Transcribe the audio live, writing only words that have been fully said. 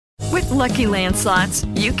Lucky Land Slots,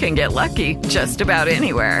 you can get lucky just about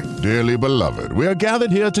anywhere. Dearly beloved, we are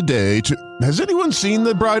gathered here today to... Has anyone seen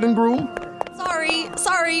the bride and groom?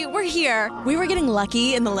 Sorry, we're here. We were getting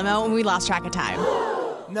lucky in the limo and we lost track of time.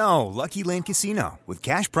 No, Lucky Land Casino, with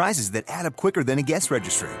cash prizes that add up quicker than a guest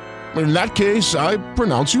registry. In that case, I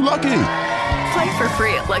pronounce you lucky. Play for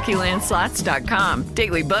free at LuckyLandSlots.com.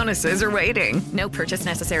 Daily bonuses are waiting. No purchase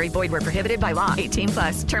necessary. Void where prohibited by law.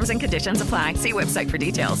 18+. Terms and conditions apply. See website for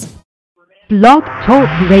details. Blog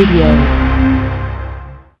Talk Radio.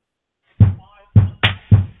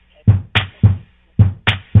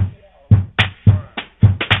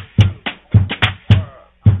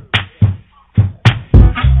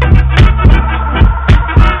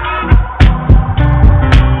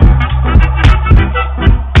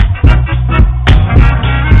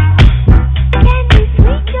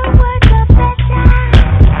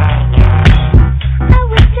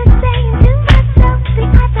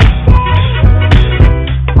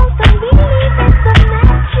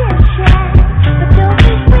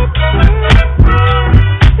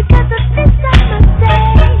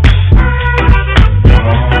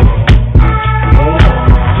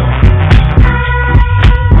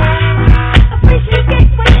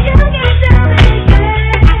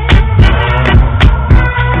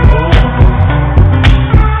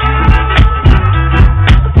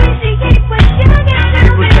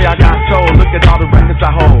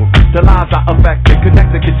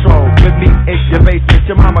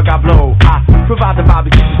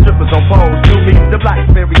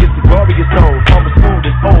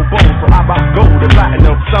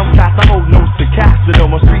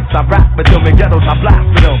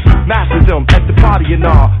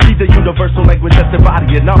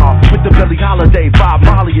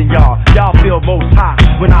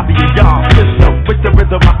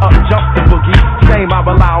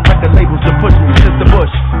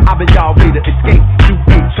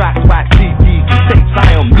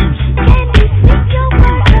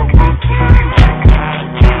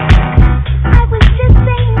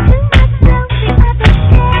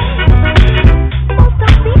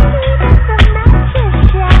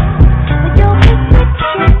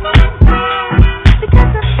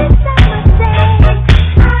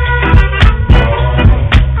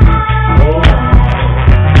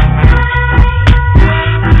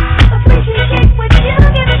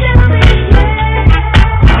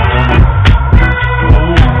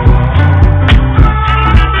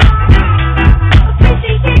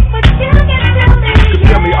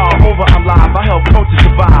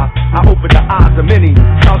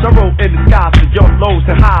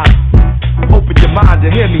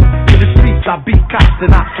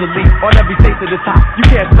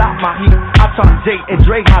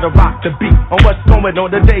 On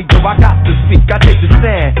the day, yo, I got to speak, I take the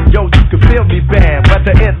stand. Yo, you can feel me band,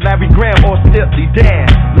 whether it's Larry Graham or Steely Dan.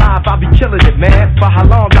 Live, I be killing it, man. For how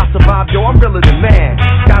long I survive, yo, I'm realer than man.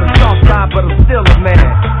 Got a soft side, but I'm still a man.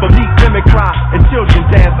 For me, women cry and children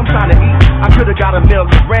dance. I'm trying to eat, I could've got a meal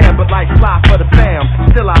and ran, but like fly for the fam,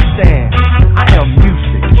 still I stand. I am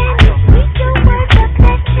music.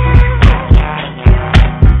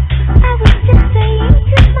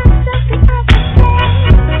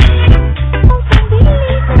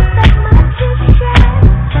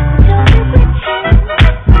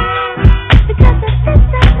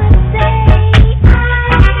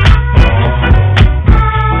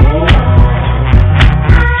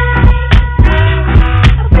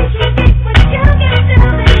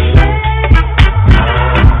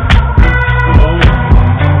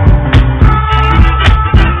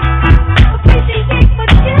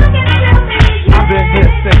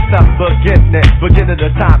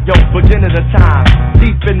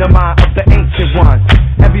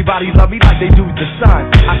 Everybody love me like they do the sun.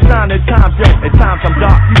 I shine at times, yo, at times I'm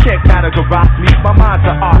dark. You can't categorize me. My mind's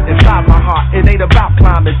an art inside my heart. It ain't about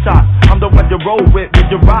climbing tops. I'm the one you roll with when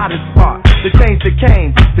your ride is smart. The change that came,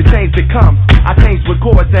 the change that comes. I change with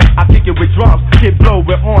chords and I kick it with drums. Kid blow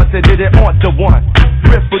with horns and did it on to one.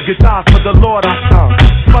 Riff with guitars for the Lord I sung.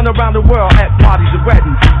 Spun around the world at parties and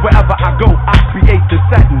weddings. Wherever I go, I create the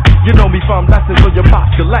setting. You know me from lessons on your pop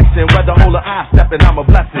collection. Whether whole or I stepping, I'm a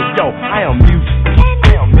blessing. Yo, I am music.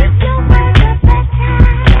 I am music.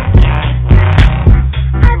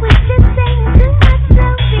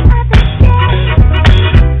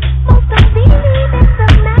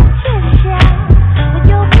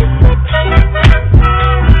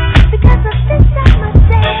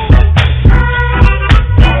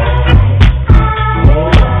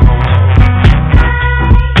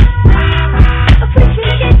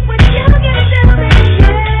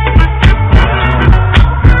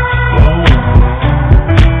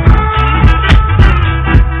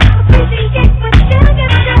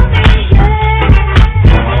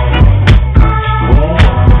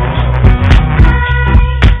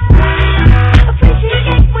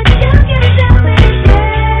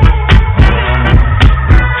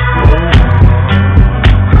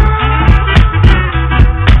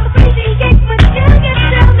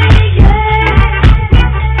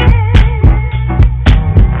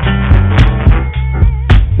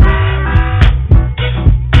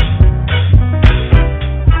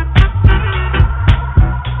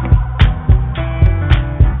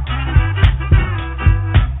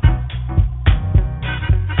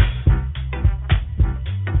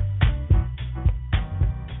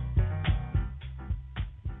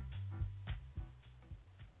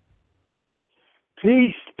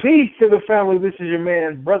 Peace to the family. This is your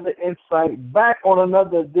man, Brother Insight, back on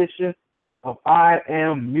another edition of I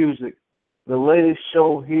Am Music, the latest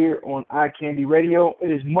show here on iCandy Radio.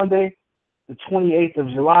 It is Monday, the 28th of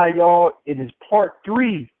July, y'all. It is part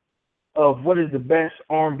 3 of what is the best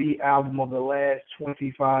R&B album of the last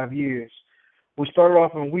 25 years. We started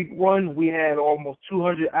off in week 1. We had almost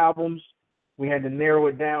 200 albums. We had to narrow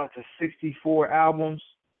it down to 64 albums.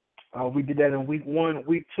 We did that in week 1.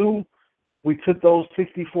 Week 2, we took those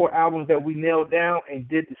 64 albums that we nailed down and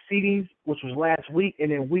did the seedings, which was last week. And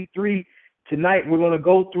then week 3, tonight, we're going to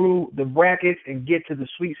go through the brackets and get to the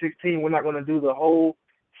Sweet 16. We're not going to do the whole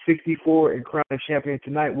 64 and crown a champion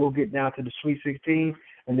tonight. We'll get down to the Sweet 16,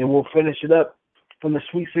 and then we'll finish it up from the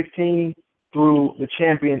Sweet 16 through the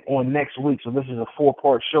champion on next week. So this is a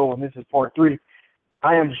 4-part show, and this is part 3.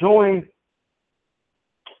 I am joined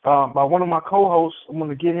by one of my co-hosts. I'm going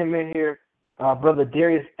to get him in here, Brother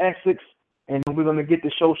Darius Essex. And we're going to get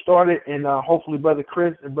the show started, and hopefully Brother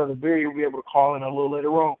Chris and Brother Barry will be able to call in a little later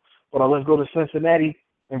on. But let's go to Cincinnati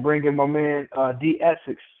and bring in my man, D.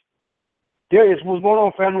 Essex. Darius, what's going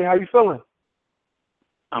on, family? How you feeling?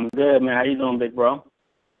 I'm good, man. How you doing, big bro?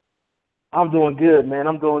 I'm doing good, man.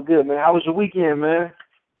 How was your weekend, man?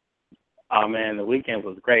 Oh, man, the weekend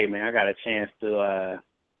was great, man. I got a chance to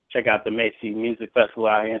check out the Macy Music Festival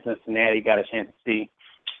out here in Cincinnati. Got a chance to see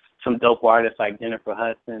some dope artists like Jennifer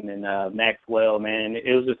Hudson and Maxwell, man.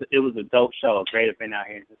 It was a dope show, a great event out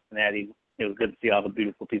here in Cincinnati. It was good to see all the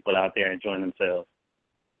beautiful people out there enjoying themselves.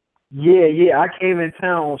 Yeah. I came in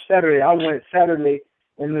town on Saturday. I went Saturday,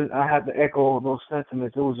 and then I have to echo those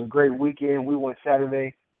sentiments. It was a great weekend. We went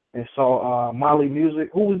Saturday and saw Molly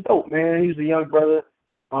Music, who was dope, man. He's a young brother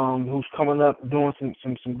who's coming up doing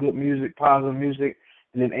some good music, positive music.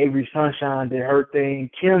 And then Avery Sunshine did her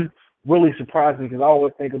thing. Kim really surprised me because I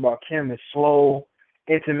always think about Kim as slow,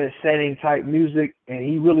 intimate setting type music, and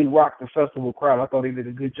he really rocked the festival crowd. I thought he did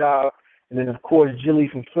a good job. And then, of course, Jilly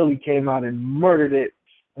from Philly came out and murdered it.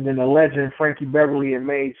 And then the legend, Frankie Beverly and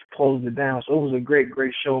Mays, closed it down. So it was a great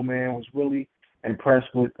show, man. I was really impressed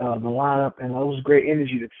with the lineup, and it was great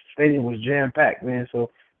energy. The stadium was jam-packed, man. So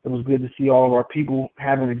it was good to see all of our people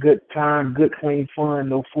having a good time, good, clean fun,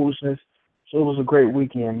 no foolishness. So it was a great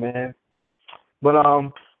weekend, man. But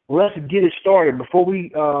let's get it started. Before we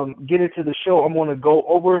get into the show, I'm going to go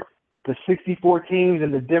over the 64 teams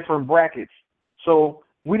and the different brackets. So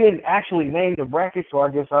we didn't actually name the brackets, so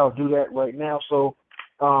I guess I'll do that right now. So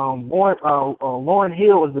Lauryn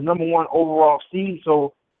Hill is the number 1 overall seed,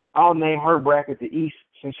 so I'll name her bracket the East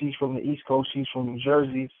since she's from the East Coast. She's from New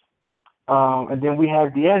Jersey. And then we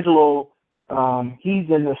have D'Angelo. He's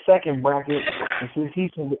in the second bracket, and since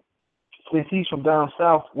he's from down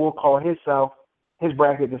south, we'll call his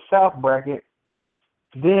bracket the South bracket.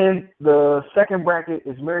 Then the second bracket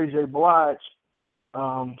is Mary J. Blige.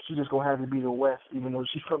 She's just going to have to be the West, even though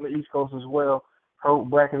she's from the East Coast as well. Her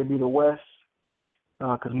bracket will be the West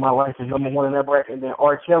because My Life is number 1 in that bracket. And then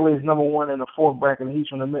R. Kelly is number 1 in the 4th bracket, and he's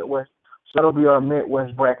from the Midwest. So that'll be our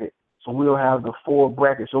Midwest bracket. So we'll have the 4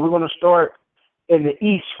 brackets. So we're going to start in the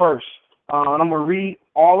East first. And I'm going to read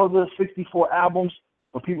all of the 64 albums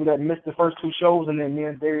for people that missed the first 2 shows, and then me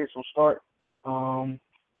and Darius will start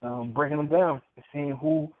breaking them down and seeing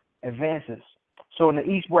who advances. So in the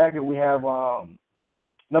East bracket, we have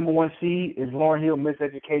number 1 seed is Lauryn Hill,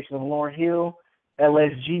 Miseducation of Lauryn Hill.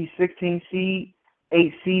 LSG, 16 seed.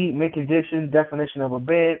 8 seed, Mint Condition, Definition of a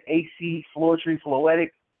Bed. 8 seed, Floetry,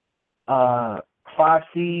 Floetic. 5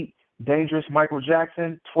 seed, Dangerous, Michael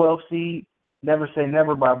Jackson. 12 seed, Never Say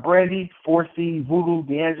Never by Brandy. 4 seed, Voodoo,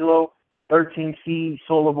 D'Angelo. 13 seed,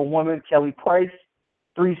 Soul of a Woman, Kelly Price.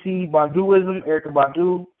 3 seed, Baduizm, Erykah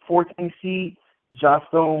Badu. 14 seed, Joss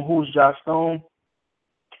Stone, Who's Joss Stone.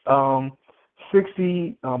 6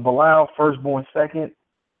 seed, Bilal, Firstborn Second.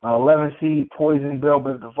 11 seed, Poison, Bell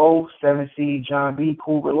Biv DeVoe. 7 seed, John B,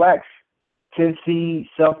 Cool Relax. 10 seed,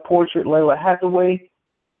 Self-Portrait, Layla Hathaway.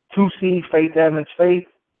 2 seed, Faith Evans, Faith.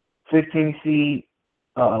 15 seed,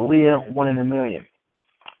 Aaliyah, 1 in a Million.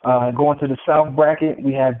 Going to the South bracket,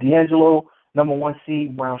 we have D'Angelo, number 1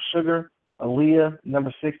 seed, Brown Sugar. Aaliyah,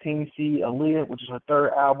 number 16 seed, Aaliyah, which is her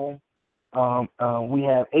 3rd album. We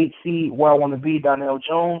have 8 seed, Where I Want to Be, Donnell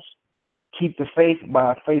Jones. Keep the Faith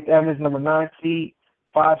by Faith Evans, number 9 seed.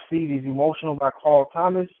 5 seed is Emotional by Carl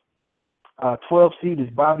Thomas. 12 seed is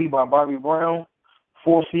Bobby by Bobby Brown.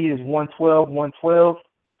 4 seed is 112.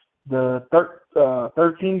 The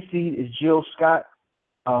 13 seed is Jill Scott,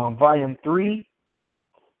 Volume 3.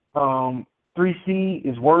 3 seed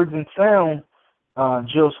is Words and Sound,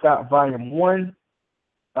 Jill Scott, Volume 1.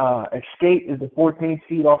 Escape is the 14th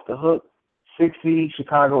seed, Off the Hook. 6 seed,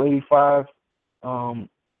 Chicago 85.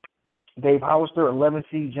 Dave Hollister. 11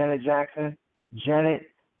 seed, Janet Jackson. Janet.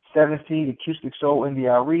 7 seed, Acoustic Soul,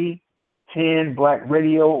 India.Arie. 10, Black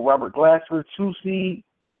Radio, Robert Glasper. 2 seed,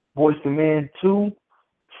 Boyz II Men. 2.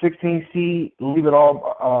 16 seed, Leave It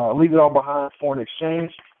All Behind, Foreign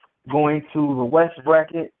Exchange. Going to the West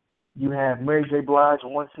bracket, you have Mary J. Blige,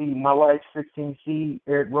 1 seed, My Life. 16 seed,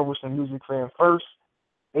 Eric Roberson, Music Fan First.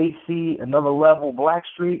 8 seed, Another Level,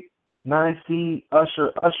 Blackstreet. 9 seed,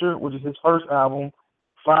 Usher, which is his first album.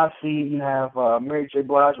 5 seed, you have Mary J.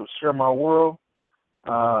 Blige with Share My World.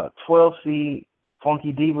 12 seed,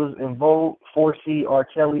 Funky Divas in Vogue. 4 seed, R.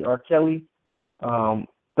 Kelly.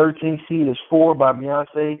 13 seed is 4 by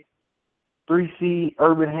Beyonce. 3 seed,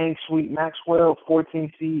 Urban Hang, Sweet Maxwell.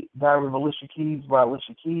 14 seed, Diary of Alicia Keys by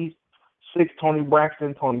Alicia Keys. 6, Toni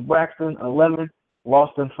Braxton. 11,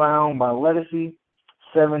 Lost and Found by Ledisi.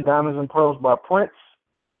 7, Diamonds and Pearls by Prince.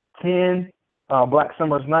 10, Black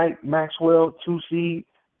Summer's Night, Maxwell. 2 seed,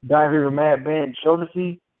 Diary of a Mad Band,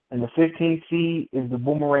 Jodeci. And the 15th seed is the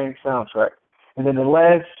Boomerang soundtrack. And then the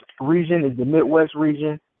last region is the Midwest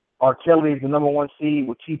region. R. Kelly is the number 1 seed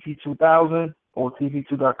with TP2000 or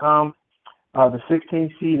TP2.com. The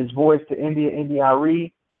 16th seed is Voice to India,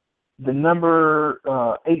 India.Arie. The number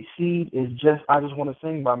 8 seed is I Just Want to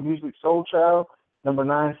Sing by Music Soul Child. Number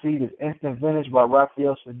 9 seed is Instant Vintage by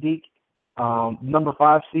Raphael Sadiq. Number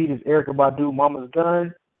 5 seed is Erykah Badu, Mama's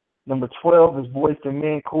Gun. Number 12 is Boyz II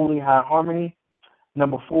Men, Cooley, High Harmony.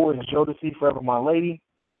 Number 4 is Jodeci, Forever My Lady.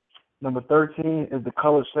 Number 13 is The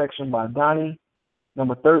Color Section by Donnie.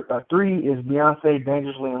 Number 3 is Beyonce,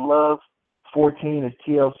 Dangerously in Love. 14 is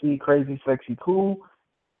TLC, Crazy, Sexy, Cool.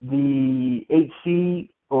 The 6 seed,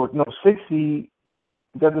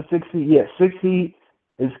 is that the 6 seed? Yeah, 6 seed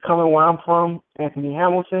is Coming Where I'm From, Anthony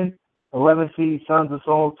Hamilton. 11 seed, Sons of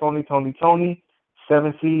Soul, Tony.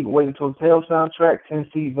 7 seed, Waiting to Exhale soundtrack. 10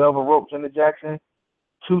 seed, Velvet Rope, Janet Jackson.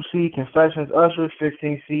 2 seed, Confessions, Usher.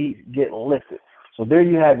 15 seed, Get Lifted. So there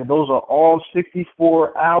you have it. Those are all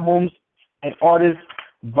 64 albums and artists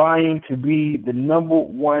vying to be the number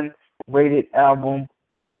 1 rated album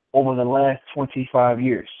over the last 25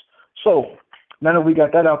 years. So now that we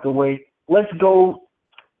got that out the way, let's go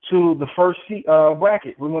to the first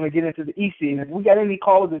bracket. We're going to get into the EC. And if we got any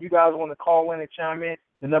callers, if you guys want to call in and chime in,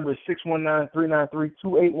 the number is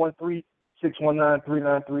 619-393-2813,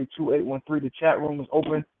 619-393-2813. The chat room is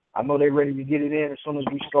open. I know they're ready to get it in as soon as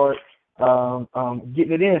we start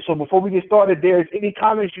getting it in. So before we get started, there's any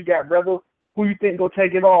comments you got, brother? Who you think gonna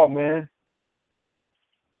take it all, man?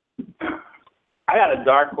 I got a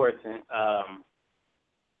dark horse in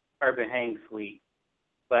Urban Hang Suite,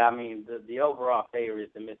 but I mean the overall favorite is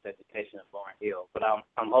the Miseducation of Lauryn Hill. But I'm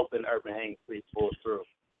hoping Urban Hang Suite pulls through.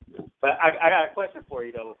 But I got a question for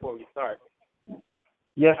you though before we start.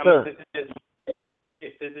 Yes, sir.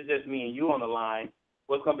 If this is just me and you on the line,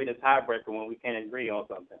 what's gonna be the tiebreaker when we can't agree on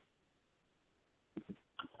something?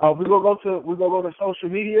 We're gonna go to social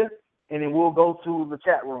media, and then we'll go to the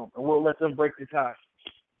chat room, and we'll let them break the tie.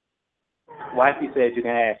 Wifey said you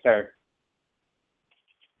can ask her.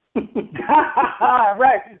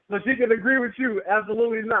 Right. So she can agree with you.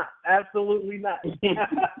 Absolutely not.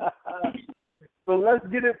 So let's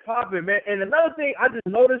get it popping, man. And another thing I just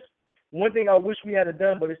noticed, one thing I wish we had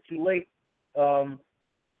done, but it's too late.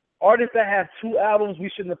 Artists that have 2 albums, we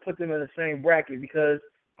shouldn't have put them in the same bracket, because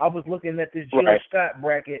I was looking at this Jill Scott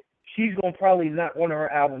bracket. She's going to probably knock one of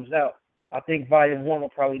her albums out. I think Volume 1 will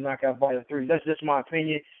probably knock out Volume 3. That's just my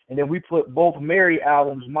opinion. And then we put both Mary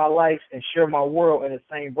albums, My Life and Share My World, in the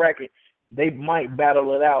same bracket. They might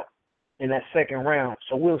battle it out in that second round.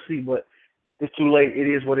 So we'll see, but it's too late. It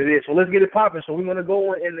is what it is. So let's get it popping. So we're going to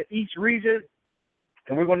go in each region,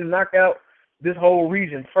 and we're going to knock out this whole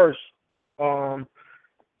region first. So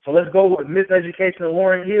let's go with Miseducation of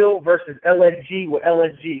Lauryn Hill versus LSG with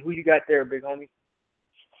LSG. Who you got there, big homie?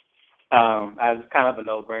 I was kind of a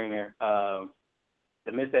no-brainer.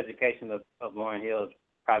 The Miseducation of Lauryn Hill is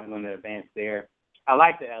probably going to advance there. I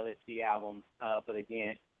like the LSG album, but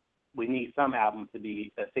again, we need some albums to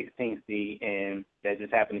be a 16th seed, and that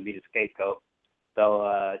just happened to be the scapegoat. So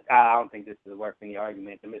I don't think this is worth any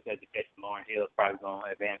argument. The Miseducation of Lauryn Hill is probably going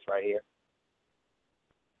to advance right here.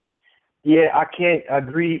 Yeah, I can't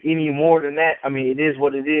agree any more than that. I mean, it is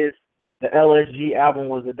what it is. The LSG album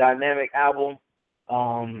was a dynamic album.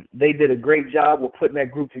 They did a great job with putting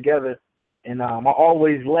that group together. And I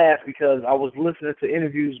always laugh because I was listening to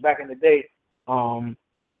interviews back in the day.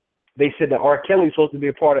 They said that R. Kelly was supposed to be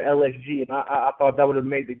a part of LSG, and I thought that would have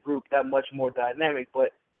made the group that much more dynamic.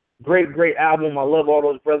 But great album. I love all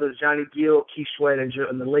those brothers, Johnny Gill, Keith Sweat, and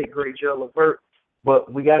the late, great Joe Levert.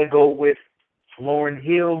 But we got to go with Lauryn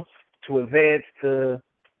Hill to advance to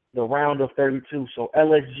the round of 32. So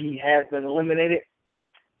LSG has been eliminated.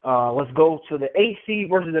 Let's go to the 8 seed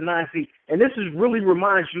versus the 9 seed. And this is really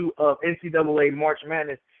reminds you of NCAA March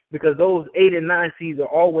Madness because those 8 and 9 seeds are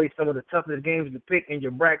always some of the toughest games to pick in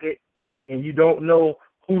your bracket, and you don't know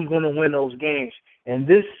who's going to win those games. And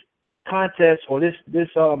this contest or this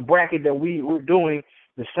bracket that we're doing,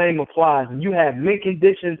 the same applies. And you have Mint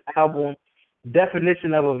Conditions album,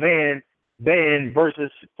 Definition of a Band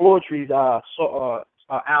versus Floetry's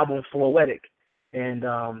album, Floetic. And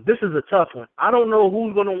this is a tough one. I don't know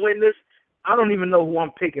who's going to win this. I don't even know who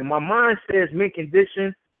I'm picking. My mind says Mint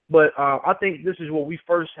Condition, but I think this is where we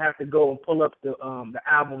first have to go and pull up the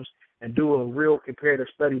albums and do a real comparative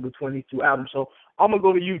study between these two albums. So I'm gonna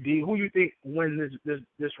go to you, D. Who you think wins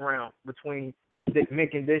this round between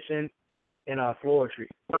Mint Condition and Floetry?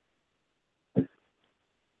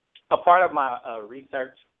 A part of my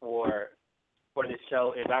research for this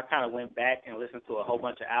show is I kind of went back and listened to a whole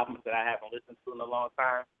bunch of albums that I haven't listened to in a long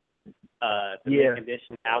time. The Mint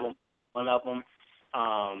Condition album, one of them.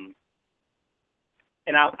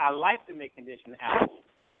 And I like the Mint Condition album,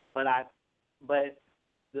 but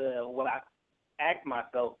what I asked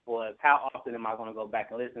myself was, how often am I going to go back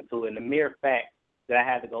and listen to it? And the mere fact that I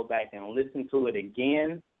had to go back and listen to it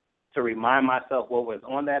again to remind myself what was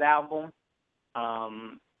on that album,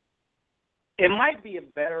 it might be a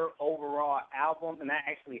better overall album, and I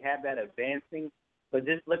actually have that advancing. But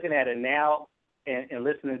just looking at it now and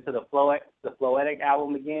listening to the Floetic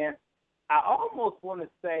album again, I almost want to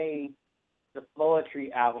say the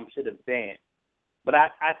Floetry album should advance. But I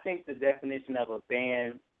think the Definition of a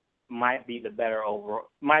Band might be the better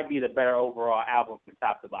overall album from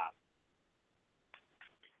top to bottom.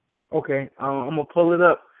 Okay, I'm gonna pull it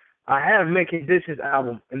up. I have Mint Conditions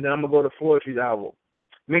album, and then I'm gonna go to Floetry's album.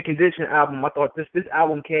 Mint Condition album. I thought this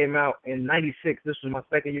album came out in '96. This was my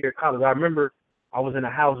second year of college. I remember I was in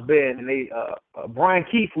a house band, and they Brian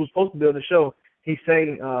Keith, who was supposed to be on the show, he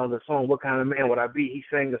sang the song "What Kind of Man Would I Be." He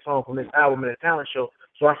sang the song from this album in a talent show.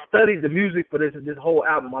 So I studied the music for this whole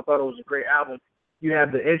album. I thought it was a great album. You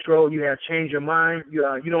have the intro. You have Change Your Mind. You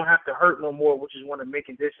don't have to hurt no more, which is one of Mint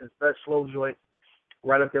Condition's best slow joints,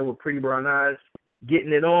 right up there with Pretty Brown Eyes.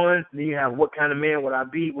 Getting It On. Then you have What Kind of Man Would I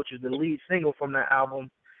Be, which is the lead single from that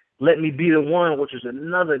album. Let Me Be the One, which is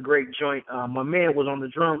another great joint. My man was on the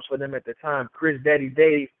drums for them at the time, Chris Daddy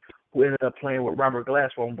Dave, who ended up playing with Robert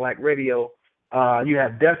Glasper on Black Radio. You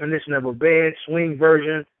have Definition of a Band, Swing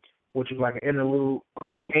Version, which is like an interlude.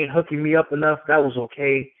 Ain't Hooking Me Up Enough, that was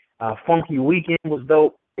okay. Funky Weekend was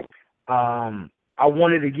dope. I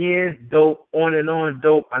Want It Again, dope. On and On,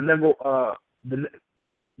 dope. I never, the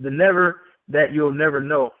Never, That You'll Never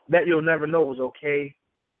Know. That You'll Never Know was okay.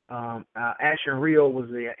 Action Rio was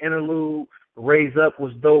the interlude. Raise Up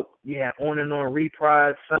was dope. You had On and On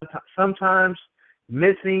Reprise. Sometimes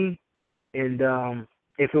Missing, and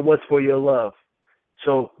If It Was For Your Love.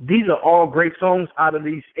 So these are all great songs. Out of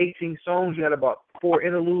these 18 songs, you had about 4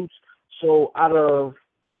 interludes. So out of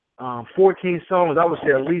 14 songs, I would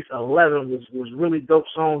say at least 11 was really dope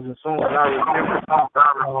songs and songs that I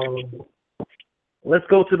remember. Let's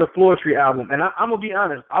go to the Floetry album. And I'm going to be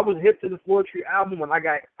honest, I was hip to the Floetry album when I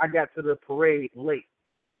got to the parade late.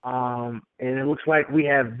 And it looks like we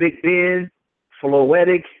have Big Ben,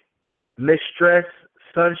 Floetic, Mistress,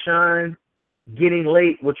 Sunshine, Getting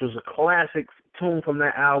Late, which was a classic tune from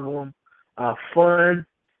that album. Fun,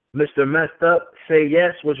 Mr. Messed Up, Say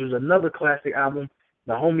Yes, which was another classic album.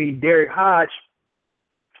 The homie Derek Hodge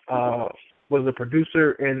was the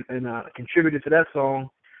producer and contributed to that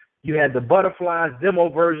song. You had the Butterflies demo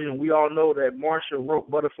version. We all know that Marshall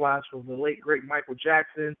wrote Butterflies for the late, great Michael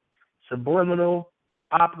Jackson. Subliminal,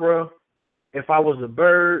 Opera, If I Was a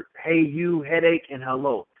Bird, Hey You, Headache, and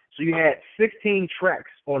Hello. So you had 16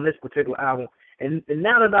 tracks on this particular album. And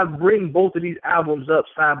now that I bring both of these albums up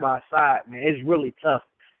side by side, man, it's really tough.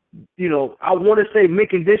 You know, I want to say Mint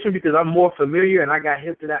Condition because I'm more familiar and I got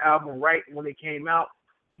hip to that album right when it came out.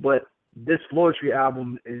 But this Floetry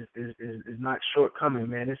album is not shortcoming,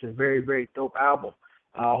 man. It's a very, very dope album.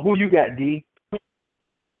 Who you got, D?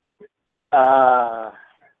 I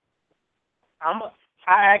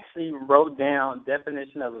actually wrote down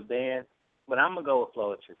Definition of a Band, but I'm going to go with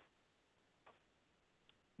Floetry.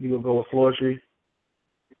 You going to go with Floetry?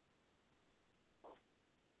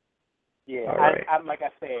 Yeah, right. I like I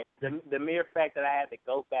said, the mere fact that I had to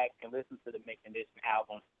go back and listen to the Mint Condition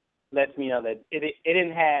album lets me know that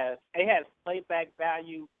it has playback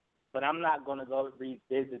value, but I'm not going to go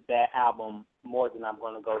revisit that album more than I'm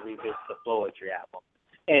going to go revisit the Floetry album.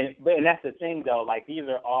 And that's the thing though, like these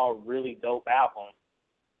are all really dope albums,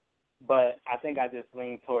 but I think I just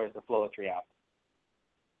lean towards the Floetry album.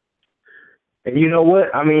 And you know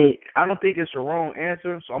what? I mean, I don't think it's a wrong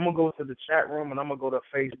answer, so I'm going to go to the chat room and I'm going to go to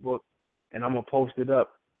Facebook and I'm going to post it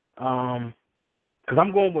up. Because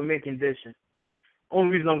I'm going with Mint Condition.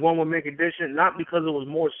 Only reason I'm going with Mint Condition, not because it was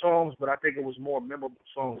more songs, but I think it was more memorable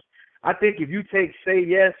songs. I think if you take Say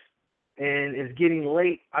Yes and It's Getting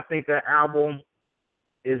Late, I think that album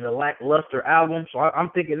is a lackluster album. So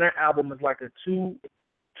I'm thinking that album is like a two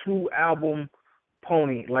album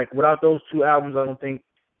pony. Like without those two albums, I don't think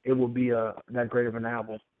it would be that great of an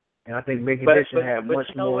album. And I think Mint Condition had much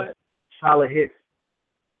more solid hits.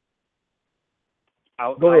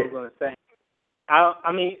 Go ahead. I was going to say,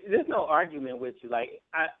 I mean, there's no argument with you. Like,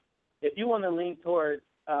 if you want to lean towards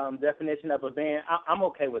definition of a band, I'm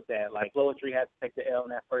okay with that. Like, Poetry had to take the L in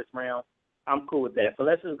that first round. I'm cool with that. So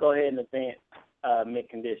let's just go ahead and advance Mint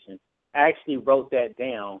Condition. I actually wrote that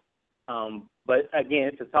down. But again,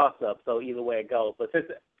 it's a toss-up, so either way it goes. But since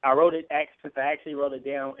I actually wrote it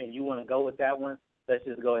down and you want to go with that one, let's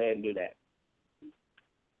just go ahead and do that.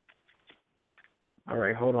 All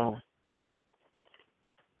right, hold on.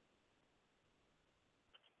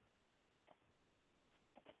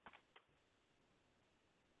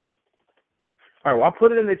 All right, well, I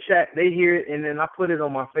put it in the chat. They hear it, and then I put it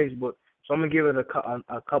on my Facebook. So I'm gonna give it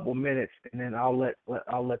a couple minutes, and then I'll let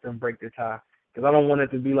them break the tie, because I don't want it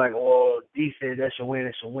to be like, oh, D said that should win,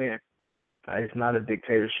 it should win. It's not a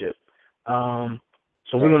dictatorship. So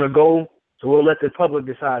we're gonna go. So we'll let the public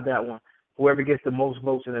decide that one. Whoever gets the most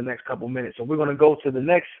votes in the next couple minutes. So we're gonna go to the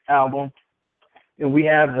next album, and we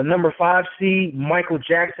have the number 5 seed, Michael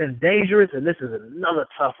Jackson, Dangerous, and this is another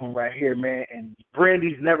tough one right here, man. And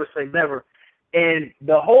Brandy's Never Say Never. And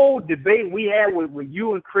the whole debate we had with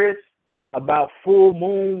you and Chris about Full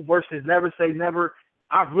Moon versus Never Say Never,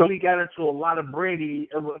 I really got into a lot of Brandy.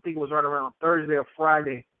 I think it was right around Thursday or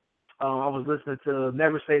Friday. I was listening to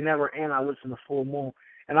Never Say Never and I listened to Full Moon.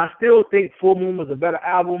 And I still think Full Moon was a better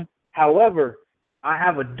album. However, I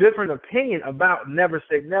have a different opinion about Never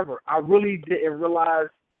Say Never. I really didn't realize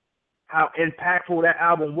how impactful that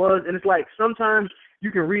album was. And it's like sometimes you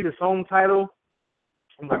can read a song title.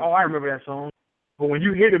 I'm like, oh, I remember that song. But when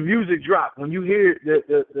you hear the music drop, when you hear the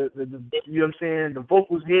you know what I'm saying, the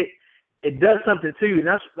vocals hit, it does something to you. And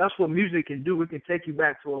that's what music can do. It can take you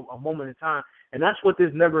back to a moment in time. And that's what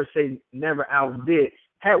this Never Say Never album did.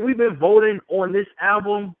 Had we been voting on this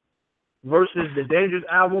album versus the Dangerous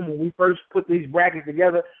album when we first put these brackets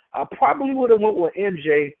together, I probably would have went with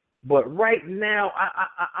MJ. But right now,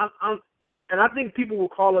 I'm and I think people will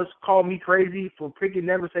call me crazy for picking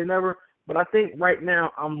Never Say Never. But I think right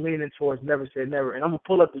now I'm leaning towards Never Say Never, and I'm gonna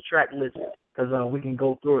pull up the track list because we can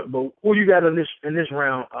go through it. But who you got in this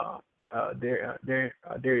round,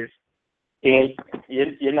 Darius? Yeah,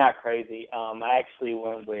 you're not crazy. I actually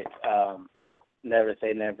went with Never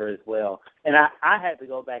Say Never as well, and I had to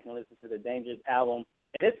go back and listen to the Dangerous album.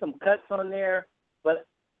 And there's some cuts on there, but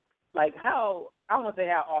like I don't want to say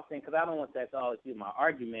how often because I don't want that to always be my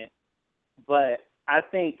argument, but I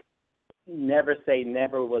think Never Say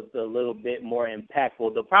Never was a little bit more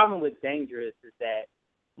impactful. The problem with Dangerous is that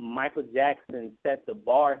Michael Jackson set the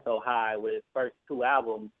bar so high with his first two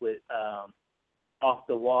albums with Off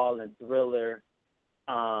the Wall and Thriller.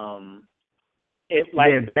 It's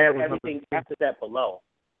like everything after that below.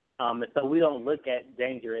 And so we don't look at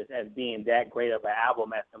Dangerous as being that great of an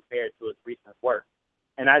album as compared to his recent work.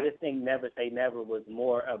 And I just think Never Say Never was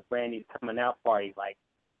more of Brandy's coming out party. Like,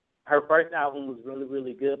 her first album was really,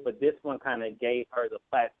 really good, but this one kind of gave her the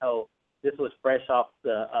plateau. This was fresh off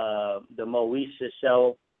the Moesha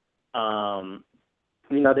show.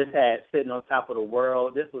 This had Sitting on Top of the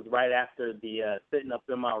World. This was right after the Sitting Up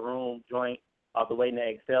in My Room joint off the Waiting to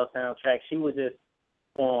Exhale soundtrack. She was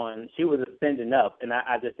ascending up, and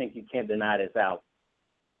I just think you can't deny this album.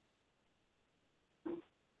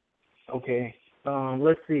 Okay.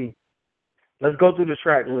 Let's see. Let's go through the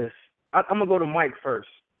track list. I'm going to go to Mike first.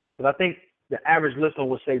 Because I think the average listener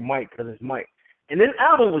would say Mike because it's Mike. And this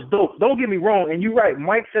album was dope. Don't get me wrong. And you're right.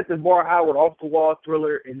 Mike set the bar high with Off the Wall,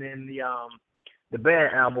 Thriller, and then the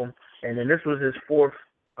Bad album. And then this was his fourth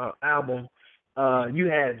album. You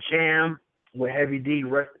had Jam with Heavy D,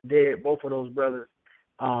 Rest Dead, both of those brothers.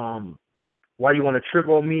 Why You Want to Trip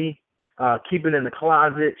on Me, Keep It in the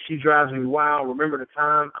Closet, She Drives Me Wild, Remember the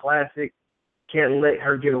Time, classic. Can't Let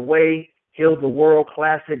Her Get Away, Heal the World,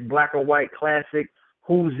 classic. Black or White, classic.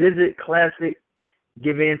 Whose Is It? Classic.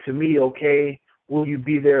 Give In to Me, okay. Will You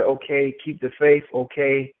Be There? Okay. Keep the Faith,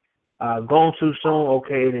 okay. Gone Too Soon,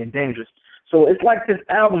 okay. And then Dangerous. So it's like this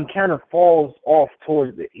album kind of falls off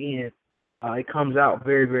towards the end. It comes out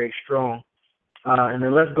very, very strong. And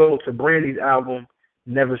then let's go to Brandy's album,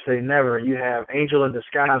 Never Say Never. You have Angel in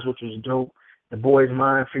Disguise, which was dope. The Boy's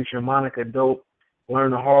Mind featuring Monica Dope.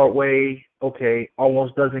 Learn the Hard Way. Okay,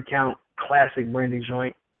 Almost Doesn't Count. Classic Brandy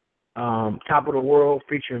joint. Top of the World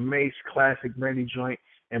featuring Mace. Classic Brandy joint.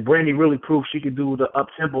 And Brandy really proved she could do the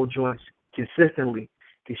up-tempo joints consistently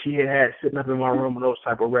because she had Sitting Up in My Room and those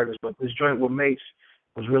type of records. But this joint with Mace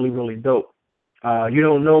was really, really dope. You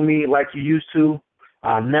Don't Know Me Like You Used to.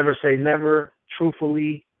 Never Say Never.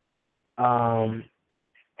 Truthfully.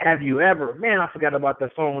 Have You Ever. Man, I forgot about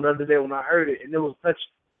that song the other day when I heard it. And it was such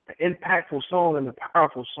an impactful song and a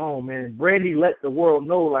powerful song, man. Brandy let the world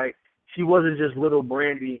know, like, she wasn't just little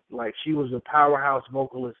Brandy. Like, she was a powerhouse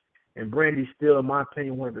vocalist. And Brandy's still, in my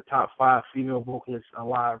opinion, one of the top 5 female vocalists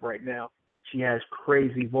alive right now. She has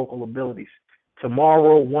crazy vocal abilities.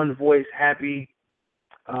 Tomorrow, One Voice, Happy,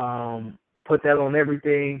 Put That on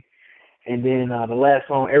Everything. And then the last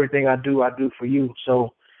song, Everything I Do for You.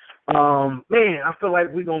 So, man, I feel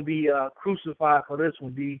like we're gonna be crucified for this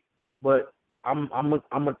one, D. But I'm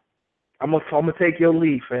gonna take your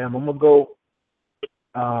lead, fam. I'm gonna go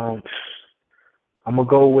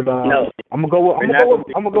with I'm gonna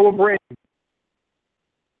go with Brandy.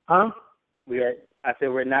 Huh? I said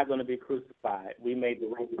we're not gonna be crucified. We made the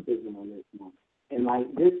right decision on this one. And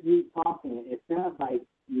like this you talking, it sounds like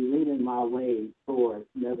you're leading my way towards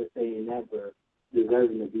Never Saying Never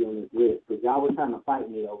deserving to be on this list, because y'all were trying to fight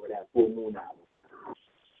me over that Full Moon album.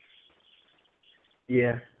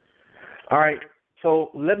 Yeah. All right.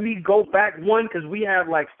 So let me go back one, because we have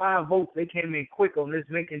like 5 votes. They came in quick on this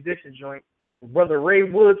Mint Condition joint. Brother Ray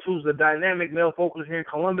Woods, who's a dynamic male vocalist here in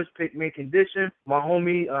Columbus, picked Mint Condition. My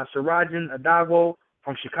homie Sirajan Adavo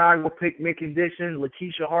from Chicago picked Mint Condition.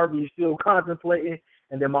 Lakeisha Harvey is still contemplating.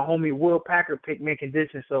 And then my homie Will Packer picked Mint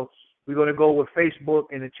Condition. So we're going to go with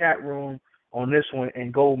Facebook in the chat room on this one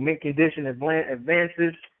and go Mint Condition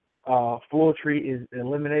advances. Floor Tree is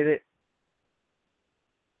eliminated.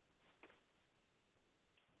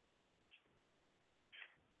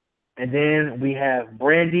 And then we have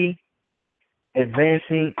Brandy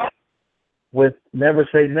advancing with Never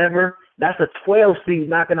Say Never. That's a 12 seed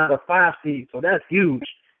knocking out a 5 seed, so that's huge.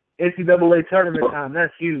 NCAA tournament time,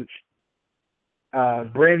 that's huge.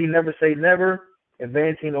 Brandy, Never Say Never,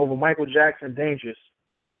 advancing over Michael Jackson, Dangerous.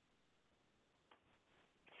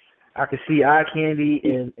 I could see Eye Candy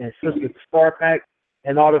and Sister Star Pack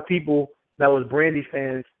and all the people that was Brandy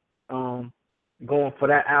fans going for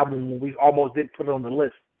that album when we almost didn't put it on the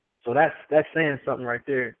list. So that's saying something right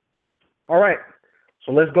there. All right,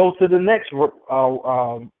 so let's go to the next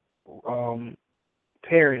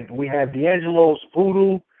pairing. We have D'Angelo's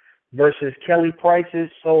Voodoo versus Kelly Price's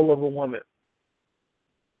Soul of a Woman.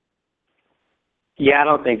 Yeah, I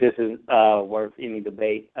don't think this is worth any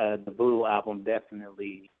debate. The Voodoo album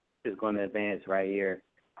definitely is going to advance right here.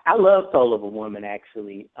 I love Soul of a Woman,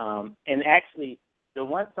 actually. And actually, the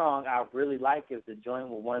one song I really like is the joint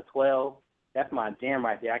with 112. That's my jam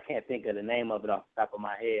right there. I can't think of the name of it off the top of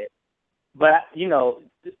my head. But, you know,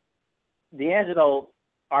 D'Angelo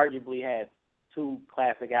arguably has 2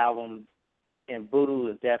 classic albums, and Voodoo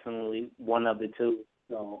is definitely one of the 2.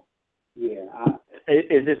 So, yeah,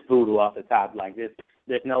 it's just Voodoo off the top. Like, there's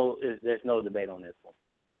no debate on this one.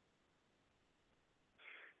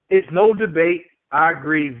 It's no debate. I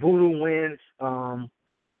agree. Voodoo wins.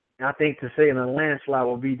 I think to say in a landslide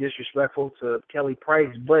would be disrespectful to Kelly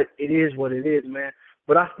Price, but it is what it is, man.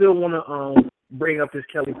 But I still want to bring up this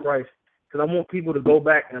Kelly Price because I want people to go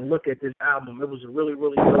back and look at this album. It was a really,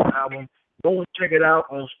 really dope album. Go and check it out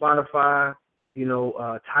on Spotify,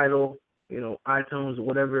 Tidal, iTunes, or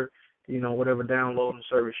whatever, whatever downloading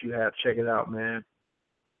service you have. Check it out, man.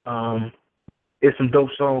 There's some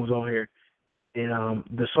dope songs on here. And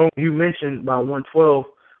the song you mentioned by 112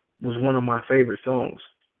 was one of my favorite songs.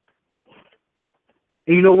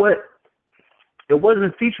 And you know what? It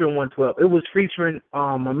wasn't featuring 112. It was featuring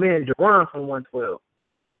my man Duran from 112.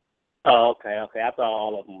 Oh, okay. I thought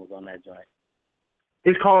all of them was on that joint.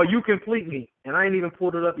 It's called You Complete Me, and I ain't even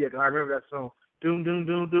pulled it up yet. I remember that song. Doom, doom,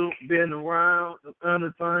 doom, doom, been around, trying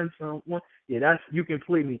to find someone. Yeah, that's You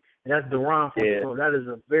Complete Me, and that's Duran from 112. That is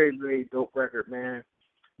a very, very dope record, man.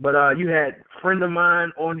 But you had Friend of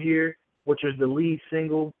Mine on here, which was the lead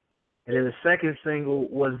single. And then the second single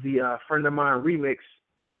was the Friend of Mine remix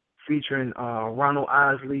featuring Ronald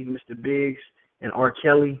Isley, Mr. Biggs, and R.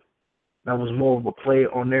 Kelly. That was more of a play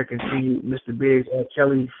on their continued Mr. Biggs, R.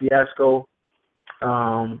 Kelly fiasco.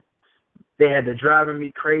 They had the Driving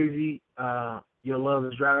Me Crazy, Your Love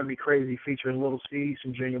Is Driving Me Crazy featuring Little C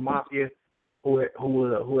from Junior Mafia, who at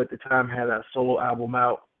the time had a solo album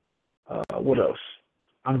out. What else?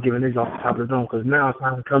 I'm giving these off the top of the dome because now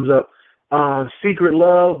time comes up. Secret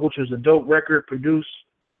Love, which was a dope record produced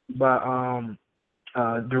by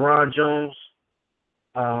Duran Jones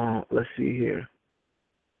Let's see here.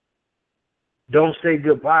 Don't Say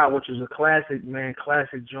Goodbye, which is a classic, man,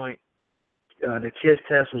 classic joint. The Kiss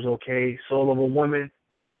Test was okay. Soul of a Woman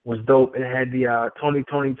was dope. It had the Tony, the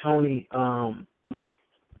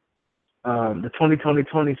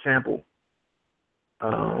Tony sample.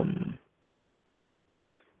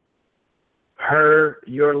 Her,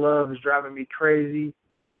 Your Love Is Driving Me Crazy,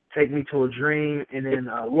 Take Me to a Dream, and then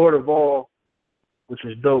Lord of All, which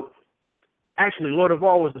was dope. Actually, Lord of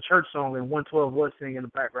All was the church song, and 112 was singing in the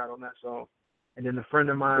background on that song. And then the Friend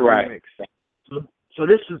of Mine remix. So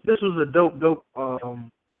this was a dope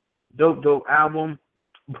album.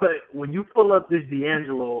 But when you pull up this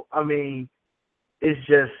D'Angelo, I mean, it's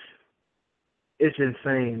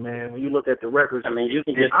insane, man. When you look at the records, I mean, you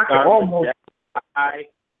can just start with that.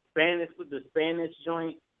 Spanish with the Spanish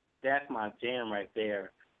joint, that's my jam right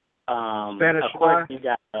there. Spanish of course, you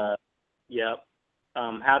got yep.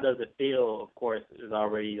 How Does It Feel, of course, is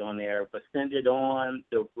already on there. But Send It On,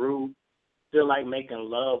 The Root, Feel Like Making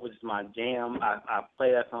Love, which is my jam. I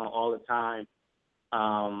play that song all the time.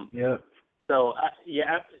 Yeah. So,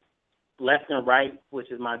 Left and Right,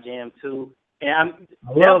 which is my jam, too. And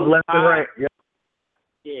I love Left and Right. Yep.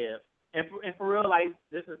 Yeah. And for real, like,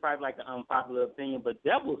 this is probably like an unpopular opinion, but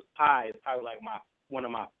Devil's Pie is probably like one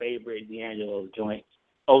of my favorite D'Angelo joints.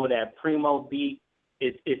 Over that Primo beat,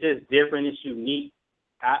 it's just different. It's unique.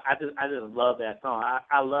 I just love that song.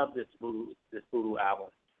 I love this Voodoo album.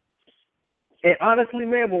 And honestly,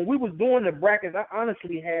 man, when we was doing the brackets, I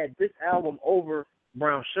honestly had this album over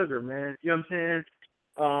Brown Sugar, man. You know what I'm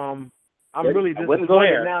saying? I'm really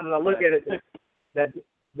disappointed now that I look at it that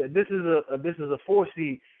this is a 4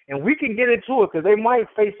 seed, and we can get into it because they might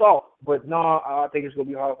face off. But no, I think it's gonna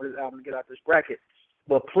be hard for this album to get out this bracket.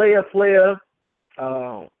 But Player,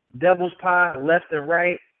 Devil's Pie, Left and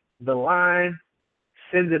Right, The Line,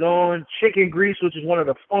 Send It On, Chicken Grease, which is one of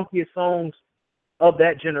the funkiest songs of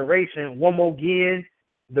that generation. One More Again,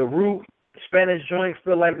 The Root, Spanish Joint,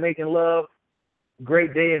 Feel Like Making Love,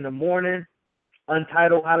 Great Day in the Morning,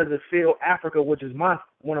 Untitled, How Does It Feel, Africa, which is one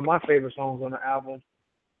of my favorite songs on the album.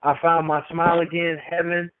 I Found My Smile Again,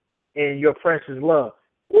 Heaven, and Your Precious Love.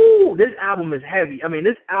 Ooh, this album is heavy. I mean,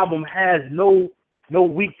 this album has no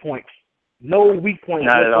weak points. No weak points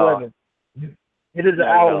whatsoever. It is an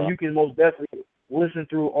album you can most definitely listen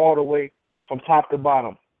through all the way from top to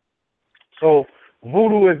bottom. So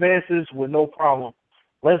Voodoo advances with no problem.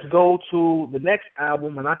 Let's go to the next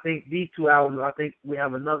album, and I think these two albums, I think we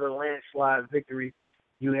have another landslide victory.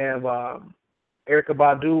 You have Erykah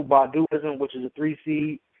Badu, Baduism, which is a 3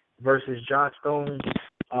 seed, versus Joss Stone's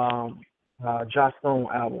Joss Stone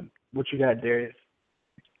album. What you got, Darius?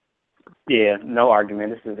 Yeah, no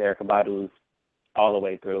argument. This is Erykah Badu's all the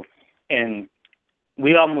way through. And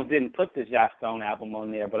we almost didn't put the Joss Stone album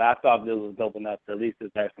on there, but I thought this was dope enough to at least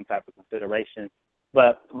deserve some type of consideration.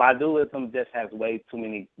 But Baduism just has way too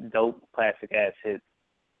many dope classic-ass hits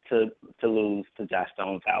to lose to Joss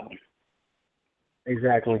Stone's album.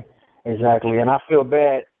 Exactly. And I feel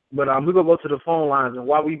bad, but we're going to go to the phone lines, and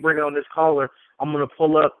while we bring on this caller, I'm going to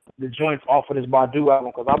pull up the joints off of this Badu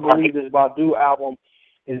album, because I believe this Badu album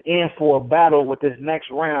is in for a battle with this next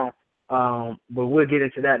round, but we'll get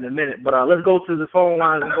into that in a minute. But let's go to the phone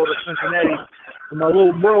lines and go to Cincinnati. And my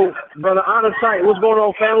little brother Honor Sight. What's going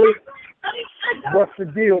on, family? What's the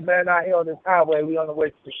deal, man? Out here on this highway, we on the way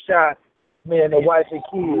to the shot. Me and the wife and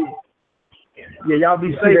kids. Yeah, y'all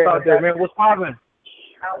be safe out there, man. What's poppin'?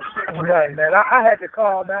 Right, man. I had to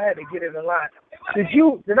call, man. I had to get in the line.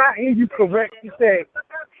 Did I hear you correct? You said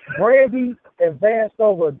Brandy advanced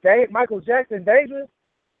over Michael Jackson Dangerous?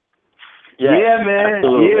 Yeah, man.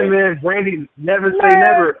 Absolutely. Yeah, man. Brandy, never say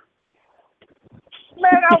never.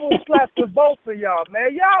 Man, I will slap the both of y'all,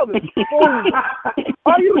 man. Y'all is fools.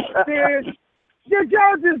 Are you serious? Did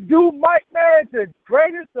y'all just do Mike, man, the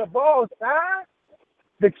greatest of all time?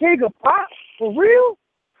 The king of pop? For real?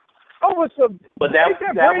 Over some. But that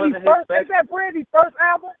wasn't his first. Is that Brandy's first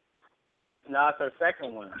album? No, it's her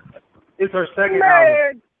second one. It's her second album.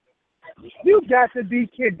 Man, you got to be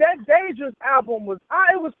kidding. That Dangerous album was.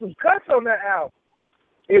 It was some cuts on that album.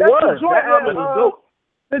 That album was dope.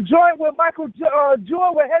 The joint with Michael Jordan,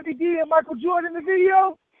 with Heavy D and Michael Jordan in the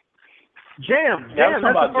video. Jam. That's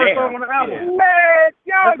the first song on the album. Man,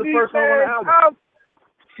 y'all that's the first song on the album.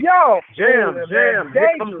 Y'all. Jam. Here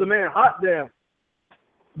comes the man. Hot damn.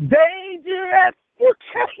 Dangerous. Y'all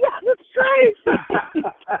is crazy.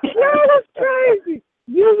 Y'all is crazy.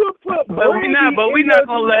 You will put. But we're not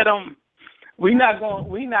gonna let them. We're not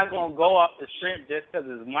gonna go off the strength just because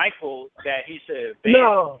it's Michael that he should have been.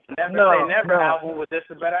 Never album was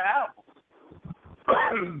just a better album.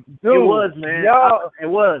 Dude, it was, man. It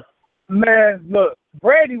was. Man, look,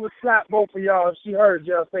 Brandy would slap both of y'all if she heard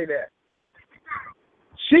y'all say that.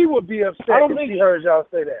 She would be upset if she heard y'all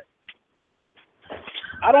say that.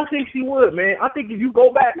 I don't think she would, man. I think if you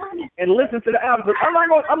go back and listen to the album,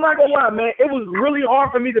 I'm not gonna lie, man. It was really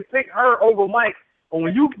hard for me to pick her over Mike. But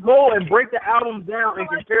when you go and break the album down and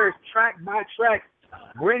compare it track by track,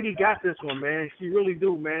 Brandy got this one, man. She really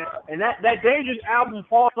do, man. And that Dangerous album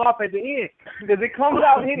falls off at the end because it comes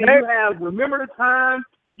out hitting. You have Remember the Time,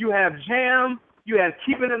 you have Jam, you have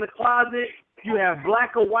Keep It in the Closet, you have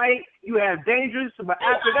Black or White, you have Dangerous. But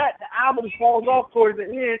after that, the album falls off towards the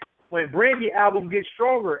end when Brandy album gets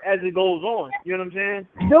stronger as it goes on. You know what I'm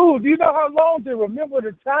saying? Dude, do you know how long the Remember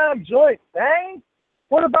the Time joint sang?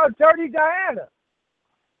 What about Dirty Diana?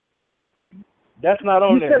 That's not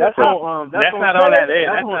on there. That's on Bad.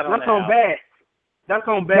 That's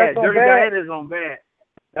on Bad. Dirty Diana is on Bad.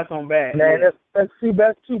 That's on Bad. Man, that's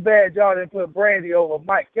too bad y'all didn't put Brandy over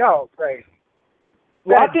Mike. Y'all crazy.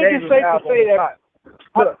 Well, I think it's safe to say that.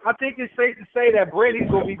 I think it's safe to say that Brandy's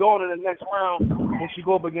gonna be going in the next round when she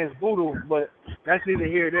go up against Voodoo, but that's neither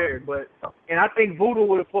here nor there. And I think Voodoo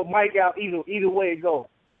would have put Mike out either way it goes.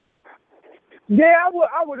 Yeah,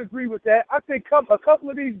 I would agree with that. I think a couple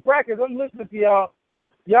of these brackets, I'm listening to y'all.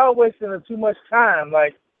 Y'all wasting too much time.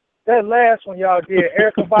 Like that last one y'all did,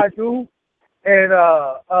 Erykah Badu and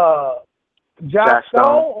Josh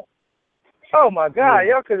Stone. Oh my God,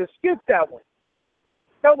 y'all could have skipped that one.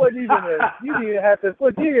 That wasn't even you didn't even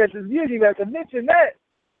have to mention that.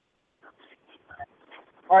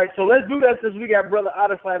 All right, so let's do that since we got Brother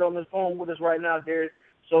Otterfight on the phone with us right now, Darius.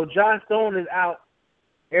 So Josh Stone is out.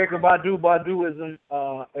 Erykah Baduism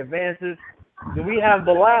advances. Then we have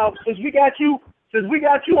Bilal. Since we got you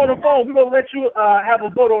on the phone, we're gonna let you have a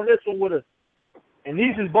vote on this one with us. And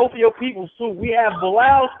these is both of your peoples too. We have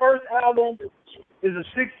Bilal's first album is a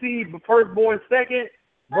 6 seed, but Firstborn second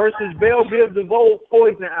versus Bell Biv DeVoe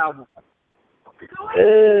Poison album.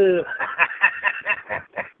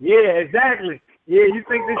 Yeah, exactly. Yeah, you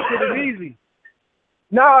think this shit is easy?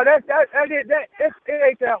 No, it ain't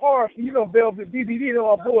that hard. You know, Velvet BBD and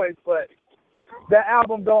all boys, but that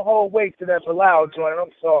album don't hold weight to that Bilal joint.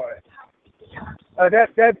 I'm sorry.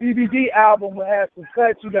 That BBD album will have some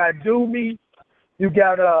cuts. You got Do Me. You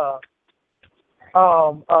got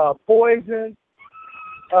Poison.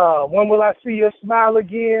 When Will I See Your Smile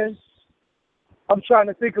Again? I'm trying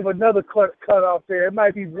to think of another cut off there. It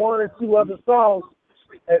might be one or two other songs,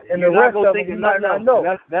 and the rest of them you might not know.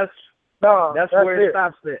 That's that's where it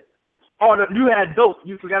stops at. Oh, you had Dope.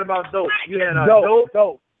 You forgot about Dope. You had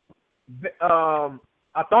Dope.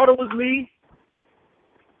 I Thought It Was Me.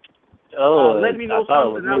 Let Me Know I Thought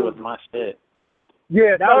It Was Something. Me was my shit.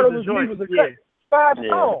 Yeah, that Thought It was Was Me was a cut. 5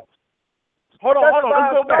 songs. Hold on. Let's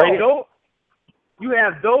go back. songs. Dope. You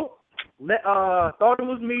have Dope. Thought It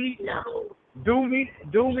Was Me. Do Me.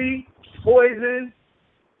 Poison.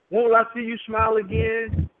 When Will I See You Smile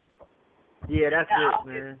Again? Yeah, that's it,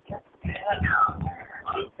 man.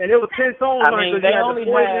 And it was 10 songs. I mean, they only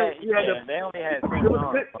had 10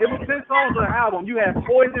 songs. It was 10 songs on the album. You had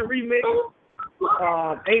Poison remix,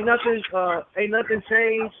 Ain't Nothing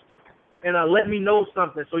Changed, and Let Me Know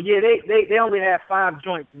Something. So yeah, they only had 5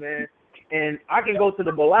 joints, man. And I can go to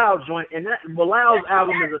the Bilal joint, and that Bilal's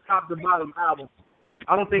album is a top to bottom album.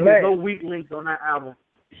 I don't think there's no weak links on that album.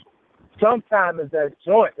 Sometime is that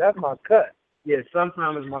joint. That's my cut. Yeah,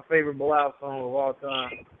 Sometime is my favorite Bilal song of all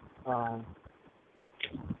time.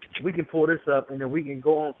 We can pull this up, and then we can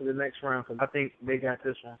go on to the next round, because I think they got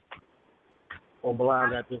this one. Or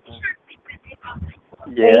Bilal got this one.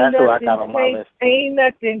 Yeah, that's what I got on my list. Ain't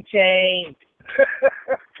nothing changed.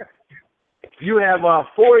 You have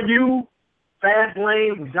For You, Fast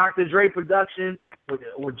Lane with Dr. Dre production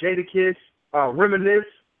with Jadakiss, Reminisce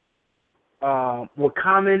with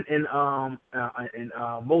Common and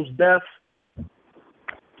Mos Def,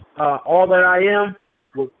 All That I Am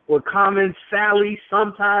with Common, Sally,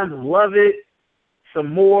 Sometimes, Love It,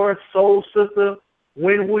 Some More, Soul Sister,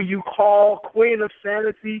 When Will You Call, Queen of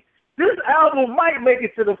Sanity. This album might make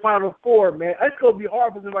it to the Final Four, man. It's gonna be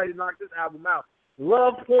hard for somebody to knock this album out.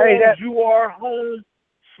 Love Poems, You Are Home,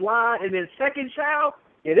 Slide, and then Second Child.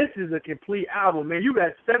 Yeah, this is a complete album, man. You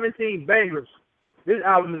got 17 bangers. This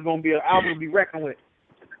album is gonna be an album to be reckoned with.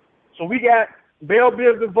 So we got Bell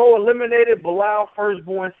Biv DeVoe eliminated, Bilal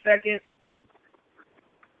Firstborn second.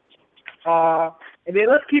 And then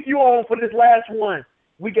let's keep you on for this last one.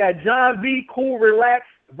 We got John B. Cool Relax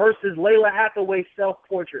versus Layla Hathaway Self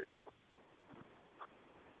Portrait.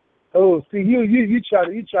 Oh, see, you try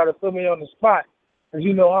to put me on the spot, because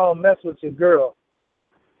you know I don't mess with your girl.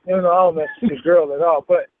 You know I don't mess with your girl at all.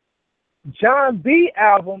 But John B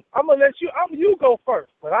album, I'm gonna let you go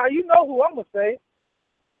first, but you know who I'm gonna say.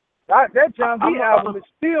 That John B album is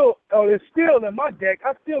still in my deck.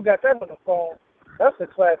 I still got that on the phone. That's a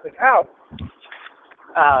classic album.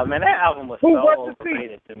 Man, that album was so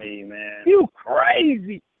overrated to me, man. You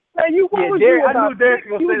crazy. Man, what was Derek, you I knew Derek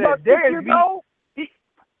was going to say that. Derek,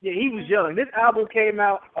 he was young. This album came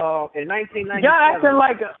out in 1997. Y'all acting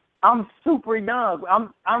like I'm super young.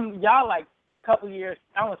 I'm y'all like a couple years.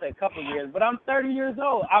 I won't say a couple years, but I'm 30 years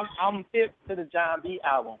old. I'm hip to the John B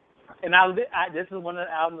album, and this is one of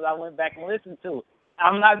the albums I went back and listened to.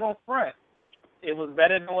 I'm not gonna front. It was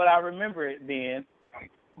better than what I remember it being,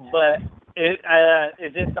 but it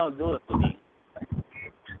just don't do it for me.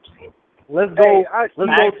 Let's go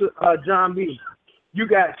to John B. You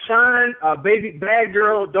got Shine, Baby Bad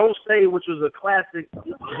Girl, Don't Stay, which was a classic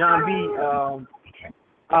John B.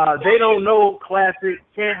 They Don't Know, classic.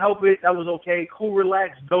 Can't Help It, that was okay. Cool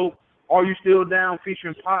Relax, dope. Are You Still Down,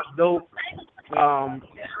 featuring Pop, dope.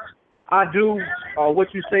 I Do,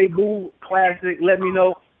 What You Say, Boo, classic. Let Me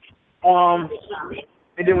Know. And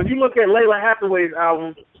then when you look at Layla Hathaway's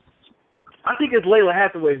album, I think it's Layla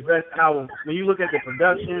Hathaway's best album. When you look at the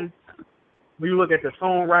production, when you look at the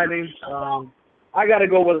songwriting, I gotta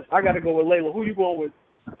go with Layla. Who you going with,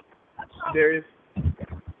 Darius?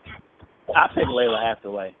 I pick Layla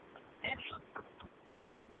Hathaway.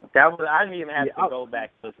 I didn't even have to go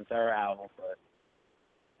back to listen to her album, but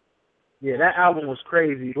yeah, that album was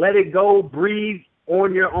crazy. Let It Go, Breathe,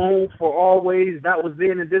 On Your Own, For Always. That Was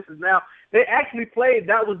Then and This Is Now. They actually played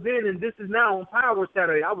That Was Then and This Is Now on Power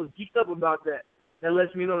Saturday. I was geeked up about that. That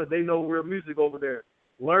lets me know that they know real music over there.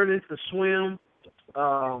 Learning to Swim,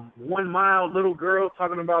 1 Mile, Little Girl,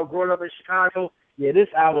 talking about growing up in Chicago. Yeah, this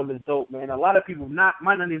album is dope, man. A lot of people might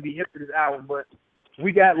not even be hip to this album, but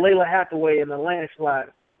we got Layla Hathaway in the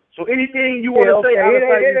landslide. So anything you want to say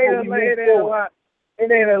outside before we move forward?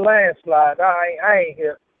 It ain't a landslide. I ain't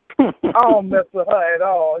here. I don't mess with her at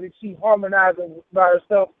all. She harmonizing by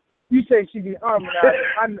herself. You say she be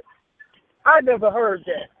harmonizing. I never heard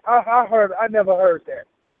that. I never heard that.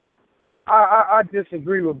 I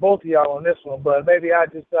disagree with both of y'all on this one, but maybe I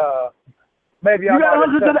just maybe you gotta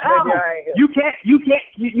listen to the album. You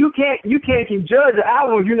can't judge the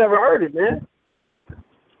album if you never heard it, man.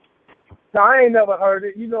 No, I ain't never heard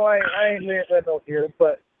it. You know, I ain't let no hear it,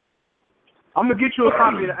 but I'm gonna get you a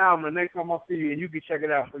copy of the album the next time I see you, and you can check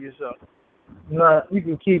it out for yourself. Nah, you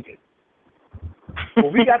can keep it.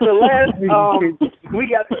 Well, we got the last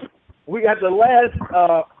we got the last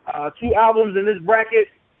 2 albums in this bracket.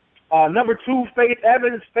 Number 2, Faith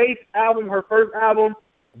Evans' Faith album, her first album,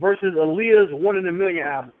 versus Aaliyah's 1 in a Million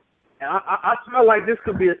album. And I smell like this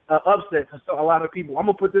could be an upset for a lot of people. I'm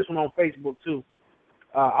gonna put this one on Facebook too.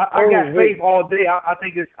 I got Faith all day. I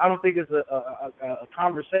don't think it's a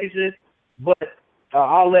conversation, but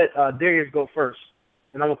I'll let Darius go first,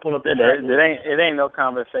 and I'm gonna pull up the. It ain't no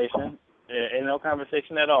conversation. It ain't no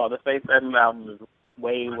conversation at all. The Faith Evans album is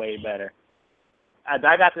way better. I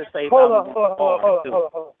got this Faith album.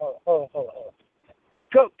 Hold on.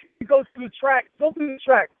 Go through the track. Go through the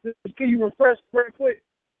track. Can you refresh very quick?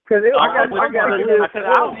 Because I don't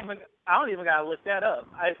even gotta look that up.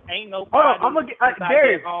 Ain't no. Hold on, I'm gonna get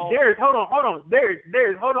Darius. Hold on.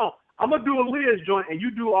 Darius, hold on. I'm gonna do Aaliyah's joint, and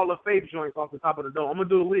you do all the Faith joints off the top of the dome. I'm gonna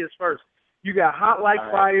do Aaliyah's first. You got Hot Like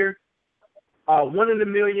Fire, 1 in a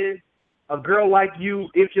Million, A Girl Like You,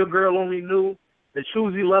 If Your Girl Only Knew, the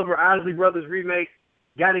Choosy Lover, Isley Brothers remake,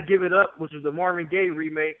 Gotta Give It Up, which is the Marvin Gaye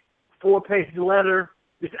remake, 4-Page Letter.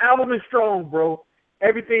 This album is strong, bro.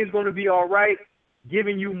 Everything's gonna be all right.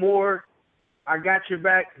 Giving You More, I Got Your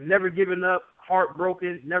Back, Never Giving Up,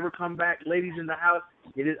 Heartbroken, Never Come Back, Ladies in the House.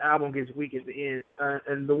 Yeah, this album gets weak at the end.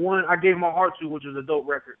 And the one I gave my heart to, which was a dope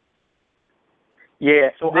record.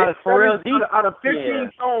 Yeah. So out of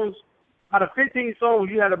 15 songs,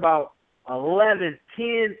 you had about 11,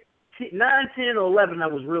 10, 9, 10, or 11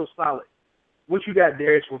 that was real solid. What you got,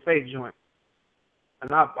 Darius, for Faith joint?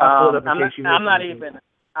 And I'll pull it up in case you missed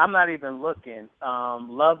I'm not even looking.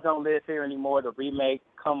 Love Don't Live Here Anymore, the remake,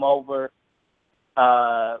 Come Over,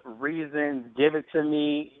 Reasons, Give It to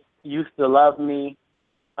Me, Used to Love Me,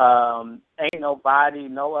 Ain't Nobody,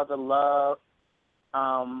 No Other Love.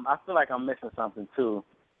 I feel like I'm missing something too.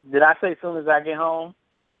 Did I say Soon As I Get Home?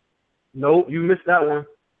 No, you missed that one.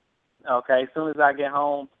 Okay, Soon As I Get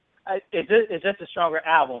Home. It's just a stronger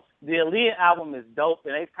album. The Aaliyah album is dope,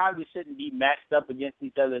 and they probably shouldn't be matched up against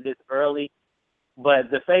each other this early.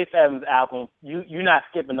 But the Faith Evans album, you're not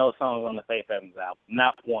skipping those songs on the Faith Evans album,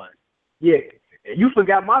 not one. Yeah, you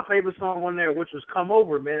forgot my favorite song on there, which was Come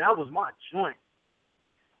Over, man. That was my joint.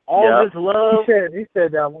 All This Love. He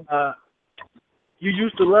said that one. You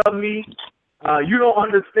Used to Love Me. You Don't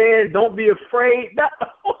Understand. Don't Be Afraid.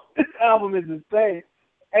 This album is insane.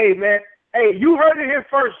 Hey, man. Hey, you heard it here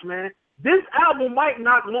first, man. This album might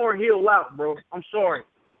knock Lauryn Hill out, bro. I'm sorry.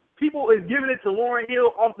 People is giving it to Lauryn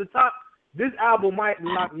Hill off the top. This album might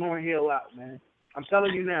knock Lauryn Hill out, man. I'm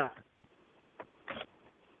telling you now.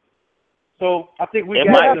 So I think we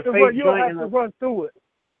got the face. You don't have to run through it.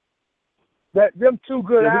 That them two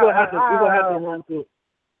good. Yeah, we're gonna have to run through it.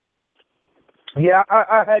 Yeah,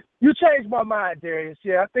 I had you changed my mind, Darius.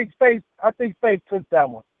 Yeah, I think Faith took that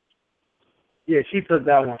one. Yeah, she took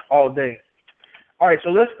that one all day. All right, so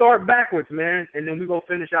let's start backwards, man, and then we're gonna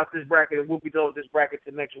finish out this bracket, and we'll be done with this bracket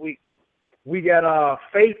to next week. We got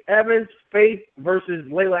Faith Evans, Faith versus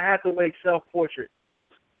Layla Hathaway, Self-Portrait.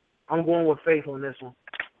 I'm going with Faith on this one.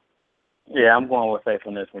 Yeah, I'm going with Faith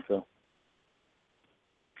on this one too.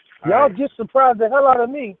 Y'all just surprised the hell out of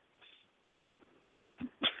me.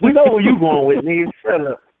 We know where you going with, nigga. Shut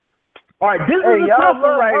up. All right, this is a tough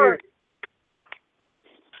one right here.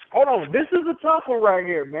 Hold on, this is a tough one right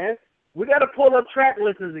here, man. We got to pull up track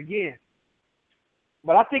listings again.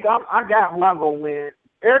 But I think I got who I'm going to win.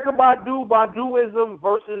 Erykah Badu, Baduism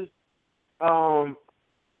versus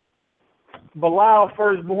Bilal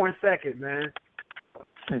Firstborn Second, man.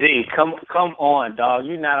 D, come on, dog.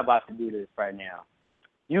 You're not about to do this right now.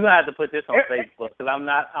 You're going to have to put this on Facebook because I'm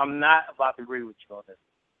not about to agree with you on this.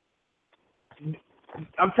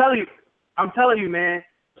 I'm telling you, man.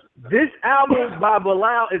 This album by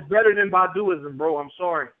Bilal is better than Baduism, bro. I'm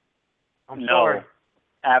sorry. I'm sorry.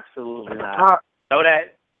 Absolutely not.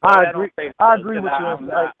 I agree with you.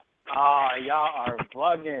 Y'all are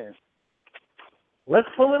bugging. Let's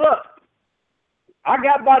pull it up. I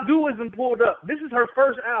got Baduism pulled up. This is her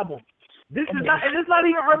first album. This is not, and it's not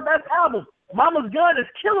even her best album. Mama's Gun is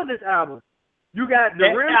killing this album. You got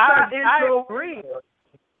the rim shot intro. I agree.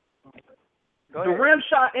 The rim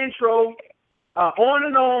shot intro. On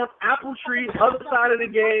and On, Apple Tree, Other Side of the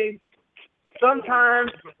Game,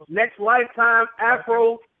 Sometimes, Next Lifetime,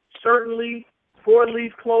 Afro, Certainly, Four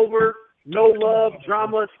Leaf Clover, No Love,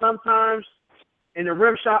 Drama, Sometimes, and the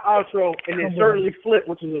rim shot outro, and then Certainly Flip,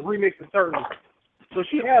 which is a remix of Certainly. So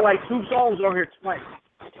she had like 2 songs on here twice.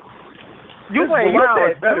 You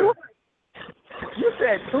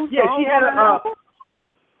said 2 songs? Yeah, she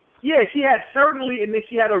had she had Certainly, and then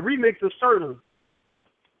she had a remix of Certainly.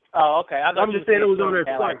 Oh, okay. I'm just saying it was on there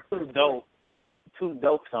twice. Like 2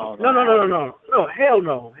 dope songs. No, hell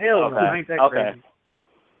no. I ain't that crazy.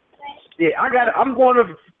 Yeah, I'm going to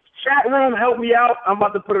chat room. Help me out. I'm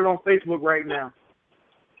about to put it on Facebook right now.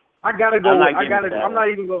 I gotta go.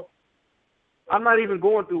 I'm not even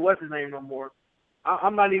going through what's his name no more.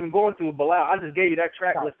 I'm not even going through Bilal. I just gave you that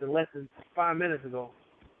track list in less than 5 minutes ago.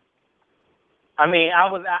 I mean,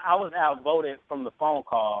 I was outvoted from the phone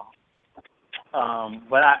call.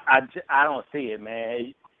 But I don't see it,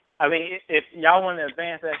 man. I mean, if y'all want to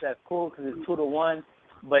advance that, that's cool because it's 2-1.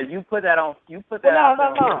 But you put that on. No.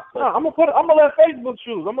 I'm gonna let Facebook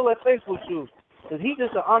choose. Because he's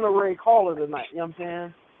just an honorary caller tonight. You know what I'm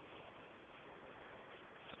saying?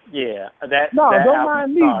 Yeah. Don't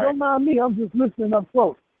mind me. Don't mind me. I'm just listening up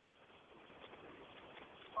close.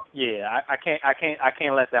 Yeah, I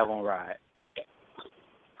can't let that one ride.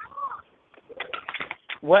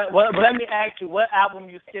 What? Let me ask you, what album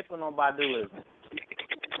you skipping on Baduism?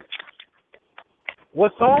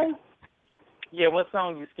 What song? Yeah, what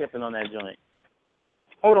song you skipping on that joint?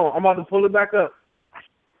 Hold on, I'm about to pull it back up.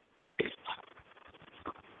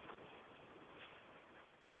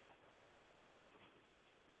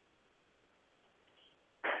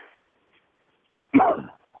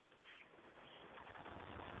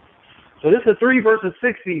 So this is a 3 versus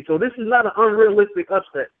 6 seed. So this is not an unrealistic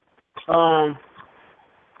upset.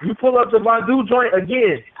 You pull up the Badu joint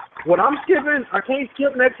again. What I'm skipping, I can't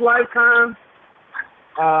skip Next Lifetime.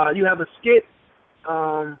 You have a skit,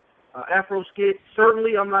 Afro skit.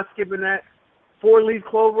 Certainly, I'm not skipping that. Four Leaf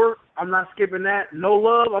Clover, I'm not skipping that. No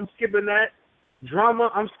Love, I'm skipping that.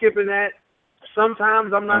 Drama, I'm skipping that.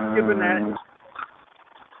 Sometimes, I'm not skipping that.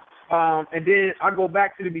 And then I go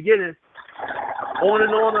back to the beginning. On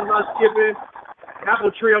and On, I'm not skipping.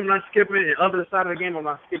 Apple Tree, I'm not skipping. And Other Side of the Game, I'm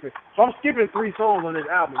not skipping. So I'm skipping 3 songs on this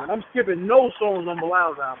album. And I'm skipping no songs on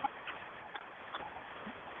Bilal's album.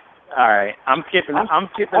 All right. I'm skipping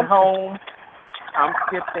Home. I'm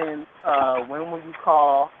skipping When Will You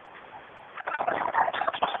Call.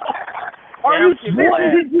 Are you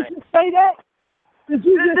serious? Did you just say that? Did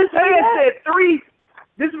you just say that?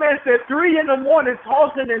 This man said 3 in the morning,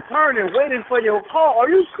 tossing and turning, waiting for your call. Are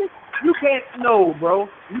you sick? You can't, no, bro.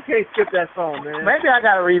 You can't skip that song, man. Maybe I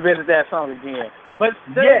got to revisit that song again. But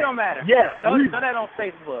it don't matter. Yeah. Don't that on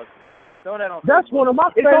Facebook. Throw that on That's Facebook. one of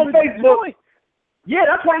my It's on favorite Facebook. joints. Yeah,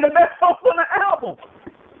 that's one of the best songs on the album.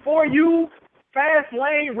 For You, Fast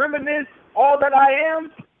Lane, Reminisce, All That I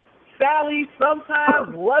Am, Sally,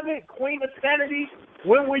 Sometimes, Love It, Queen of Sanity,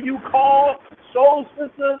 When Will You Call, Soul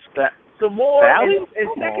Sister, Some More, Sally? and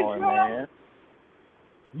Come Second on, Song. man.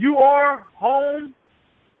 You Are Home.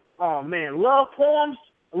 Oh man, Love Poems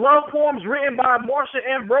written by Marsha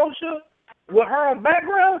Ambrosia with her on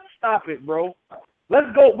background. Stop it, bro. Let's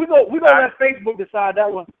go. We go. Let Facebook decide that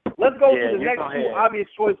one. Let's go to the next go two ahead. obvious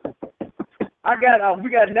choices. We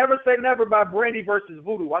got Never Say Never by Brandy versus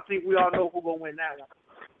Voodoo. I think we all know who's gonna win that one.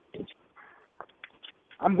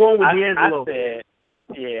 I'm going with D'Angelo.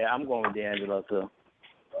 I'm going with D'Angelo too.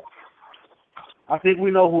 I think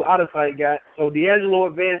we know who Out of Sight got. So D'Angelo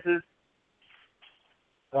advances.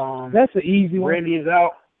 That's an easy one. Brandy is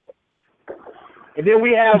out. And then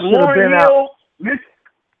we have He should have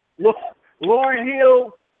been Lauryn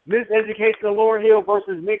Hill, Miseducation of Lauryn Hill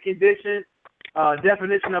versus Mint Condition.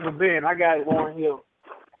 Definition of a band. I got Lauryn Hill.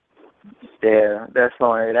 Yeah, that's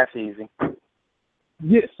fine. That's easy.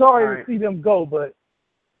 Yeah, sorry All right. to see them go, but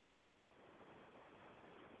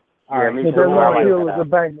Me that too. Lauryn Hill is a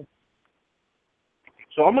banger.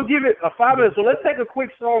 So I'm going to give it a 5 minutes. So let's take a quick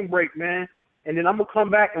song break, man. And then I'm going to come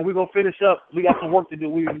back and we're going to finish up. We got some work to do.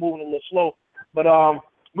 We've been moving a little slow. But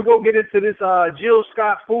we're going to get into this Jill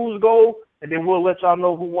Scott Fool's Gold, and then we'll let y'all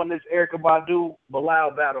know who won this Erykah Badu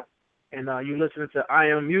Bilal battle. And you listening to I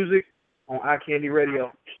Am Music on iCandy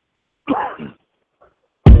Radio.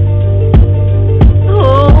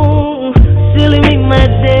 Oh, silly me, my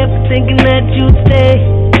dear, for thinking that you'd stay.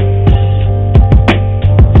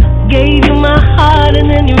 Gave you my heart and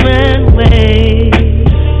then you ran away.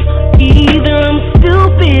 Either I'm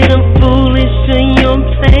stupid, I'm foolish, or you're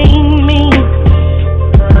playing me.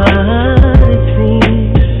 But it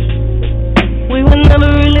seems we were never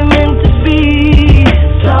really meant to be.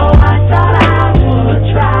 So I thought I would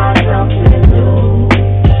try something new.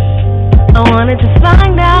 I wanted to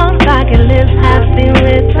find out if I could live happy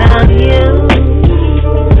without you.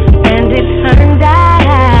 And it turned out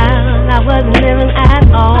I wasn't living at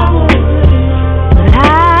all. But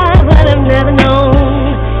I would have never known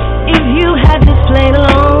if you had just played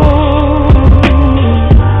alone.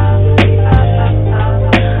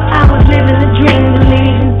 I was living a dream,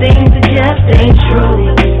 believing things that just ain't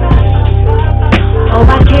true. Oh,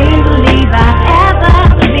 I can't believe I ever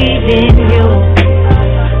believed in you.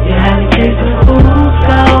 You had me chasing fool's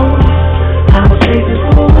gold. I was chasing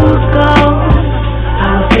fool's gold. I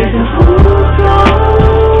was chasing fool's gold.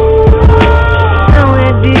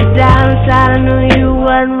 Somewhere deep down inside I knew you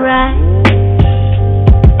wasn't right.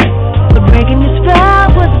 But breaking your spell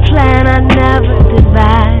was a plan I never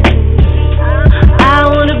devised. I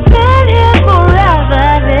would have been here forever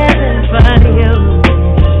living for you.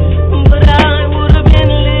 But I would have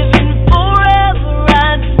been living forever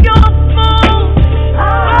as your fool.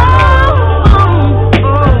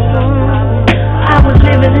 I was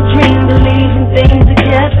living a dream, believing things that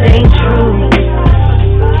just ain't true.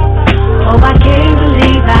 Oh, I can't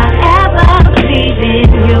believe I ever believed in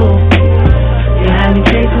you. You had me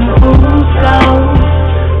chasing fool's gold.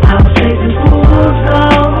 I was chasing fool's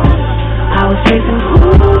gold. I was chasing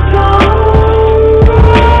fool's gold.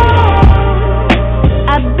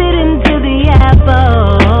 I bit into the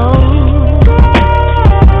apple.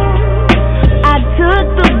 I took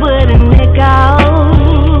the wooden nickel.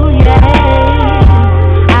 Yeah,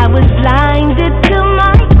 I was blinded to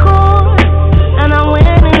my core, and I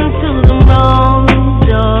went into the wrong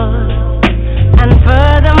door. And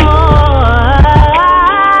furthermore,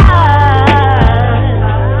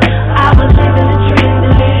 I was living a dream,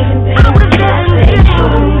 believing things that ain't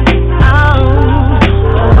true.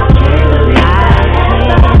 Oh, I can't believe I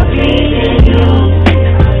ever believed in you.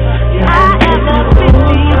 I ever believed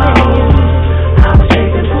in you. I was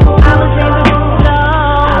chasing fool's gold.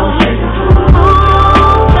 I was chasing fool's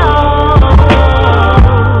gold.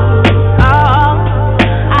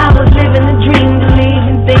 I was living a dream,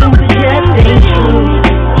 believing things that just ain't true.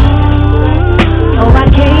 Oh, I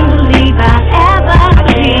can't believe I ever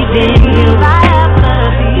believed in you.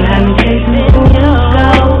 You had me chasing fool's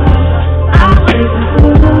gold. I was chasing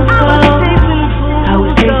fool's gold. I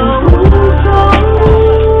was chasing fool's gold.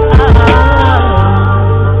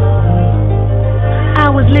 I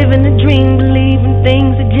was living a dream, believing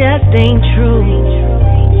things that just ain't true.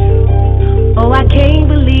 Oh, I can't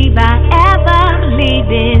believe I ever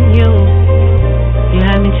believed in you. You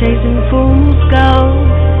had me chasing fool's gold.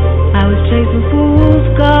 I was chasing fool's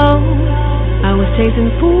gold. I was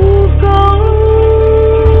chasing fool's gold.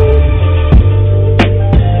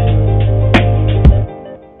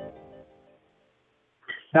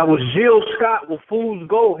 That was Jill Scott with Fool's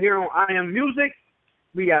Gold here on I Am Music.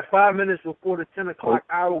 We got 5 minutes before the 10 o'clock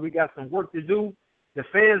hour. We got some work to do. The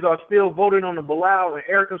fans are still voting on the Bilal and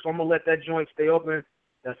Erica, so I'm going to let that joint stay open.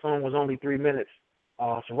 That song was only 3 minutes.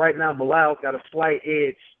 So right now, Bilal's got a slight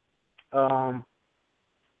edge.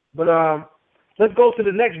 Let's go to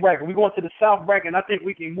the next bracket. We're going to the South bracket, and I think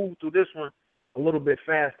we can move through this one a little bit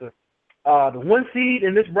faster. The 1 seed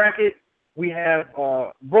in this bracket, we have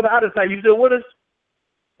Brother Adesai. You still with us?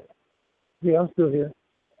 Yeah, I'm still here.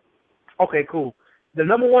 Okay, cool. The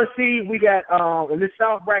number 1 seed, we got, in this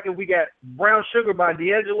South bracket, we got Brown Sugar by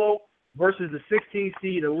D'Angelo versus the 16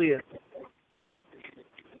 seed, Aaliyah.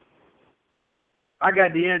 I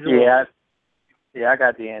got D'Angelo. Yeah, I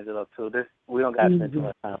got D'Angelo, too. We don't got to spend too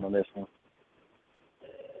much time on this one.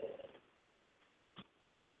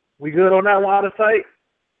 We good on that one, out of sight?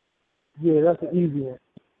 Yeah, that's an easy one.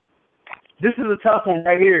 This is a tough one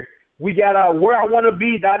right here. We got Where I Want to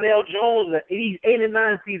Be, Donnell Jones. The 8 and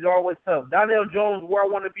 9 seeds are always tough. Donnell Jones, Where I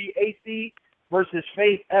Want to Be, 8 seed versus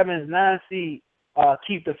Faith Evans, 9 seed,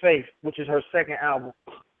 Keep the Faith, which is her second album.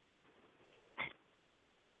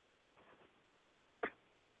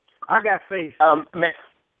 I got Faith. Man,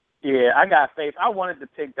 yeah, I got Faith. I wanted to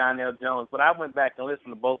pick Donnell Jones, but I went back and listened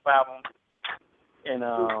to both albums, and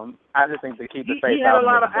I just think the Keep the Faith album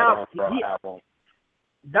is a better album.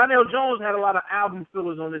 Donnell Jones had a lot of album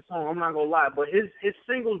fillers on this song, I'm not going to lie, but his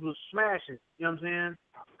singles was smashing, you know what I'm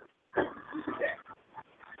saying?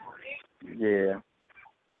 Yeah.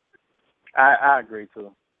 I agree,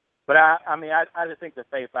 too. But, I just think the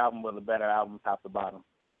Faith album was a better album top to bottom.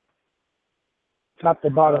 Top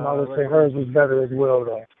to bottom, I would say hers was better as well,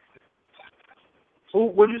 though.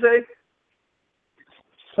 What'd you say?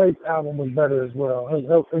 Faith's album was better as well.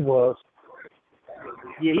 It was.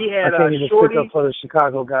 Yeah, he had I can't even Shorty. stick up for the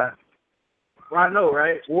Chicago guy. Well, I know,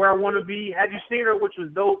 right? Where I Want to Be. Had you seen her, which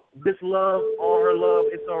was dope? This Love, All Her Love,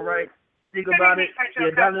 It's All Right. Think about it.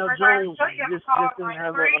 Yeah, Donnell Jones just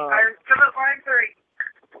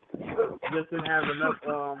didn't have enough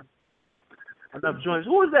joints.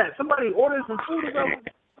 Who was that? Somebody ordered some food or something?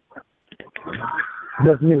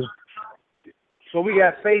 That's me. So we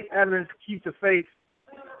got Faith Evans, Keep the Faith.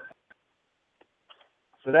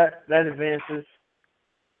 So that advances.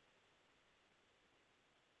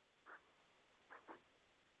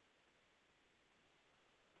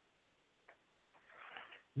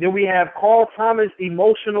 Then we have Carl Thomas'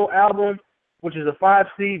 Emotional Album, which is a 5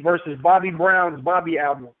 seed, versus Bobby Brown's Bobby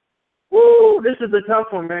album. Woo, this is a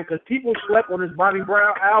tough one, man, because people slept on this Bobby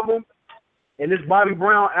Brown album, and this Bobby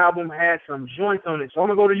Brown album had some joints on it. So I'm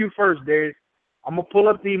going to go to you first, Darius. I'm going to pull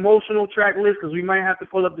up the Emotional track list because we might have to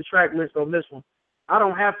pull up the track list on this one. I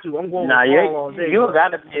don't have to. I'm going with Carl all day. You got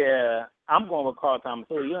to, yeah, I'm going with Carl Thomas,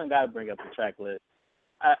 too. You ain't got to bring up the track list.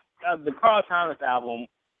 The Carl Thomas album,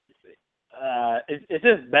 it's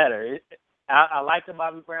just better. I like the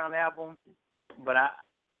Bobby Brown album, but I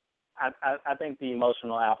think the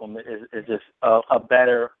Emotional album is just a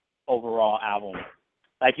better overall album.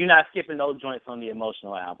 Like, you're not skipping those joints on the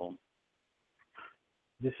Emotional album.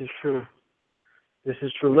 This is true. Let's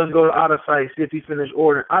go to Out of Sight, see if he finished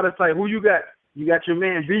ordering. Out of Sight, who you got? You got your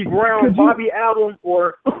man B. Brown, Bobby album,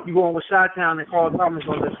 or you going with Chi-Town and Carl Thomas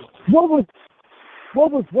on this one?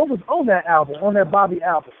 What was on that album, on that Bobby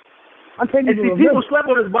album? I can't even remember. People slept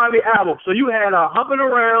on this Bobby album. So you had Humping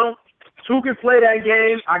Around, Who Can Play That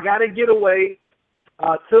Game, I Gotta Get Away,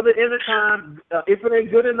 Till the End of Time, If It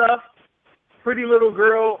Ain't Good Enough, Pretty Little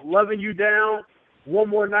Girl, Loving You Down, One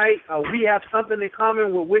More Night, We Have Something in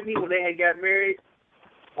Common with Whitney when they had got married,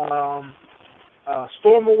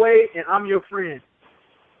 Storm Away, and I'm Your Friend.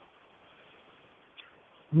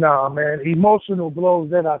 Nah, man, Emotional blows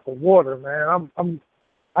that out the water, man.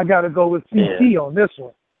 I gotta go with CT on this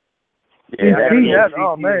one. Yeah,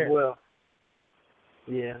 oh man. Well.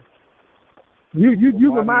 Yeah.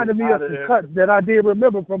 You reminded me of some cuts that I did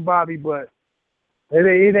remember from Bobby, but it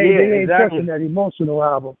ain't touching that Emotional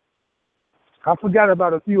album. I forgot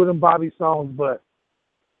about a few of them Bobby songs, but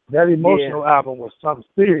that Emotional album was something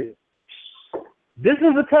serious. This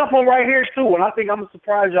is a tough one right here too, and I think I'm gonna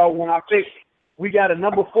surprise y'all when I pick. We got a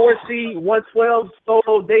number 4 seed, 112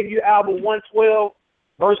 solo debut album, 112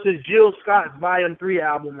 versus Jill Scott's Volume 3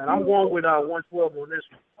 album, and I'm going with 112 on this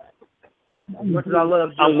one. As much as I love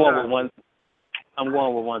Jill Scott. I'm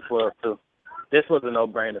going with 112 too. This was a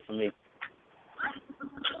no-brainer for me.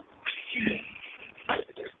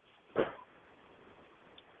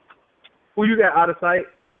 Who you got, Out of Sight?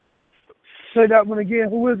 Say that one again.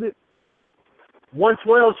 Who is it?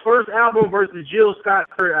 112's first album versus Jill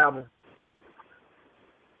Scott's third album.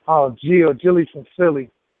 Oh, Jilly's from Philly.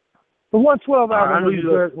 The 112 album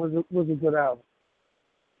was a good album.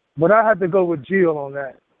 But I had to go with Jill on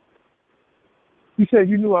that. You said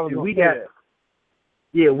you knew I was going to say that.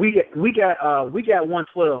 Yeah, we got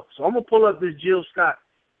 112. So I'm gonna pull up this Jill Scott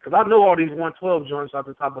because I know all these 112 joints off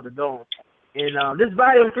the top of the dome. And this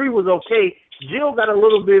Volume 3 was okay. Jill got a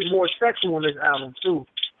little bit more sexual on this album too.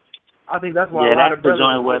 I think that's why a lot of brothers.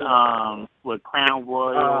 Yeah, that's the joint with Crown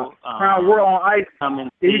Royal. Crown Royal on Ice. Coming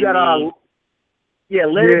you got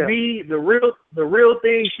Let It Be, the real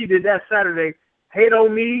thing. She did that Saturday. Hate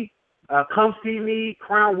on Me, Come See Me,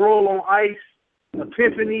 Crown Royal on Ice,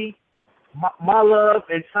 Epiphany, My Love,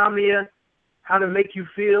 Insomnia, How to Make You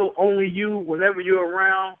Feel, Only You, Whenever You're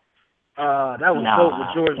Around. That was dope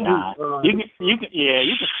with George Duke. You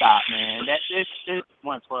can stop, man. It's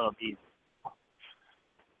 112 easy.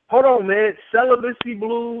 Hold on, man. Celibacy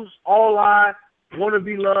Blues, All I, Wanna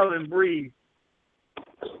Be Loved, and Breathe.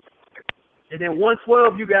 And then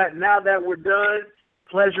 112, you got Now That We're Done,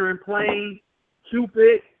 Pleasure and Plain,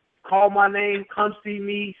 Cupid, Call My Name, Come See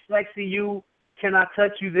Me, Sexy You, Can I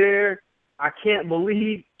Touch You There, I Can't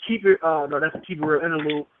Believe, Keep It, no, that's a Keep It Real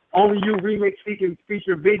interlude. Only You remix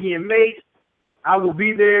feature Biggie and Mace, I Will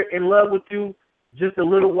Be There, In Love With You, Just a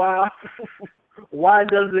Little While. Why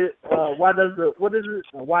does the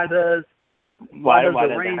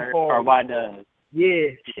rain fall? Or why does?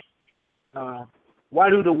 Yeah. Why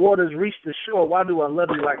do the waters reach the shore? Why do I love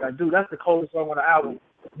you like I do? That's the coldest song on the album.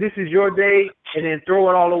 This Is Your Day, and then Throw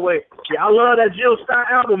It All Away. Yeah, I love that Jill Scott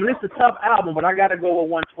album, and it's a tough album, but I got to go with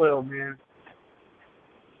 112, man.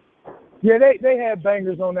 Yeah, they had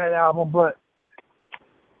bangers on that album, but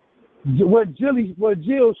what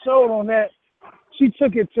Jill showed on that, she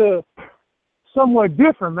took it to somewhat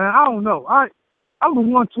different, man. I don't know. I'm a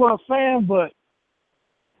 112 fan, but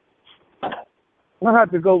I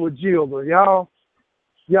have to go with Jill. But y'all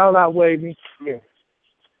outweigh me. Yeah,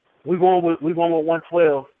 we going with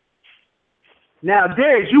 112. Now,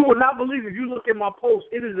 Darius, you will not believe if you look at my post.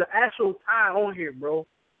 It is an actual tie on here, bro.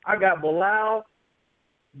 I got Bilal,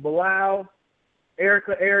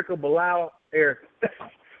 Erica, Bilal, Erica.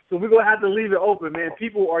 So we're gonna have to leave it open, man.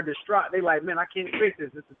 People are distraught. They like, man, I can't fix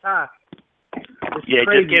this. It's a tie. Yeah,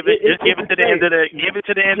 just give it to the end of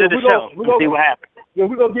the show. See what happens. Yeah,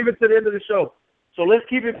 we're gonna give it to the end of the show. So let's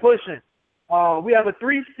keep it pushing. We have a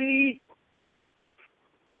 3 seed.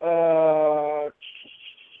 A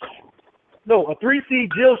 3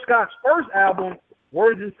 seed Jill Scott's first album,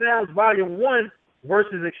 Words and Sounds Volume 1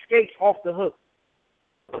 versus Escapes Off the Hook.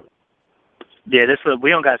 Yeah, we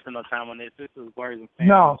don't got to spend no time on this. This is Words and Sounds.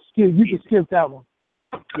 No, you can skip that one.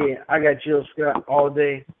 Yeah, I got Jill Scott all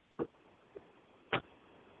day.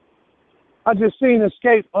 I just seen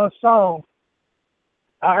Escape Unsung.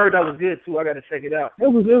 I heard that was good too. I got to check it out. It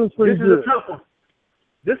was pretty good. This is a tough one.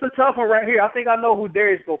 This is a tough one right here. I think I know who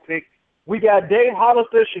Darius gonna pick. We got Dave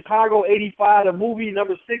Hollister, Chicago '85, the movie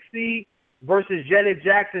number 6 seed versus Janet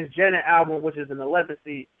Jackson's Janet album, which is an 11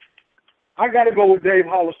 seed. I got to go with Dave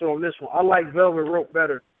Hollister on this one. I like Velvet Rope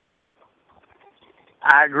better.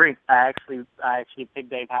 I agree. I actually picked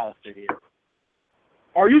Dave Hollister here.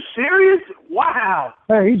 Are you serious? Wow.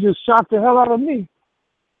 Hey, he just shocked the hell out of me.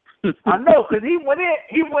 I know, because he went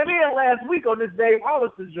in last week on this Dave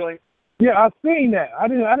Hollister joint. Yeah, I seen that. I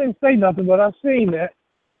didn't say nothing, but I seen that.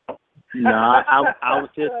 No, I was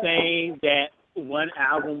just saying that one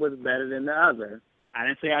album was better than the other. I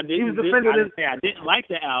didn't say I didn't. I didn't like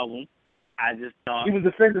the album. I just thought he was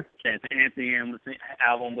defending that the Anthony Hamilton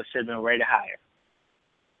album should have been rated higher.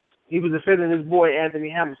 He was defending his boy Anthony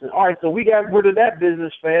Hamilton. All right, so we got rid of that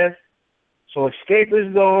business fast. So Escape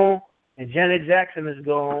is gone, and Janet Jackson is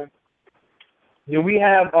gone. Then we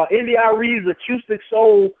have India Arie's Acoustic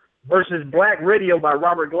Soul versus Black Radio by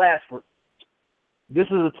Robert Glasper. This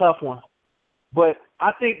is a tough one, but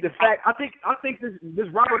I think this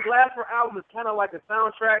Robert Glasper album is kind of like a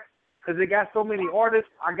soundtrack because it got so many artists.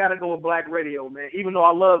 I gotta go with Black Radio, man. Even though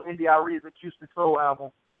I love India Arie's Acoustic Soul album.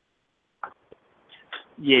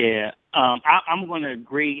 Yeah, I'm going to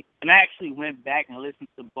agree. And I actually went back and listened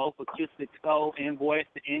to both Acoustic Soul and Voice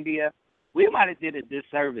to India. We might have did a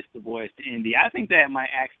disservice to Voice to India. I think that might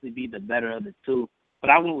actually be the better of the two.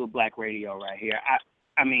 But I went with Black Radio right here.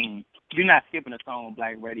 I mean, you're not skipping a song on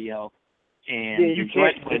Black Radio. And yeah, you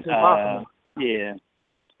can't. With,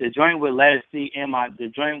 the joint with Let It See and the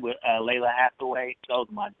joint with Layla Hathaway, those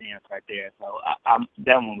are my jams right there. So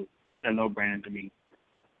that one was a no-brainer to me.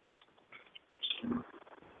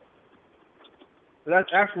 So that's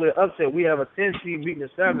actually an upset. We have a 10 seed beating a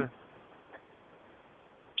 7.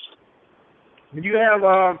 You have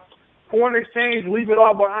Foreign Exchange, Leave It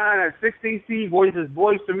All Behind at 16 seed versus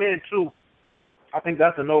Boyz II Men 2. I think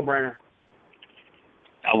that's a no-brainer.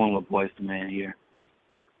 I went with Boyz II Men here.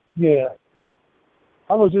 Yeah.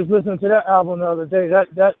 I was just listening to that album the other day.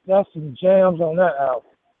 That's some jams on that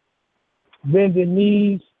album. Bending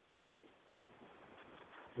Knees.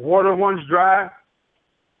 Water Runs Dry.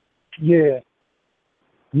 Yeah.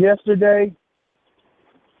 Yesterday.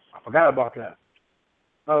 I forgot about that.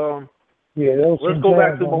 Yeah, let's go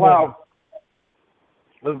back to Bilal.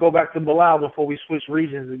 Let's go back to Bilal before we switch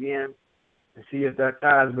regions again and see if that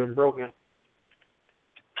tie has been broken.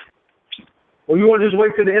 Or you want to just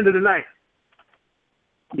wait till the end of the night?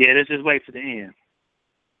 Yeah, let's just wait to the end.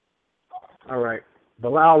 All right.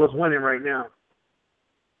 Bilal is winning right now.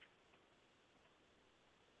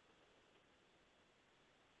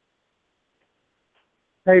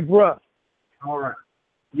 Hey, bruh. All right.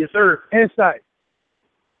 Yes, sir. Insight.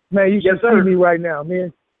 Man, you should see me right now. Me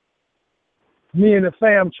and the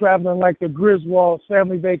fam traveling like the Griswold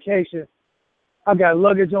family vacation. I got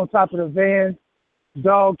luggage on top of the van,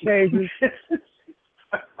 dog cages.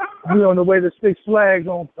 We on the way to Six Flags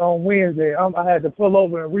on Wednesday. I had to pull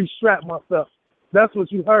over and restrap myself. That's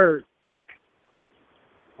what you heard.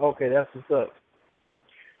 Okay, that's what's up.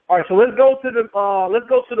 All right, so let's go to the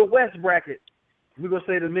West bracket. We're gonna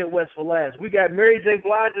say the Midwest for last. We got Mary J.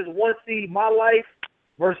 Blige's 1 seed, My Life,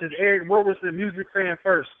 versus Eric Roberson, Music Fan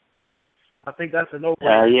First. I think that's a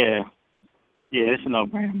no-brainer. Yeah, it's a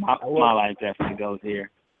no-brainer. My Life definitely goes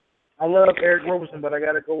here. I love Eric Roberson, but I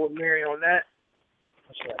gotta go with Mary on that.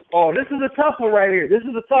 Oh, this is a tough one right here. This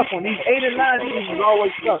is a tough one. These 8 and 9 seeds is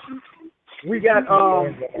always tough. We got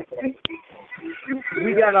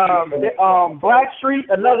Blackstreet,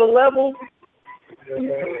 Another Level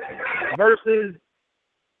versus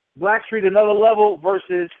Blackstreet, Another Level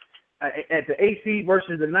versus at the 8 seed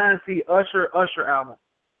versus the 9 seed Usher album.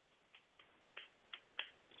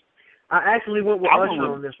 I actually went with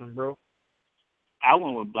Usher on this one, bro. I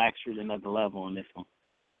went with Blackstreet, Another Level on this one.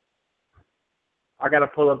 I got to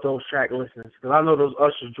pull up those track listings because I know those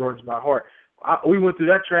Usher joints by heart. We went through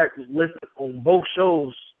that track list on both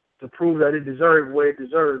shows to prove that it deserved what it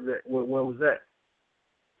deserved. Where was that?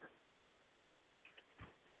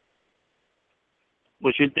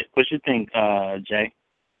 What you think, Jay?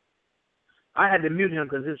 I had to mute him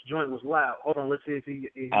because his joint was loud. Hold on, let's see if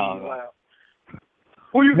he's loud.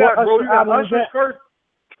 Who you What got, bro? Usher You got album is Usher's that? first.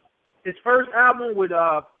 His first album with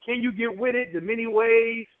Can You Get With It, The Many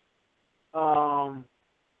Ways. What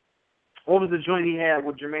was the joint he had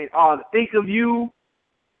with Jermaine? Think of You,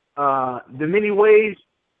 The Many Ways.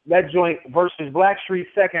 That joint versus Blackstreet's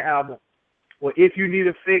second album. Well, If You Need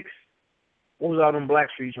a Fix. What was all them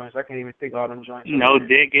Blackstreet joints? I can't even think of all them joints. No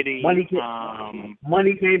Diggity. Money Can't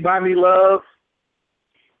Buy Me Love.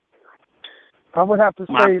 I would have to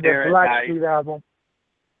say the Blackstreet album.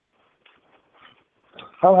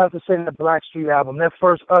 I would have to say the Blackstreet album. That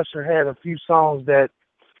first Usher had a few songs that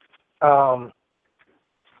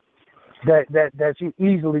that you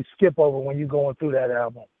easily skip over when you're going through that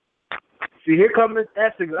album. See, here comes Miss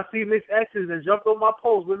Essex. I see Miss Essex and jumped on my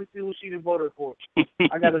post. Let me see who she done voted for.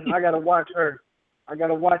 I gotta watch her. I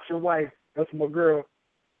gotta watch your wife. That's my girl.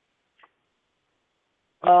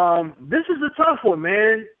 This is a tough one,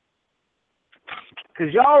 man.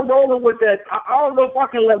 Cause y'all rolling with that. I don't know if I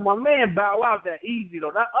can let my man bow out that easy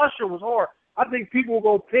though. That Usher was hard. I think people will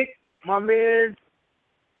go pick my man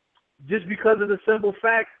just because of the simple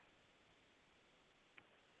fact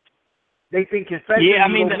they think Confessions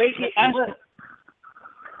will make it. I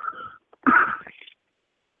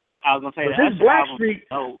was gonna say the Blackstreet.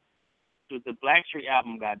 Oh, the Blackstreet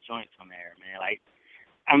album got joints on there, man. Like,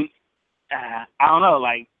 I don't know.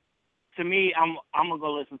 Like, to me, I'm gonna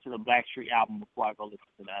go listen to the Blackstreet album before I go listen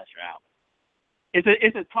to the Usher album.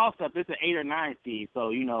 It's a toss up. It's an 8 or 9 seed,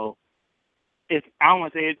 so you know, I don't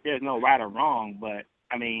want to say there's no right or wrong, but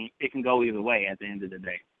I mean, it can go either way at the end of the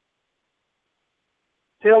day.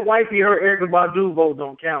 Tell wifey her Erykah Badu vote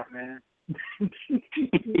don't count, man.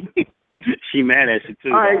 She mad at you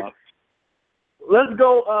too. All right. Let's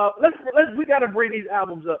go. We gotta bring these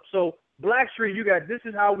albums up. So Blackstreet, you got This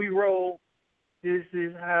Is How We Roll. This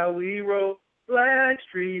is how we roll.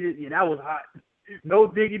 Blackstreet. Yeah, that was hot. No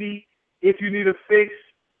Diggity. If You Need a Fix.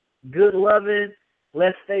 Good Lovin'.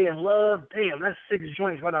 Let's Stay in Love. Damn, that's 6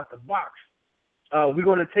 joints right out the box. We're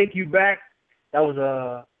Gonna Take You Back. That was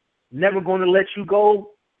Never Gonna Let You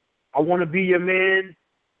Go. I Wanna Be Your Man.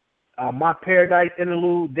 My Paradise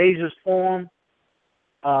Interlude. Deja's Form.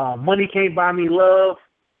 Money Can't Buy Me Love.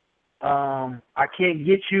 I Can't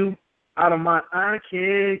Get You. Out of My I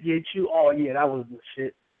Can't Get You. Oh, yeah, that was the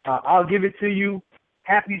shit. I'll Give It To You.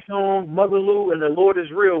 Happy Song. Mother Lou and The Lord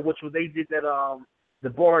Is Real, which was they did that the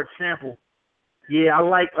Bard sample. Yeah, I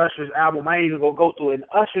like Usher's album. I ain't even gonna go through it. And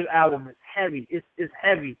Usher's album is heavy. It's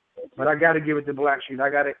heavy. But I gotta give it to Blackstreet. I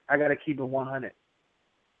gotta keep it 100.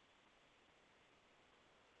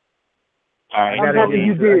 All right. I'm happy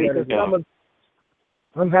you did.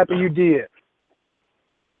 I'm happy you did.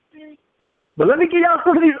 But let me get y'all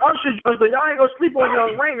some of these Usher joints, so y'all ain't gonna sleep on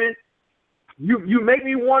Young Raymond. You make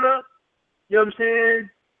me wanna, you know what I'm saying?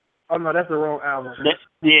 Oh no, that's the wrong album.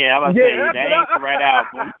 Yeah, I'm about to say that ain't the right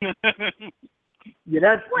album. Yeah,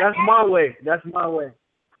 that's my way. That's my way.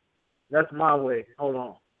 That's my way. Hold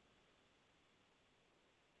on.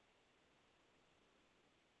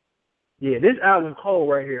 Yeah, this album cold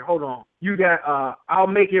right here. Hold on. You got I'll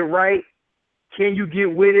Make It Right, Can You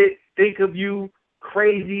Get With It, Think of You,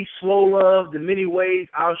 Crazy, Slow Love, The Many Ways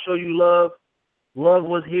I'll Show You Love, Love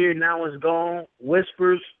Was Here, Now It's Gone,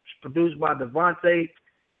 Whispers, produced by Devontae,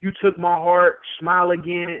 You Took My Heart, Smile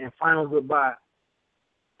Again, and Final Goodbye.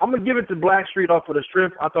 I'm going to give it to Blackstreet off of the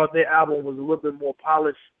strength. I thought their album was a little bit more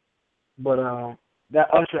polished, but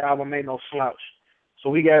that Usher album ain't no slouch.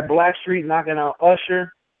 So we got Blackstreet knocking out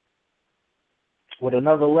Usher with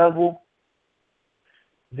Another Level.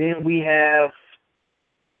 Then we have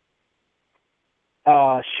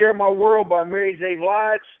Share My World by Mary J.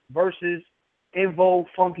 Blige versus En Vogue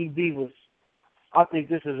Funky Divas. I think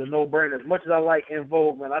this is a no-brainer. As much as I like En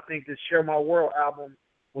Vogue, man, I think this Share My World album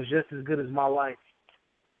was just as good as My Life.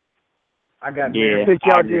 I got I think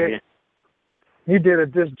y'all did. You did a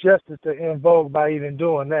disjustice to En Vogue by even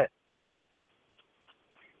doing that.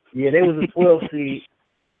 Yeah, they was a 12 seed.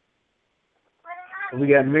 We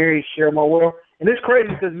got Mary, Share My World. And it's crazy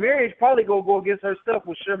because Mary's probably going to go against her stuff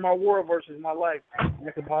with Share My World versus My Life.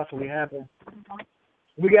 That could possibly happen.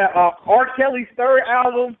 We got R. Kelly's third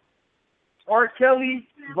album, R. Kelly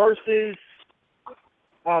versus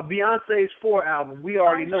Beyonce's fourth album. We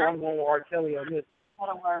already know I'm going with R. Kelly on this.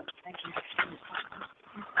 Thank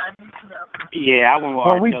you. Yeah, I went with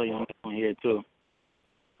R. Kelly on this one here, too.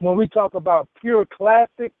 When we talk about pure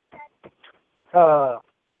classic,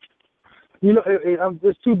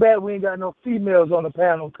 it's too bad we ain't got no females on the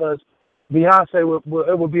panel because Beyonce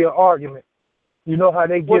it would be an argument. You know how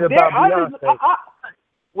they get about Beyonce.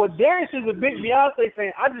 Darius is a big Beyonce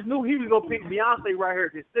fan. I just knew he was gonna pick Beyonce right here,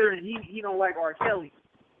 considering he don't like R. Kelly.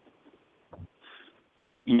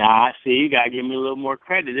 Nah, see, you gotta give me a little more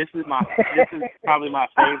credit. This is probably my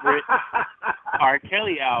favorite R.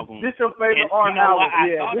 Kelly album. This your favorite R. album?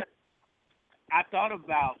 Yeah. I thought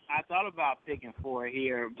about picking four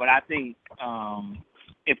here, but I think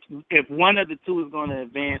if one of the two is going to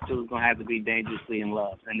advance, it was going to have to be Dangerously in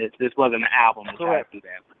Love, and this wasn't an album to try to do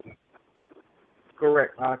that.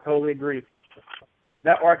 Correct. I totally agree.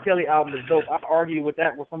 That R. Kelly album is dope. I argue with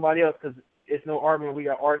that with somebody else because it's no argument. We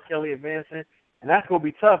got R. Kelly advancing, and that's going to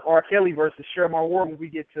be tough. R. Kelly versus Share My World when we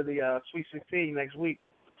get to the Sweet 16 next week.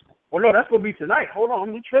 Well, no, that's going to be tonight. Hold on,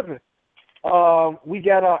 I'm tripping. We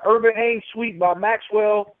got Urban Aim Suite by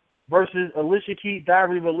Maxwell versus Alicia Keys,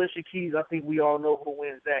 Diary of Alicia Keys. I think we all know who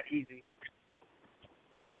wins that easy.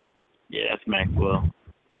 Yeah, that's Maxwell.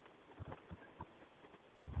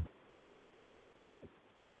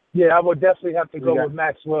 Yeah, I would definitely have to go with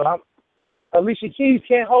Maxwell. Alicia Keys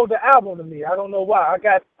can't hold the album to me. I don't know why.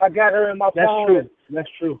 I got her in my phone. That's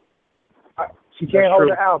true. She can't hold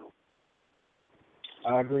the album.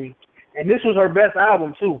 I agree. And this was her best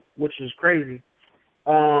album too, which is crazy.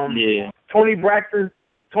 Tony Braxton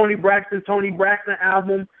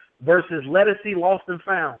album versus Let It See Lost and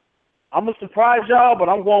Found. I'm gonna surprise y'all, but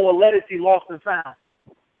I'm going with Let It See Lost and Found.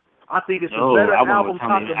 I think it's a better album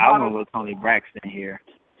top to bottom. I went with Tony Braxton here.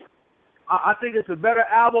 I think it's a better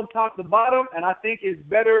album top to bottom, and I think it's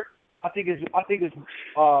better. I think it's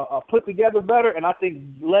put together better, and I think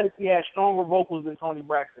Let It See has stronger vocals than Tony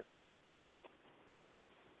Braxton.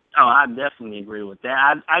 Oh, I definitely agree with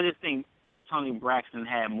that. I just think Tony Braxton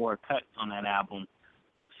had more cuts on that album.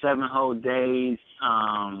 7 Whole Days.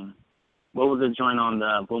 What was the joint on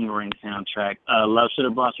the Boomerang soundtrack? Love Should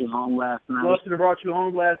Have Brought You Home Last Night. Love Should Have Brought You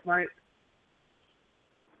Home Last Night.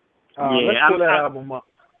 Let's pull that album up.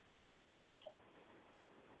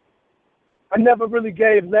 I never really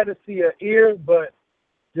gave Let It See an ear, but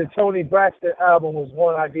the Tony Braxton album was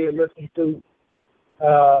one I did listen to.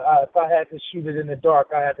 If I had to shoot it in the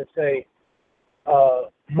dark, I had to say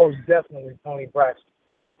most definitely Tony Braxton.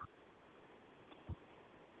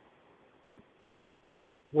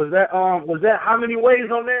 Was that How Many Ways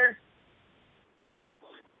on there?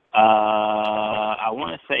 I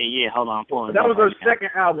want to say, yeah, hold on. That was her second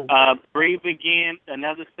album. Breathe Again,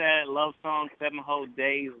 Another Sad Love Song, 7 Whole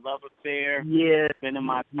Days, Love Affair, yeah, Spending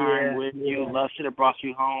My Time With You, Love Should Have Brought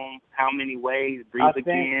You Home, How Many Ways, Breathe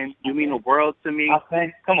Again, You Mean the World to Me.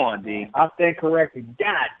 Come on, D. I stand corrected.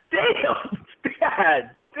 God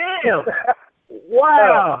damn.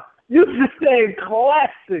 Wow. You just saying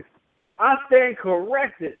classics. I stand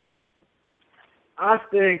corrected. I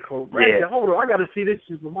stand corrected. Yeah. Hold on, I got to see this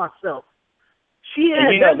shit for myself. She had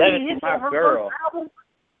And you know, that that many is hits my on her girl. first album?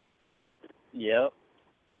 Yep.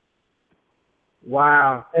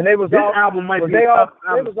 Wow. And they was This all album might be they a all tough they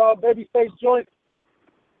album. was all babyface joints.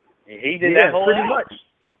 And he did Yeah, that whole pretty album. much.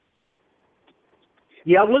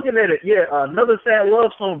 Yeah, I'm looking at it. Yeah, Another Sad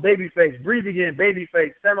Love Song, Babyface. Breathe Again,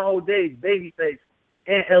 Babyface. 7 Whole Days, Babyface.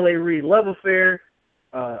 And L.A. Reid. Love Affair,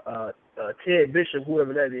 Ted Bishop,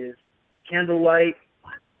 whoever that is. Candlelight.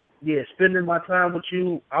 Yeah, Spending My Time With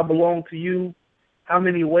You. I Belong to You. How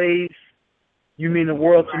Many Ways? You Mean the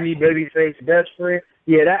World to Me, Babyface. Best Friend.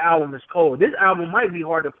 Yeah, that album is cold. This album might be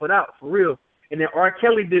hard to put out, for real. And then R.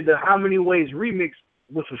 Kelly did the How Many Ways remix,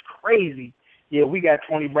 which was crazy. Yeah, we got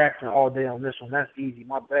Tony Braxton all day on this one. That's easy.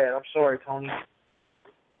 My bad. I'm sorry, Tony.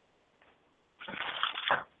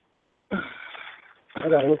 I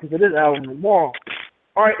got to listen to this album tomorrow.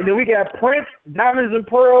 All right, and then we got Prince, Diamonds and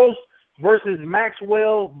Pearls versus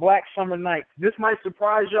Maxwell, Black Summer Night. This might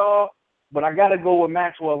surprise y'all, but I got to go with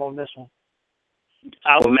Maxwell on this one.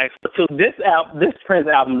 I would Maxwell too. This Prince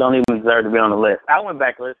album don't even deserve to be on the list. I went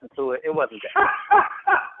back and listened to it. It wasn't that.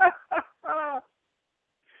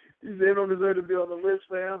 You say it don't deserve to be on the list,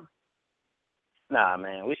 fam? Nah,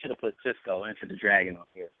 man. We should have put Cisco Into the Dragon on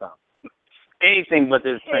here or something. Anything but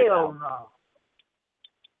this Prince Hell album. no.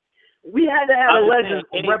 We had to have a legend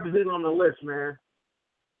saying, represented on the list, man.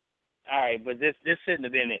 All right, but this shouldn't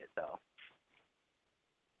have been it, though.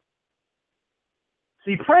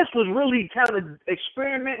 See, Prince was really kind of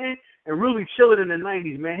experimenting and really chilling in the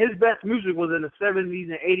 90s, man. His best music was in the 70s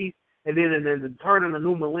and 80s, and then the turn of the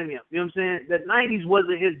new millennium. You know what I'm saying? The 90s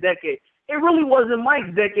wasn't his decade. It really wasn't Mike's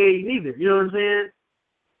decade neither. You know what I'm saying?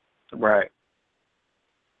 Right.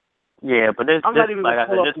 Yeah, but this not even like I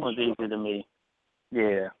gonna said, pull this up one's easy to me.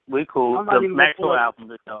 Yeah, we cool. I'm not The even gonna pull Maxwell up- album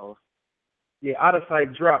just goes. Yeah, Out of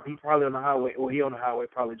Sight dropped. He probably on the highway. Well, he on the highway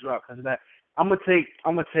probably dropped because of that. I'm gonna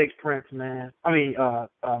take Prince, man. I mean,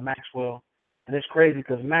 Maxwell, and it's crazy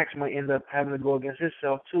because Max might end up having to go against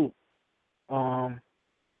himself too. All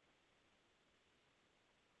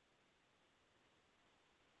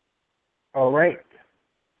right.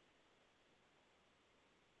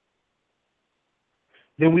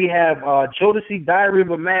 Then we have Jodeci, Diary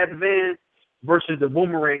of a Madman versus the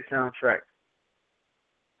Boomerang soundtrack.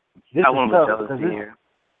 This I is went tough, with 'cause Jodeci here.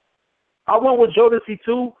 I went with Jodeci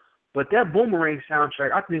too, but that Boomerang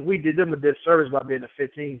soundtrack, I think we did them a disservice by being a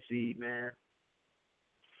 15 seed, man.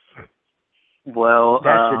 Well,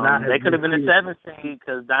 That should not have they could have been a been 7 seed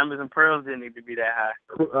because Diamonds and Pearls didn't need to be that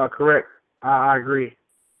high. Correct. I agree.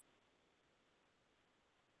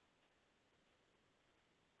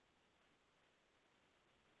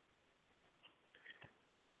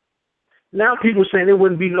 Now people saying there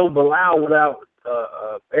wouldn't be no Bilal without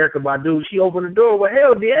Erykah Badu. She opened the door. Well,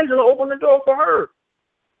 hell, D'Angelo opened the door for her.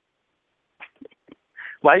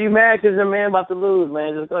 Why you mad because your man about to lose,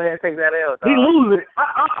 man? Just go ahead and take that L, dog. He losing.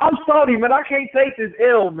 I'm sorry, man. I can't take this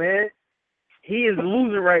L, man. He is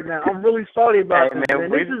losing right now. I'm really sorry about this, man.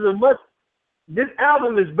 This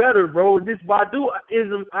album is better, bro. This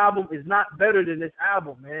Badu-ism album is not better than this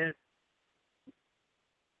album, man.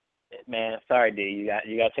 Man, sorry, D. You got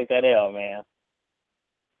to take that L, man.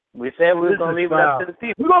 We said we were gonna leave it up to the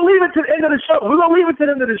people. We're gonna leave it to the end of the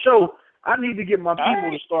show. I need to get my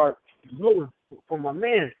people to start going for my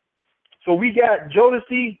man. So we got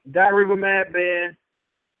Jodeci, Diary of a Madman.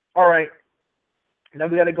 All right. Now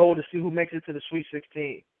we got to go to see who makes it to the Sweet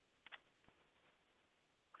 16.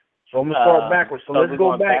 So I'm gonna start backwards. So let's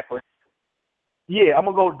go back. Backwards. Yeah, I'm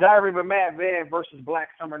gonna go Diary of a Madman versus Black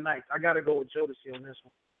Summer Nights. I gotta go with Jodeci on this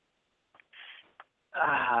one.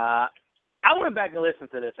 I went back and listened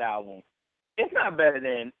to this album. It's not better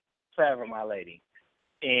than Forever My Lady.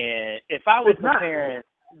 And if I was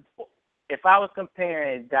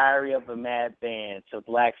comparing Diary of a Madman to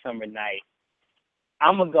Black Summer Night,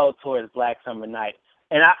 I'm gonna go towards Black Summer Night.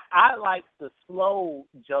 And I like the slow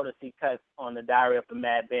Jodeci cuts on the Diary of a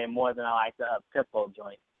Madman more than I like the up-tempo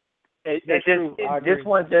joint. This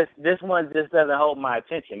one just doesn't hold my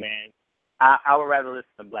attention, man. I would rather listen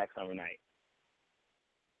to Black Summer Night.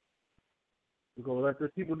 We're gonna let the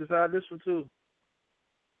people decide this one too.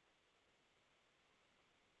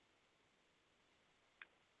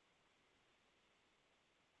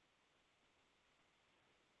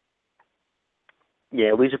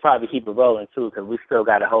 Yeah, we should probably keep it rolling too, because we still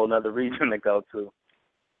got a whole nother region to go to.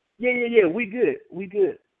 Yeah. We good.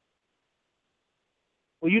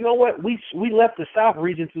 Well, you know what? We left the South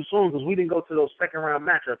region too soon because we didn't go to those second round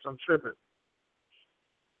matchups. I'm tripping.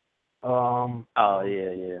 Oh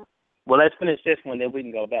yeah. Well, let's finish this one, then we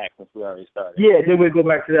can go back since we already started. Yeah, then we'll go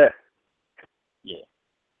back to that. Yeah.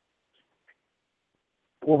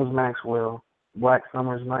 What was Maxwell? Black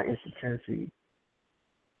Summer's Night is the 10 seed.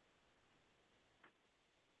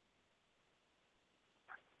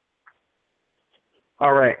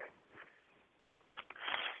 All right.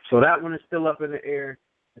 So that one is still up in the air.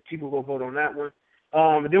 The people will vote on that one.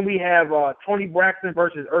 Then we have Tony Braxton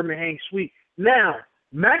versus Urban Hang Sweet. Now,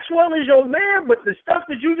 Maxwell is your man, but the stuff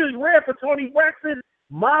that you just read for Tony Braxton,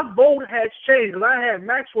 my vote has changed. And I had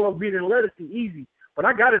Maxwell beating Lettucey easy. But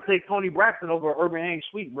I got to take Tony Braxton over Urban Hang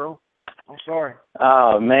Sweet, bro. I'm sorry.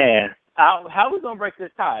 Oh, man. How we going to break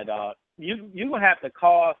this tie, dog? You going to have to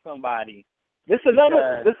call somebody. This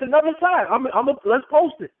another side. Let's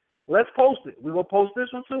post it. Let's post it. We're going to post this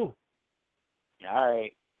one, too. All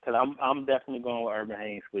right. Because I'm definitely going with Urban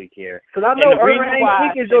Hang Sweet here. Because I know Urban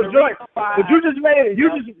Hang Sweet is your joint. But you just made it.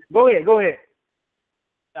 Go ahead.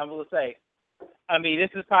 I'm going to say, I mean,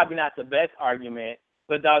 this is probably not the best argument,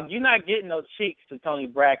 but, dog, you're not getting no cheeks to Tony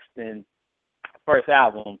Braxton's first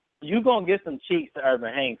album. You're going to get some cheeks to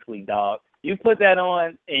Urban Hang Sweet, dog. You put that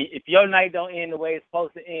on, and if your night don't end the way it's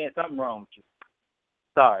supposed to end, something wrong with you.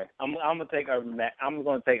 Sorry. I'm going to take Urban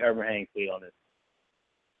Hang Sweet on this.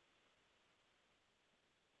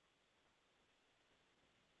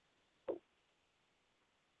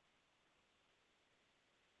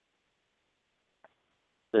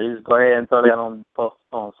 So you just go ahead and throw that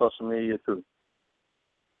on social media too.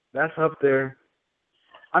 That's up there.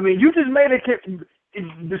 I mean, you just made it.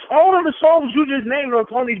 All of the songs you just named on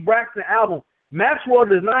Tony Braxton album, Maxwell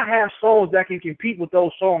does not have songs that can compete with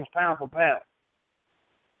those songs pound for pound.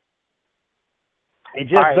 It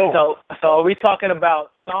just don't. So are we talking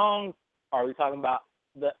about songs, or are we talking about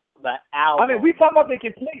the album? I mean, we talking about the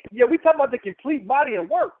complete. Yeah, we talking about the complete body of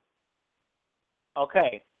work.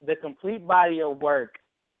 Okay, the complete body of work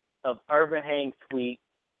of Urban Hang Sweet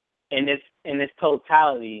in its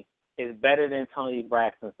totality is better than Tony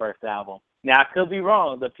Braxton's first album. Now I could be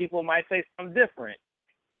wrong. The people might say something different,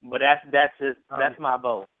 but that's my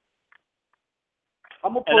vote.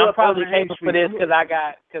 I'm probably capable for this because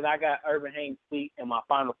I got Urban Hang Sweet in my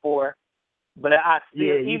Final Four. But I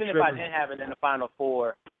still, even if I didn't have it in the Final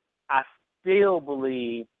Four, I still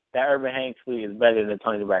believe that Urban Hang Sweet is better than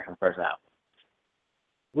Tony Braxton's first album.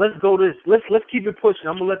 Let's go this. Let's keep it pushing.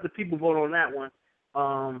 I'm gonna let the people vote on that one.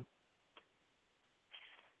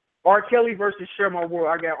 R. Kelly versus Share My World.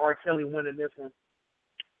 I got R. Kelly winning this one.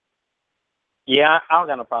 Yeah, I don't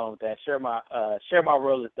got no problem with that. Share My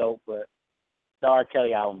World is dope, but the R.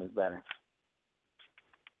 Kelly album is better.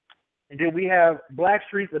 And then we have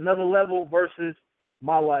Blackstreet's Another Level versus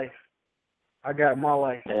My Life. I got My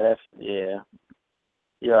Life. Yeah.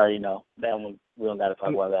 You already know that one. We don't got to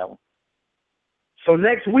talk about that one. So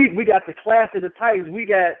next week we got the Clash of the Titans. We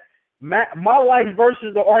got My Life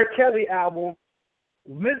versus the R. Kelly album.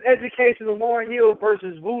 Miseducation of Lauryn Hill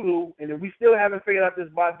versus Voodoo, and then we still haven't figured out this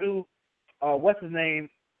Badu. What's his name?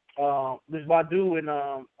 This Badu and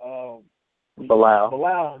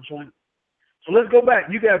Bilal joint. So let's go back.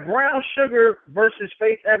 You got Brown Sugar versus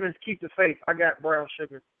Faith Evans. Keep the Faith. I got Brown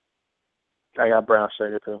Sugar. I got Brown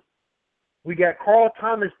Sugar too. We got Carl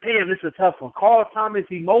Thomas. Damn, this is a tough one. Carl Thomas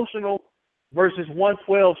Emotional versus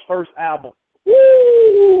 112's first album.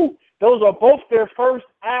 Woo! Those are both their first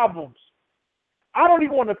albums. I don't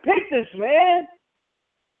even want to pick this, man.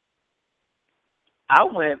 I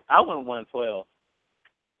went 112.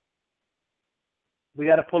 We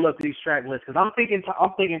got to pull up these track lists because I'm thinking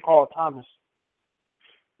Carl Thomas.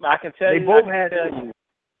 I can tell they you. Both I can tell you.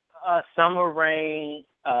 Summer Rain,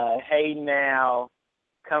 Hey Now,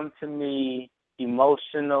 Come to Me,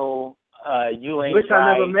 Emotional, You Ain't Wish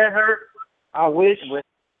Right. I Never Met Her. I Wish.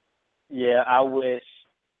 I Wish.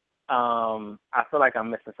 I feel like I'm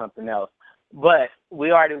missing something else. But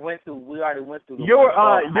we already went through the You're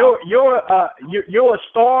a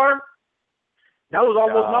Star. That was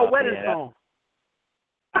almost my wedding song.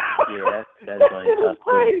 Yeah, that's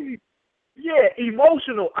crazy. Yeah,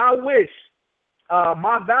 Emotional, I Wish.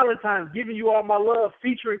 My Valentine, Giving You All My Love,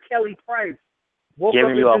 featuring Kelly Price.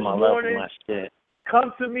 Giving You All My Love is my shit.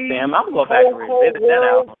 Come to Me. Damn, I'm going back and revisit that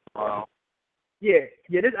album tomorrow. Yeah,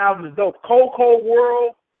 this album is dope. Cold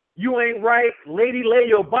World, You Ain't Right, Lady Lay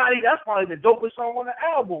Your Body. That's probably the dopest song on the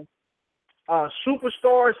album.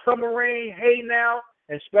 Superstar, Summer Rain, Hey Now,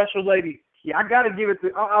 and Special Lady. Yeah, I got to give it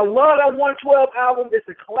to... I love that 112 album. It's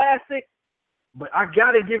a classic. But I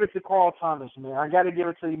got to give it to Carl Thomas, man. I got to give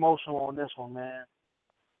it to Emotional on this one, man.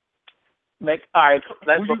 All right,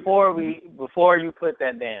 before you put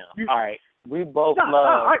that down, all right, we both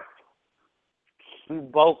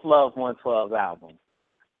love 112's album.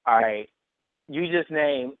 All right. You just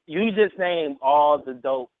name all the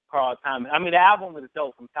dope Carl Thomas. I mean, the album is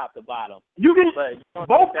dope from top to bottom. You can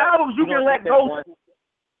both albums. You can let go.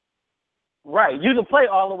 Right. You can play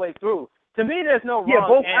all the way through. To me, there's no wrong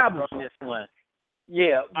both answer albums. on this one.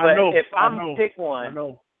 Yeah, but I know, if I'm I know, to pick one, I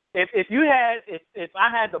know. if I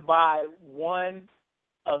had to buy one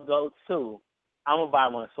of those two, I'm gonna buy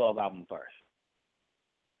 112 album first.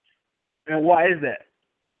 And why is that?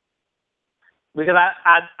 Because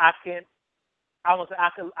I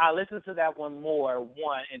listen to that one more,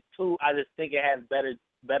 one, and two, I just think it has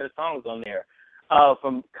better songs on there.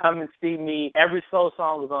 From Come and See Me, every slow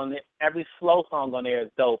song is on there. Every slow song on there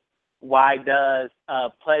is dope. Why Does,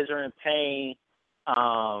 Pleasure and Pain,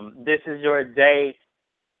 This Is Your Day.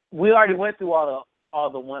 We already went through all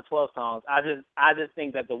the 112 songs. I just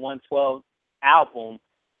think that the 112 album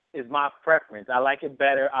is my preference. I like it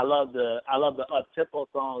better. I love the up-tempo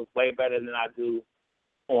songs way better than I do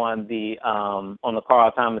on the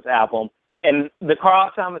Carl Thomas album. And the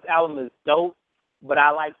Carl Thomas album is dope, but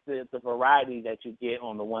I like the variety that you get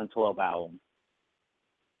on the 112 album.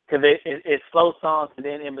 Because it's slow songs, and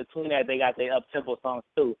then in between that, they got their up-tempo songs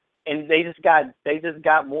too. And they just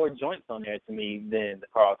got more joints on there to me than the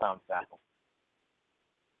Carl Thomas album.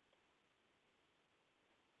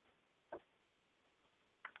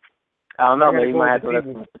 I don't know, maybe you might have to let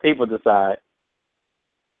the people decide.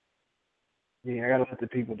 Yeah, I gotta let the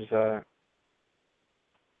people decide.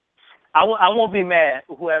 I won't be mad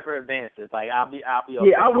whoever advances. Like I'll be okay.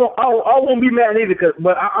 Yeah, I won't be mad either.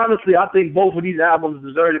 But honestly, I think both of these albums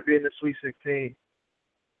deserve to be in the Sweet 16.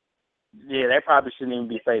 Yeah, they probably shouldn't even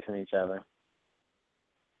be facing each other.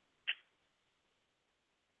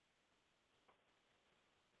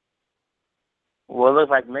 Well, it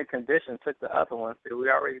looks like Mint Condition took the other one. Did we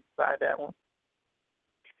already decide that one?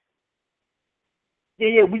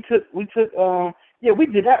 Yeah, we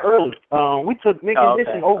did that early. We took Mint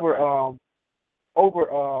Condition over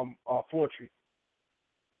Fortry.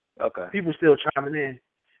 Okay. People still chiming in.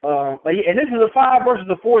 But yeah, and this is a 5 versus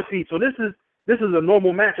a 4 seed, so this is a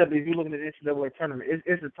normal matchup if you're looking at the NCAA tournament.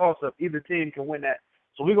 It's a toss-up. Either team can win that.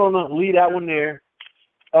 So we're going to lead that one there.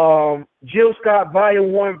 Jill Scott,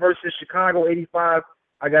 Volume 1 versus Chicago 85.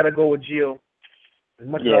 I got to go with Jill. As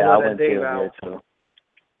much as I love that Dave album.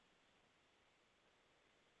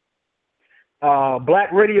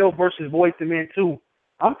 Black Radio versus Boyz II Men 2.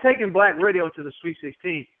 I'm taking Black Radio to the Sweet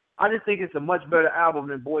 16. I just think it's a much better album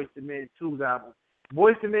than Boyz II Men 2's album.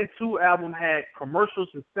 Boyz II Men 2 album had commercial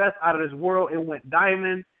success out of this world. It went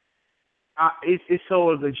diamond. It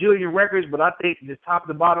sold a gajillion records, but I think just top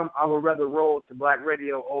to bottom, I would rather roll to Black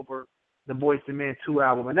Radio over the Boyz II Men 2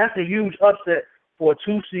 album. And that's a huge upset for a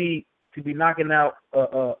 2 seed to be knocking out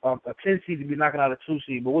a 10 seed to be knocking out a 2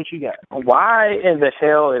 seed. But what you got? Why in the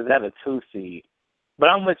hell is that a 2 seed? But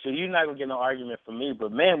I'm with you. You're not going to get no argument from me,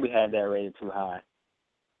 but man, we had that rated too high.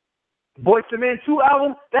 Boyz II Men 2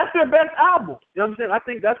 album, that's their best album. You know what I'm saying? I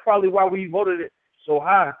think that's probably why we voted it so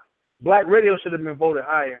high. Black Radio should have been voted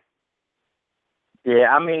higher.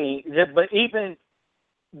 Yeah, I mean, but even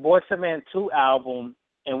Boyz II Men 2 album,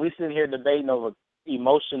 and we sitting here debating over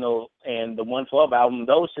Emotional and the 112 album,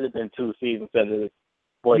 those should have been 2 seeds instead of the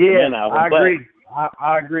Boyz II Men album. I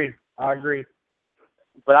agree. I agree.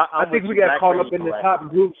 But I think we got caught up in the top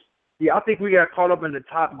groups. Yeah, I think we got caught up in the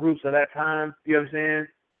top groups at that time. You know what I'm saying?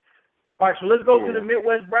 All right, so let's go to the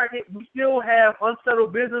Midwest bracket. We still have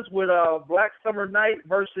Unsettled Business with Black Summer Night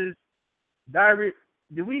versus Diary.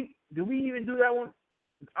 Did we even do that one?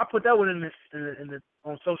 I put that one in the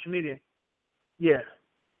on social media. Yeah.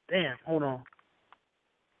 Damn. Hold on.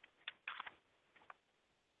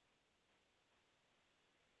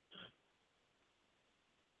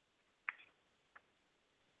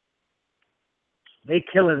 They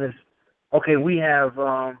killing this. Okay, we have.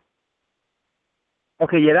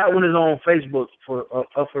 Okay, yeah, that one is on Facebook for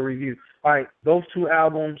up for review. All right, those 2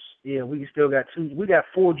 albums. Yeah, we still got 2. We got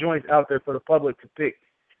 4 joints out there for the public to pick.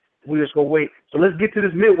 We just go wait. So let's get to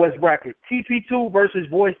this Midwest bracket. TP2 versus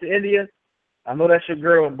Voice to India. I know that's your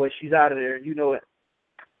girl, but she's out of there. You know it.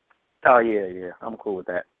 Oh yeah, I'm cool with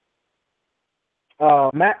that.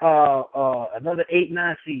 Another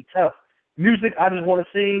 8-9 seed, Tough. Music I Just Want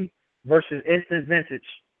to Sing versus Instant Vintage.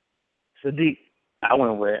 Sadiq. I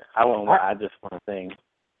went with I Just Want to Sing.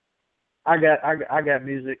 I got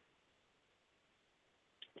Music.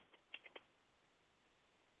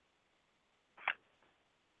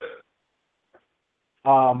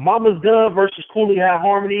 Mama's Gun versus Cooley High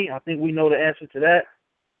Harmony. I think we know the answer to that.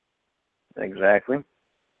 Exactly.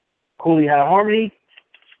 Cooley High Harmony.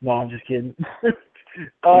 No, I'm just kidding.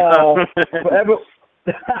 Forever.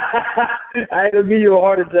 I ain't gonna give you a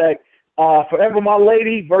heart attack. Forever My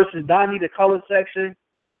Lady versus Donnie, the Color Section.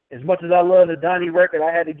 As much as I love the Donnie record,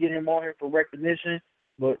 I had to get him on here for recognition.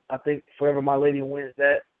 But I think Forever My Lady wins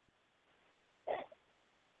that.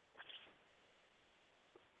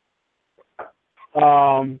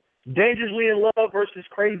 Dangerously in Love versus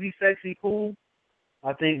Crazy Sexy Cool.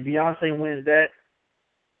 I think Beyonce wins that.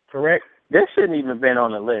 Correct? This shouldn't even been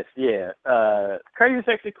on the list. Yeah. Crazy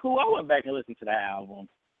Sexy Cool. I went back and listened to that album.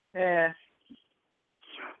 Yeah.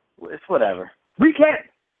 It's whatever. We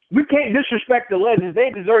can't disrespect the legends. They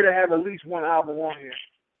deserve to have at least one album on here.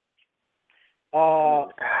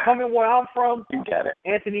 Coming where I'm from, you got it.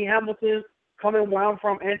 Anthony Hamilton. Coming where I'm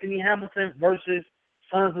from, Anthony Hamilton versus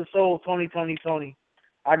Sons of Soul, Tony.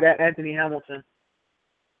 I got Anthony Hamilton.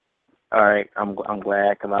 All right, I'm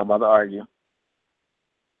glad because I'm about to argue.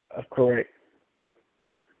 That's correct.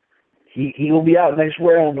 He will be out next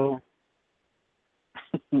round though.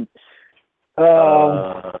 And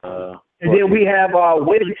then we have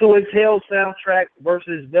Waiting to Exhale soundtrack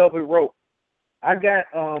versus Velvet Rope. I got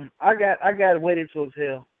Waiting to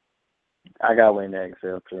Exhale. I got Waiting to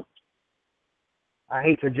Exhale too. I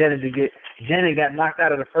hate for Janet got knocked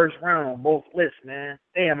out of the first round on both lists, man.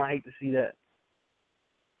 Damn, I hate to see that.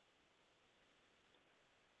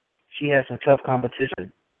 She has some tough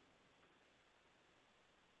competition.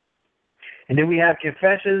 And then we have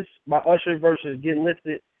Confessions by Usher versus Get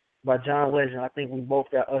Lifted by John Legend. I think we both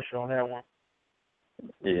got Usher on that one.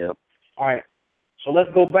 Yep. All right. So let's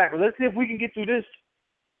go back. Let's see if we can get through this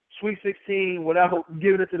Sweet 16 without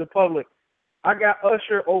giving it to the public. I got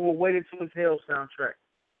Usher over Waiting to Exhale soundtrack.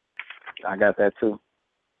 I got that too.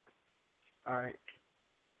 All right.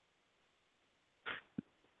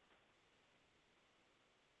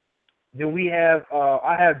 Then we have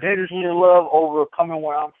I have Dangerously in Love over Coming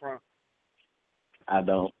Where I'm From. I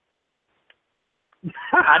don't, but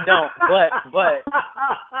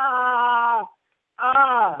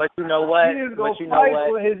you know what? But you know what?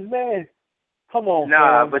 For his man. Come on,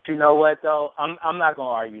 nah, man. But you know what though? I'm not gonna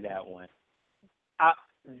argue that one.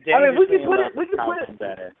 We can put it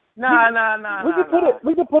better. Nah.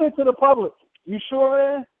 We can put it to the public. You sure,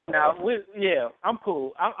 man? I'm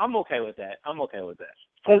cool. I'm okay with that.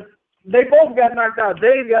 Because they both got knocked out.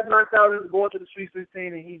 Dave got knocked out going to the Sweet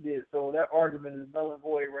 16, and he did. So that argument is null and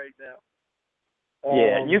void right now.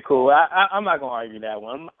 Yeah, you cool. I'm not gonna argue that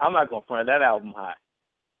one. I'm not gonna front that album high.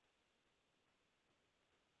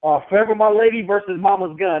 Forever My Lady versus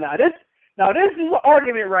Mama's Gun. Now this is an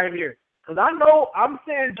argument right here. Because I know I'm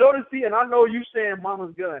saying Jodeci, and I know you saying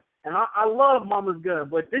Mama's Gun. And I love Mama's Gun.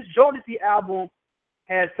 But this Jodeci album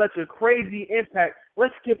has such a crazy impact.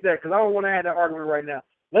 Let's skip that because I don't want to have that argument right now.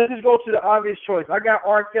 Let's just go to the obvious choice. I got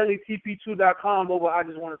R. Kelly, TP2.com over I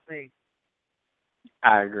Just Want to Sing.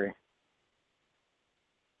 I agree.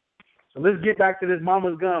 So let's get back to this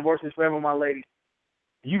Mama's Gun versus Forever My Lady.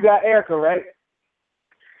 You got Erica, right?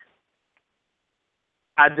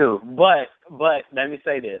 I do. But let me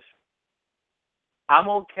say this. I'm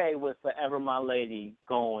okay with Forever My Lady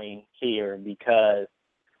going here because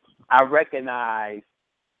I recognize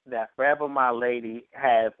that Forever My Lady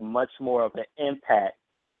has much more of an impact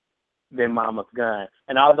than Mama's Gun.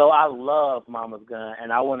 And although I love Mama's Gun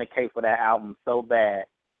and I want to cape for that album so bad,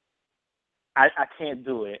 I can't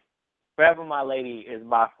do it. Forever My Lady is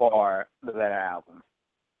by far the better album.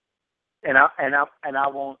 And I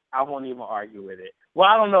won't even argue with it. Well,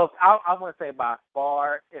 I don't know if I wouldn't say by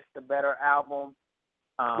far it's the better album.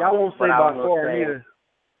 I won't say by far either.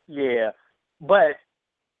 Yeah, but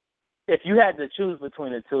if you had to choose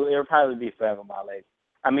between the two, it would probably be Forever My Lady.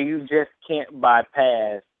 I mean, you just can't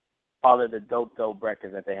bypass all of the dope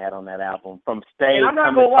records that they had on that album. From Stay, I'm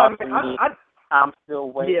not gonna lie, I'm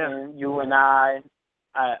Still Waiting, yeah. You and I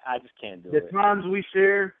just can't do it. The times we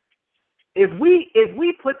share. If we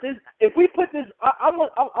put this, I'm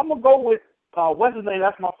gonna go with what's his name?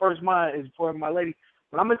 That's my first mind is Forever My Lady.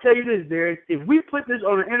 But I'm gonna tell you this, Derek. If we put this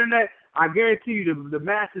on the internet, I guarantee you the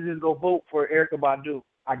masses is gonna vote for Erykah Badu.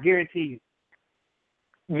 I guarantee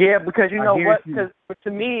you. Yeah, because you know what? Because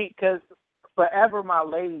to me, Forever My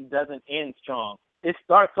Lady doesn't end strong. It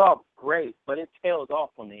starts off great, but it tails off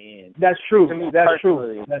on the end. That's true. To me, That's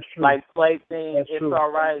true. Like Plaything, That's It's true.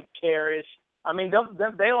 All Right, Cherish. I mean,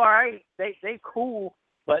 they all right. They cool,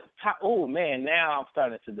 but oh man, now I'm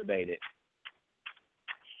starting to debate it.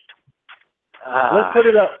 Let's put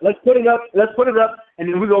it up, and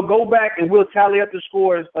then we're going to go back and we'll tally up the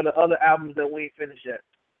scores of the other albums that we ain't finished yet.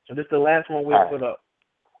 So this is the last one we'll put up.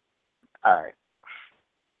 All right.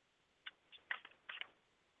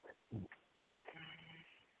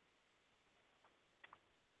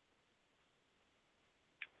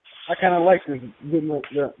 I kind of like this, getting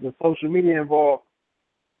the social media involved.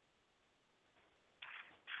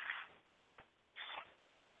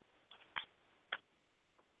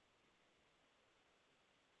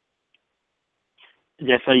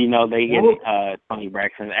 Just so you know, they get Tony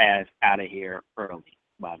Braxton's ass out of here early,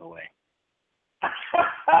 by the way.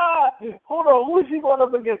 Hold on, who is she going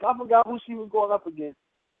up against? I forgot who she was going up against.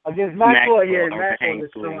 Against Maxwell, yeah, Maxwell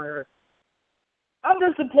is showing her. I'm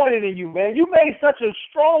disappointed in you, man. You made such a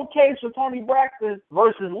strong case for Toni Braxton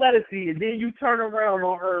versus Lettucey, and then you turn around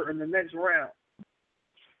on her in the next round.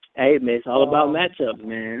 Hey, man, it's all about matchups,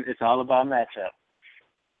 man. It's all about matchups.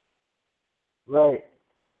 Right.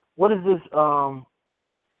 What is this?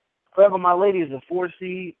 Forever My Lady is a 4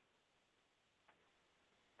 seed.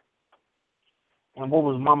 And what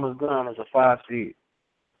was Mama's Gun as a 5 seed?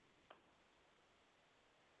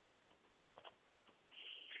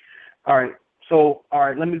 All right. So,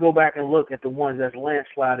 let me go back and look at the ones that's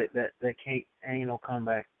landslided that ain't no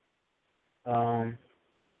comeback.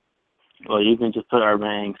 Well, you can just put our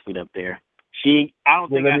Bang's feet up there. I don't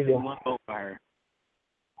think I can one vote for her.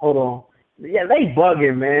 Hold on. Yeah, they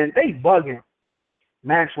bugging, man. They bugging.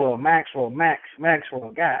 Maxwell.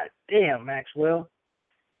 God damn, Maxwell.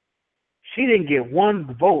 She didn't get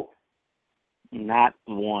one vote. Not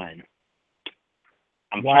one.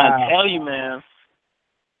 I'm Wow. trying to tell you, man.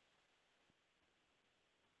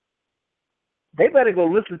 They better go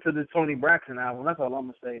listen to the Toni Braxton album. That's all I'm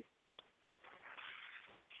going to say.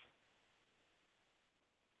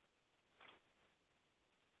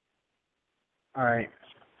 All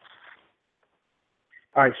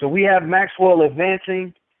right, so we have Maxwell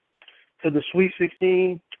advancing to the Sweet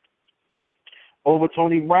 16 over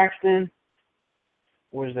Toni Braxton.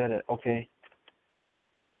 Where's that at? Okay.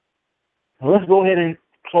 Now let's go ahead and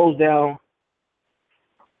close down.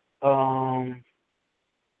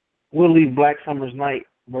 We'll leave Black Summer's Night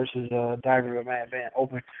versus Diary of a Mad Band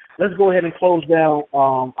open. Let's go ahead and close down.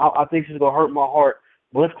 I think this is going to hurt my heart.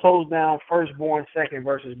 But let's close down Firstborn Second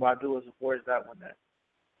versus Badu. Where's that one at?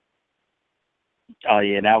 Oh,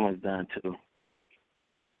 yeah, that one's done, too.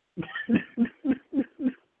 Hey,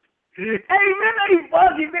 man, they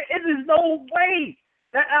bugging, man. It is no way.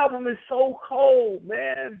 That album is so cold,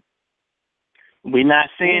 man. We're not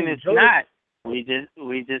saying it's not. We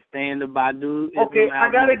just saying the Badu is okay,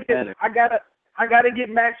 better. I gotta get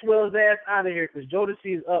Maxwell's ass out of here because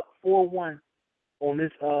Jodeci is up 4-1 on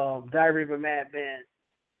this Diary of a Mad Band.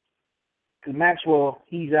 Because Maxwell,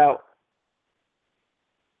 he's out.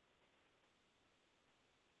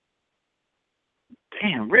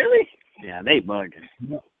 Damn, really? Yeah, they bugging.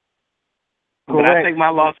 Correct. But I take my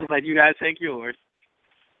losses like you guys take yours.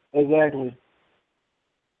 Exactly.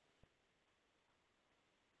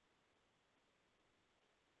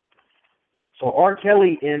 So R.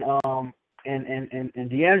 Kelly and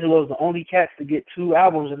D'Angelo is the only cats to get 2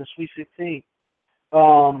 albums in the Sweet 16.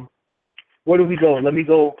 Where do we go? Let me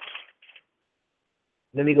go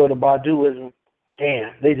to Baduism.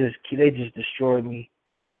 Damn, they just destroyed me.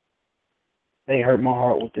 They hurt my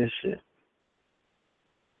heart with this shit.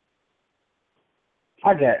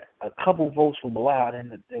 I got a couple votes for Ballad,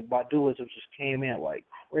 and the Baduism just came in like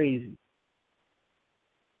crazy.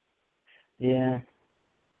 Yeah.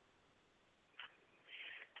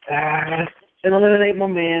 And eliminate my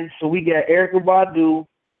man. So we got Erykah Badu.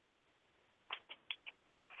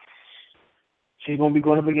 She's gonna be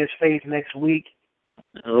going up against Faith next week.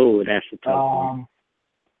 Oh, that's a tough one.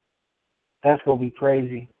 That's gonna be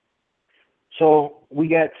crazy. So we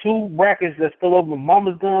got 2 brackets that's still open: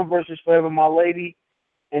 Mama's Gun versus Forever My Lady,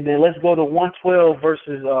 and then let's go to 112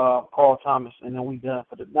 versus Carl Thomas, and then we done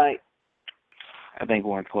for the night. I think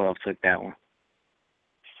 112 took that one.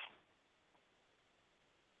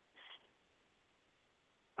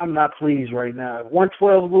 I'm not pleased right now. If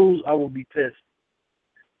 112 lose, I will be pissed.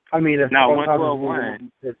 I mean, if no, Carl 112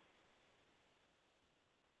 Thomas won.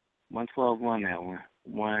 112 won that one.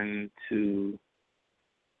 1, 2,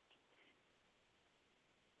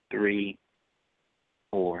 3,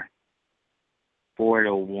 4. 4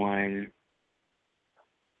 to 1,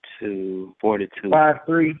 2, 4 to 2.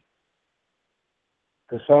 5-3.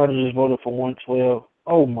 Cassandra just voted for 112.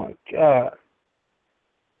 Oh my God.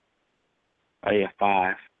 Oh yeah,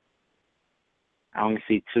 5. I only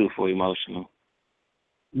see 2 for emotional.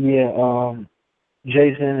 Yeah,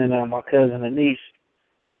 Jason and my cousin Anise.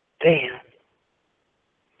 Damn.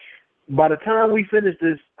 By the time we finish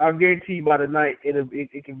this, I guarantee you by the night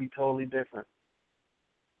it can be totally different.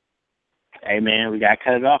 Hey man, we got to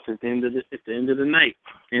cut it off at the end of the night,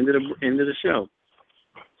 end of the show.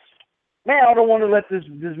 Man, I don't want to let this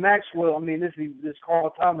Maxwell, this Carl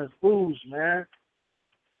Thomas lose, man.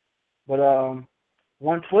 But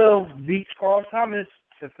 112 beats Carl Thomas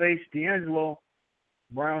to face D'Angelo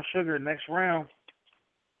Brown Sugar next round.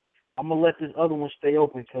 I'm going to let this other one stay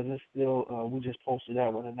open because it's still, we just posted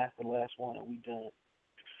that one, and that's the last one that we done.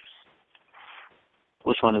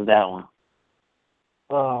 Which one is that one?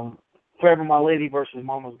 Forever My Lady versus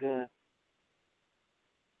Mama's Gun.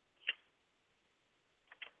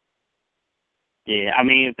 Yeah, I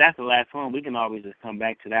mean, if that's the last one, we can always just come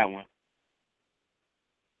back to that one.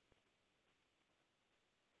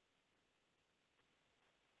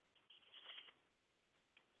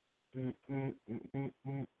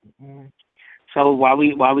 So while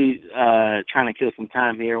we trying to kill some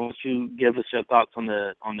time here, why don't you give us your thoughts on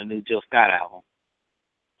the new Jill Scott album?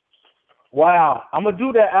 Wow, I'm gonna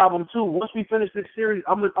do that album too. Once we finish this series,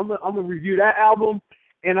 I'm gonna review that album,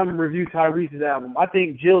 and I'm gonna review Tyrese's album. I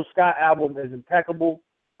think Jill Scott album is impeccable.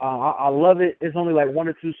 I love it. It's only like 1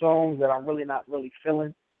 or 2 songs that I'm really not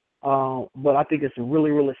feeling, but I think it's a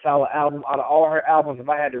really, really solid album. Out of all her albums, if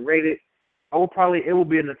I had to rate it, it would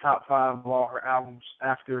be in the top 5 of all her albums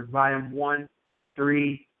after Volume 1,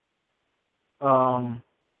 3. What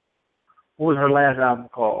was her last album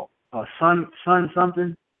called? Sun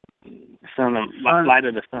something. Light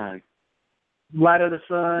of the Sun. Light of the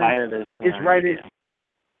Sun. Light of the Sun. It's right in.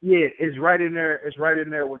 Yeah, it's right in there. It's right in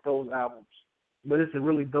there with those albums. But it's a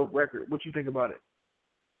really dope record. What you think about it?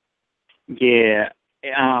 Yeah.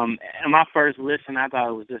 In my first listen, I thought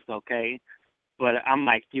it was just okay. But I'm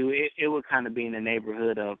like you, it would kind of be in the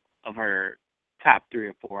neighborhood of her top 3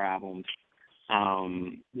 or 4 albums.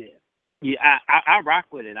 Yeah, I rock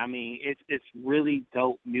with it. I mean, it's really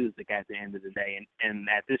dope music at the end of the day, and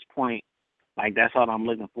at this point, like that's all I'm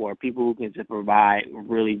looking for. People who can just provide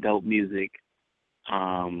really dope music,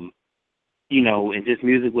 and just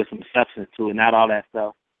music with some substance to it, not all that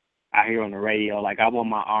stuff I hear on the radio. Like I want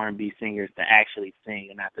my R&B singers to actually sing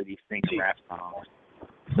and not to be singing rap songs.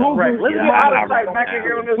 So, right. Let's get out of sight back in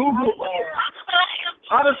here on this Google.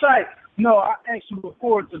 Out of sight. No, I asked you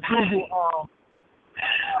before to Google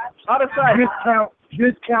out of sight.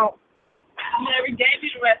 Discount. I never gave you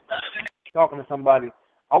the rest of it. Talking to somebody.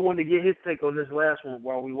 I wanted to get his take on this last one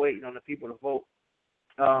while we waiting on the people to vote.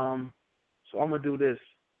 So I'm gonna do this.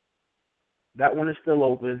 That one is still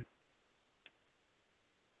open.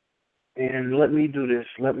 And let me do this.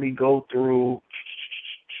 Let me go through.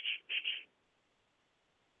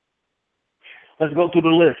 Let's go through the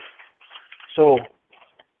list. So,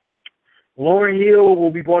 Lauryn Hill will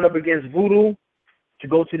be going up against Voodoo to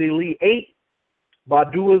go to the Elite 8.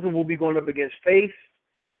 Baduizm will be going up against Faith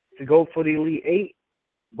to go for the Elite 8.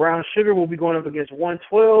 Brown Sugar will be going up against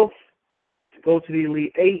 112 to go to the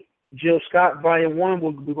Elite 8. Jill Scott, Volume 1,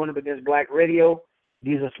 will be going up against Black Radio.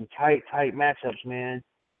 These are some tight matchups, man.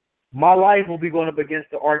 My Life will be going up against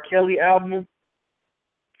the R. Kelly album.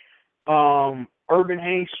 Urban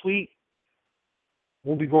Hayes Suite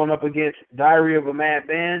will be going up against Diary of a Mad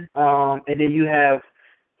Band. And then you have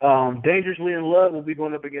Dangerously in Love will be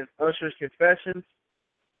going up against Usher's Confessions.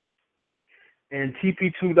 And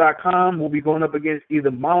TP2.com will be going up against either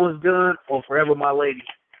Mama's Gun or Forever My Lady.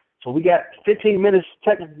 So we got 15 minutes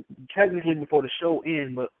technically before the show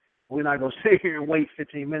ends, but we're not going to sit here and wait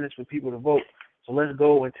 15 minutes for people to vote. So let's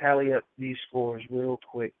go and tally up these scores real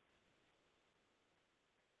quick.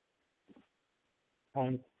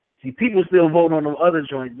 See, people still vote on them other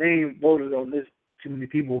joints. They ain't voted on this. Too many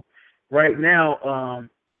people. Right now,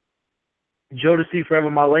 Jodeci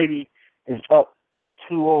Forever My Lady is up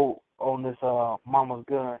 2-0 on this Mama's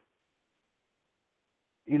Gun.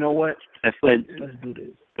 You know what? Let's do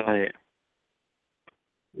this. Go ahead.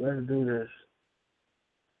 Let's do this.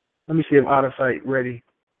 Let me see if Out of Sight ready.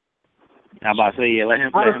 I'm about to say, yeah, let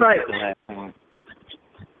him Out of Sight. The last one.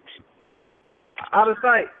 Out of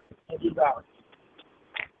Sight.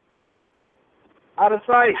 Out of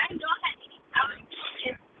Sight.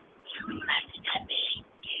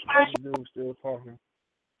 This dude's still talking.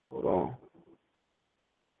 Hold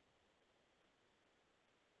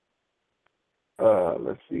on.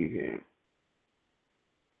 Let's see here.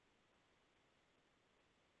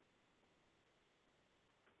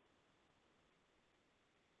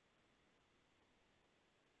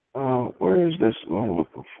 Where is this I'm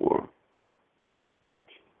looking for?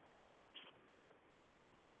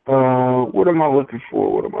 What am I looking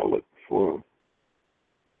for?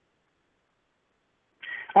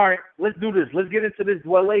 All right, let's do this. Let's get into this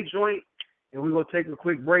Dwelle joint, and we're going to take a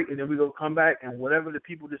quick break, and then we're going to come back, and whatever the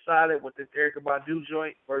people decided with this Erykah Badu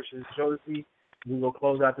joint versus Jodeci, we're going to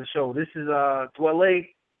close out the show. This is Dwelle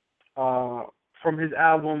from his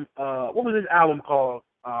album. What was his album called?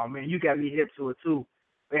 Man, you got me hip to it, too.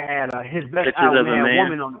 It had his best Pictures album, of a had Man.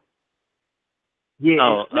 Woman on it.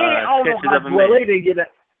 Yeah, man, I don't know Pictures how of a Dwelle Man. didn't get it.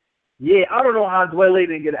 Yeah, I don't know how Dwelle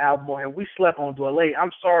didn't get an album on him. We slept on Dwelle.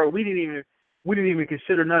 I'm sorry, we didn't even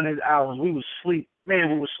consider none of his albums. We was asleep. Man,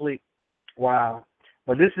 we was asleep. Wow.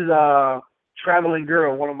 But this is Traveling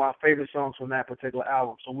Girl, one of my favorite songs from that particular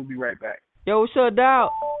album. So we'll be right back. Yo, what's up, dog?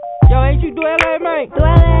 Yo, ain't you duele, man?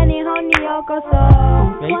 Duele, honey, yokoso.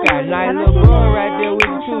 Man, you got a nice little girl right there with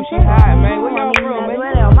you, too. She hot, man. Where y'all from, man?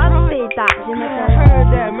 Duele, mamacita. I heard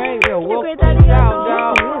that, man. Yo, whoop this out,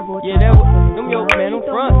 dog. Yeah, that was, them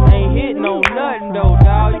fronts ain't hitting on nothing, though,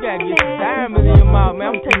 dog. You gotta get some diamonds in your mouth, man.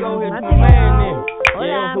 I'm gonna take over here to my man, then.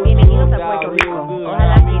 Hola, bienvenidos a Puerto Rico.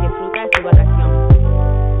 Ojalá que disfrutes tu vacación.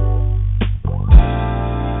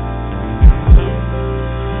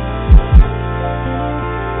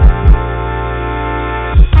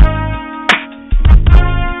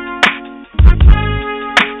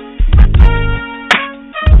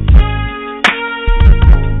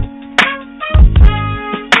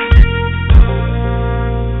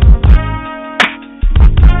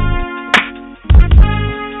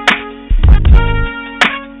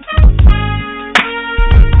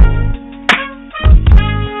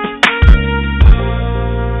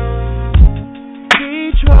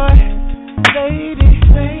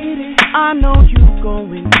 I know you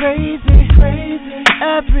going crazy,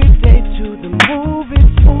 every day to the movies,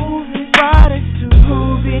 Friday to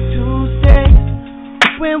movie Tuesday.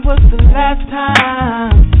 When was the last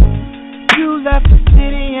time you left the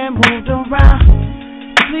city and moved around?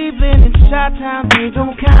 Cleveland and Chi-Town, they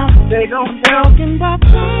don't count. Talking about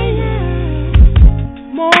playing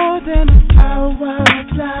more than an hour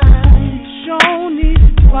flight. Show needs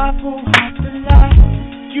to waffle half the light.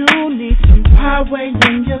 You need some highway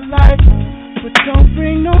in your life, but don't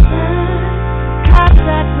bring no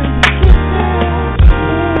contact when you get there.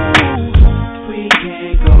 Ooh, we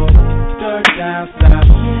can't go dirt down south.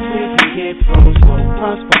 We can get froze, so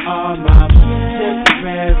runs for all miles.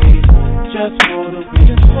 Temporary, just for the week.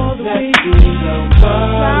 Let's see the world.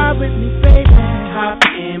 Fly with me, baby. Hop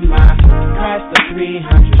in my Chrysler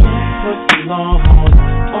 300. Put some Longhorn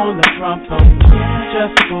on the front bumper.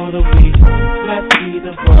 Just for the week. Let's see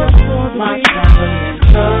the world. My traveling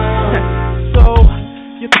love. So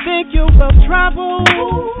you think you will travel?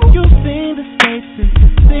 You've seen the states and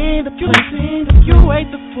seen the places. You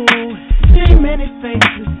ate the food, seen many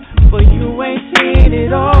faces, but you ain't seen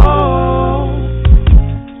it all.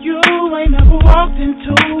 You ain't never walked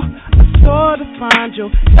into a store to find your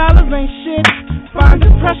dollar ain't shit. Find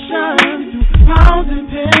depression through pounds and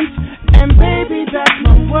pence, and baby that's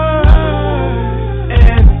my word.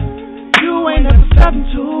 And you ain't never stepped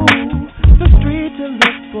into the street to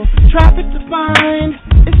look for traffic to find.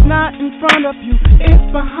 It's not in front of you,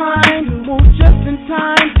 it's behind. You move just in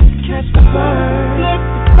time to catch the bird. Look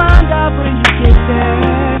to find out when you get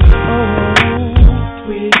there.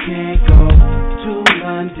 Oh, we can't go to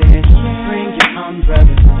London. Bring your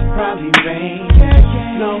umbrella, probably rain.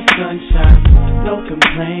 No sunshine, no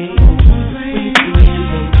complaint. We see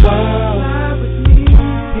the world.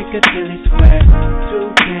 Piccadilly Square to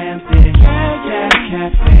Camden, Jazz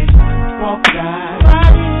Cafe, walk ride,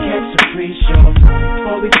 catch a free show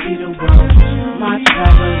before we see the world. My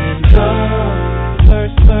traveling love.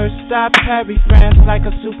 Slur, stop, Harry France like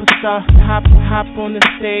a superstar. Hop on the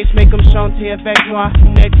stage, make them chanter avec moi.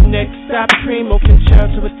 Next stop, Primo,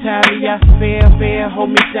 Concerto Italia. Fair, hold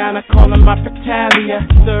me down, I call him my Fratalia.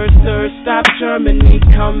 Third stop, Germany,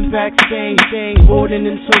 come backstage.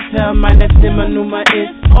 Ordinance Hotel, my next Numa is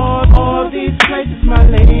all these places, my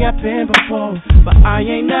lady, I've been before, but I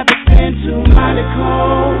ain't never been to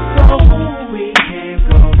Monaco. So we can't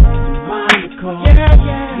go to Monaco.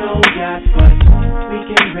 No yacht, but we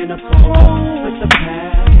can rent a boat with the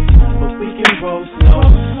past, but we can roll slow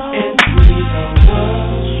and see the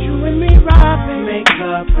world. You and me robbing, make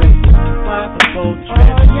love, break, wipe a boat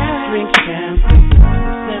trip, drink champagne,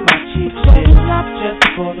 send my cheap shit just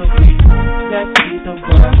for the week. Let's see the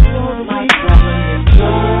world. My brother is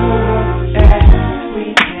low, and we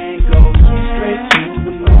can go straight to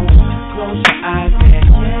the moon. Close your eyes and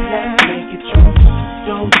let's make it true.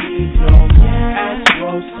 Don't need no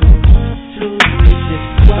astro suit to reach this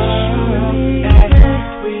world, and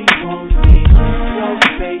we won't need no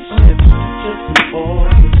spaceship, just some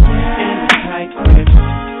orbs and a tight grip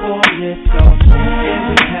for liftoff, and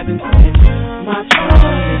we haven't seen my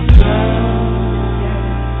trouble in love.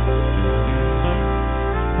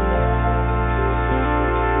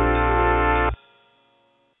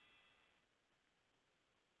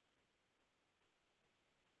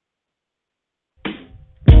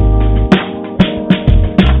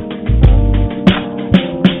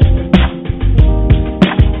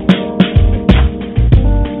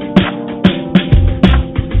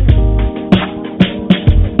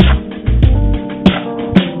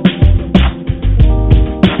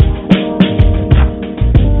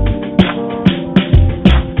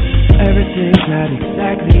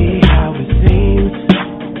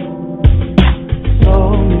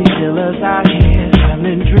 Out here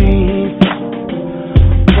selling dreams.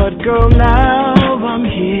 Girl, now I'm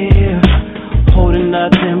here, holding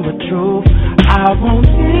nothing but truth. I won't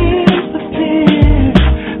disappear.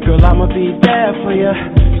 Girl, I'ma be there for you.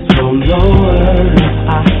 So no worries,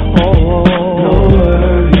 no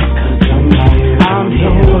worries, 'cause I'm here. I'm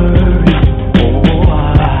here. No worries,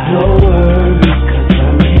 no worries, 'cause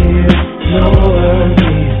I'm here. No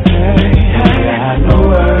worries, hey, no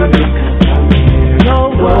worries, 'cause I'm here. No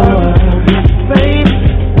worries, baby,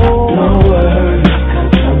 no worries,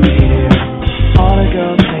 'cause I'm here. All the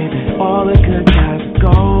girls say that all the good guys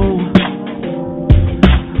go,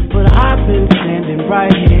 but I've been standing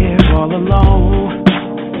right here all alone,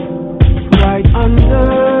 right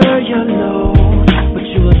under your nose. But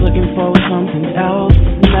you was looking for something else.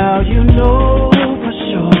 Now you know for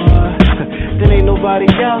sure. There ain't nobody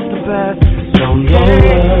else the best. So no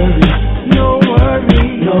worries, no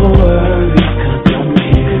worries, no worries, 'cause I'm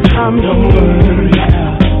here. I'm no worries,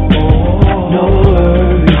 no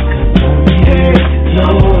worries, 'cause I'm here. No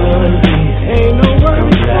worries, ain't no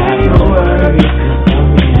worries, ain't no worries, 'cause I'm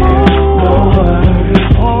here. No worries,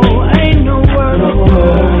 oh, ain't no worries, no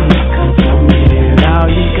worries, 'cause I'm here. Now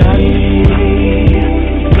you got me,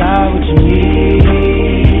 got what you need.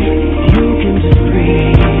 You can just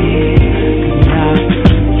breathe, 'cause now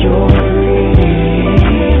you're free.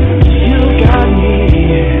 You got me,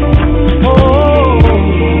 oh,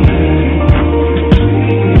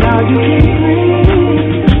 now you can breathe.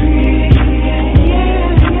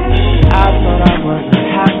 I thought I was a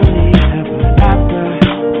happily ever after.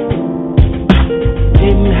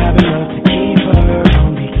 Didn't have enough to keep her,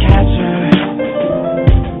 only catch her.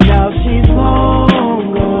 Now she's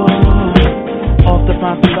long gone, off to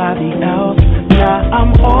find somebody else. Now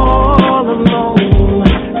I'm all alone,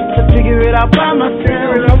 to figure it out by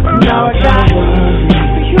myself. Now I got worries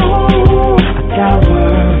for you, I got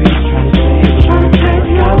worries trying to save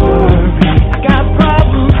you, I got worries, I got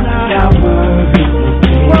problems now, I got worries,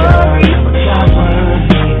 worries, I got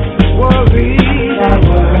worries, worries, I got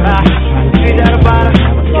worries, ain't that about it? I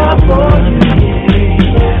got for you,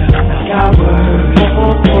 yeah, I got worries, I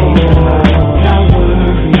got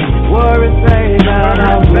worries, worries, baby, I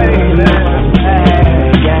got baby,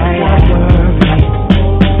 yeah, I got worries,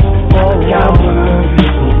 oh, I got worries,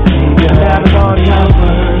 yeah, everybody got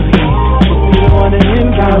worries, but you one of him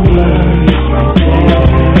got worries, right there, I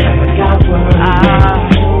got worries,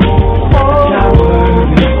 got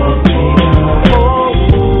worries,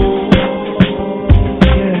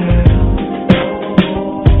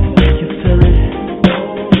 yeah, you feel it,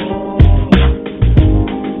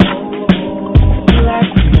 Black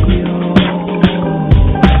Radio.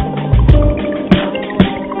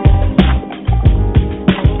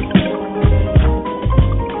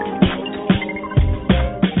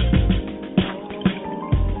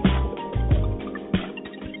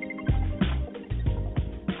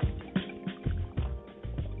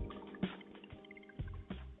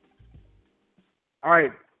 All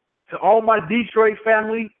right. To all my Detroit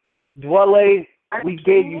family, Dwelle, we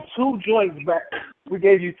gave you two joints back. We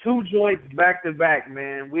gave you two joints back to back,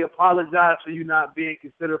 man. We apologize for you not being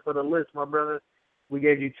considered for the list, my brother. We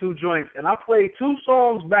gave you two joints, and I played two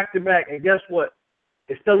songs back to back, and guess what?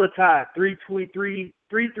 It's still a tie, 3-3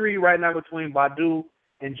 right now between Badu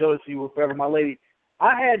and Jodeci with Forever My Lady.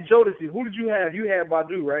 I had Jodeci. Who did you have? You had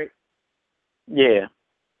Badu, right? Yeah.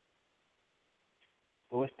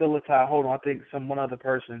 So it's still a tie. Hold on, I think one other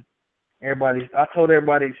person. I told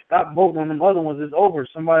everybody, stop voting on them other ones. It's over.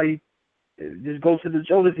 Somebody just go to the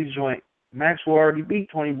Jodeci joint. Maxwell already beat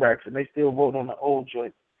Tony Braxton. They still vote on the old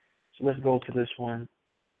joint. So let's go to this one.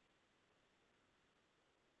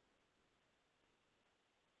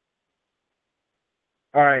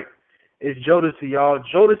 All right. It's Jodeci, y'all.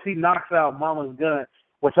 Jodeci knocks out Mama's Gun,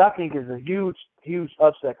 which I think is a huge, huge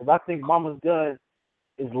upset, because I think Mama's Gun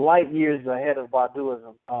is light years ahead of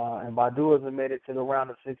Baduism. And Baduism made it to the round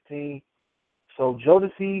of 16. So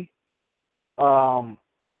Jodeci got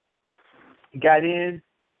in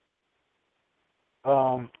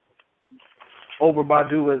over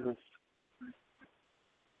Baduism.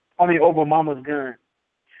 Over Mama's Gun.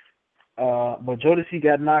 But Jodeci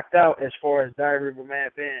got knocked out as far as Diary of a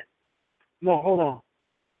Mad Band. No, hold on.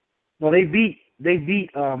 No, they beat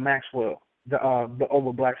Maxwell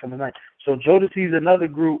over Black Summer Night. So Jodeci is another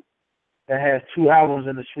group that has two albums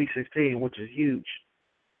in the Sweet 16, which is huge.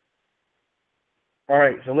 All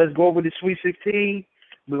right, so let's go over the Sweet 16.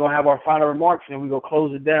 We're going to have our final remarks, and we're going to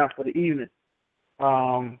close it down for the evening.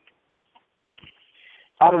 Out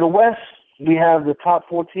of the West, we have the top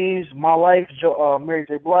 4 teams: My Life, Mary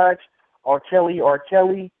J. Blige, R.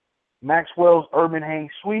 Kelly, Maxwell's Urban Hang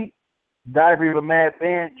Suite, Diary of a Mad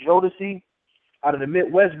Band, Jodeci. Out of the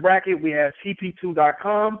Midwest bracket, we have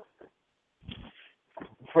TP2.com,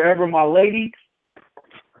 Forever My Lady,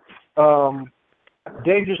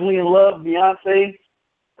 Dangerously in Love, Beyonce,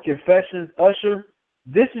 Confessions, Usher.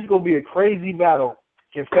 This is going to be a crazy battle.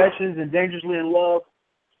 Confessions and Dangerously in Love.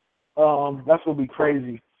 That's going to be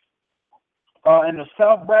crazy. In the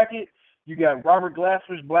South bracket, you got Robert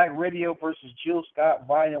Glasper's Black Radio versus Jill Scott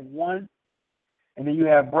Volume 1. And then you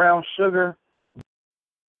have Brown Sugar,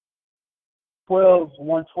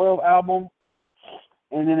 112 album.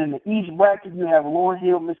 And then in the East bracket, you have Lauryn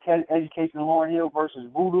Hill, Miseducation of Lauryn Hill versus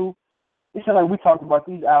Voodoo. It sounds like we talked about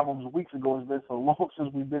these albums weeks ago. It's been so long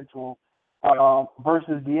since we've been to them.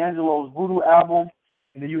 Versus D'Angelo's Voodoo album.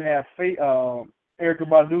 And then you have Erykah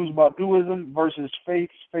Badu's Baduism versus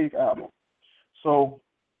Faith's Faith album. So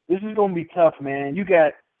this is going to be tough, man. You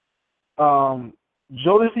got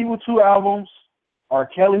Jodeci with 2 albums, R.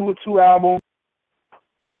 Kelly with 2 albums.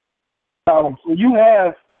 So you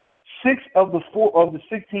have 6 of the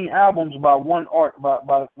 16 albums by one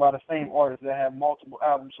by the same artist that have multiple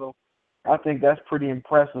albums. So I think that's pretty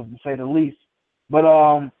impressive to say the least. But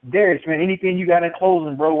Darius, man, anything you got in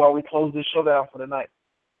closing, bro, while we close this show down for the night?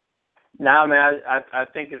 Nah, man, I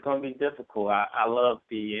think it's going to be difficult. I love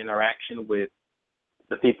the interaction with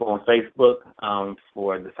the people on Facebook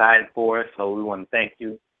for deciding for us. So we want to thank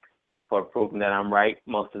you for proving that I'm right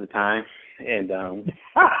most of the time. And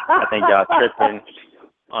I think y'all tripping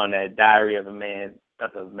on that Diary of a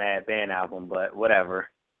Mad Band album, but whatever.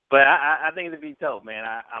 But I think it'll be tough, man.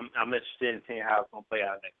 I'm interested in seeing how it's going to play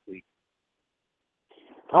out next week.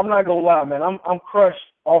 I'm not going to lie, man. I'm crushed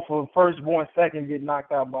off of Firstborn Second getting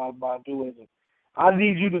knocked out by Duism. I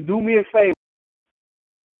need you to do me a favor.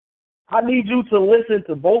 I need you to listen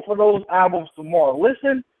to both of those albums tomorrow.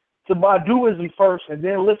 Listen to Baduism first, and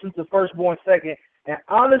then listen to Firstborn Second, and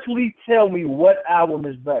honestly tell me what album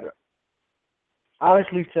is better.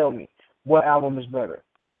 Honestly tell me what album is better.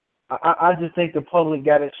 I just think the public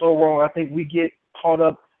got it so wrong. I think we get caught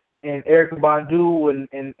up in Erykah Badu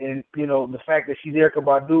and you know, the fact that she's Erykah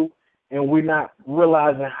Badu, and we're not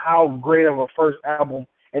realizing how great of a first album.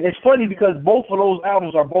 And it's funny because both of those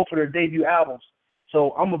albums are both of their debut albums.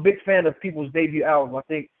 So I'm a big fan of people's debut albums. I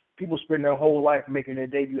think people spend their whole life making their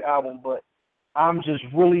debut album, but I'm just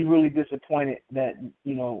really, really disappointed that,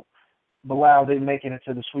 you know, Bilal didn't make it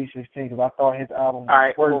into the Sweet 16 because I thought his album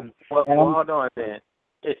was worthy. Well, hold on then.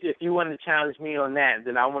 If you want to challenge me on that,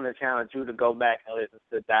 then I want to challenge you to go back and listen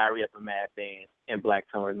to Diary of a Mad Band and Black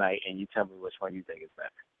Summer Night, and you tell me which one you think is better.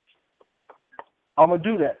 I'm gonna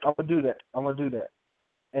do that.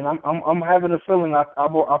 And I'm having a feeling I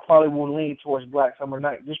probably will lean towards Black Summer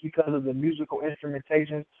Night just because of the musical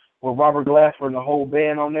instrumentation with Robert Glasper and the whole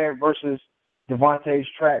band on there versus Devontae's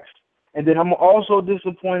tracks. And then I'm also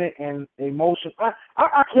disappointed in Emotion.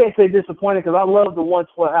 I can't say disappointed because I love the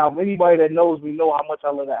 112 album. Anybody that knows me know how much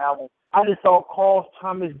I love the album. I just thought Carl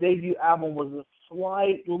Thomas' debut album was a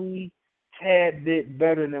slightly tad bit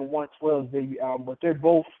better than 112's debut album, but they're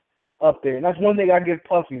both up there. And that's one thing I give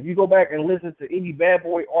Puffy. If you go back and listen to any Bad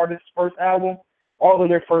Boy artist's first album, all of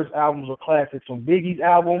their first albums are classics. From Biggie's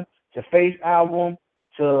album to Faith's album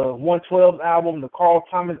to 112's album, the Carl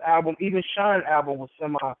Thomas album, even Shine's album was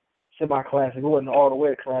semi-classic. It wasn't all the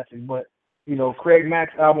way classic, but, you know, Craig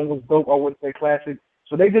Mack's album was dope. I wouldn't say classic.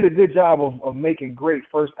 So they did a good job of making great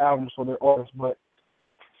first albums for their artists. But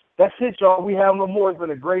that's it, y'all. We have no more. It's been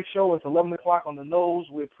a great show. It's 11 o'clock on the nose.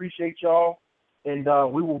 We appreciate y'all. And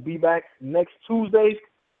we will be back next Tuesday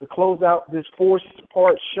to close out this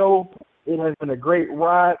 4-part show. It has been a great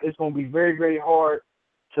ride. It's going to be very, very hard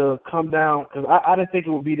to come down because I didn't think it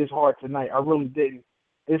would be this hard tonight. I really didn't.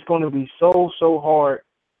 It's going to be so hard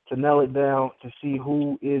to nail it down to see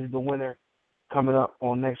who is the winner coming up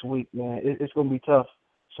on next week, man. It's going to be tough.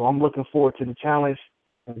 So I'm looking forward to the challenge.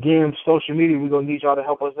 Again, social media, we're going to need y'all to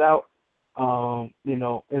help us out. You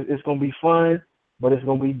know, it's going to be fun, but it's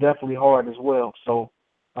going to be definitely hard as well. So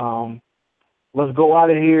let's go out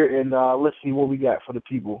of here and let's see what we got for the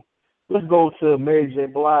people. Let's go to Mary J.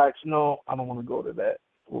 Blige. No, I don't want to go to that.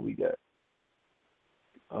 What we got?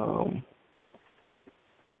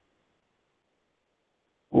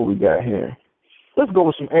 What we got here? Let's go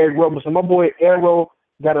with some Eric Roberson. My boy Arrow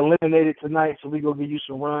got eliminated tonight, so we gonna give you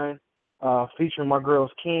some run, featuring my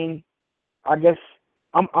girls King. I guess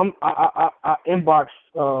I inboxed.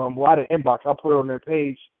 Well, I didn't inbox. I put it on their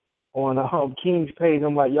page, on King's page.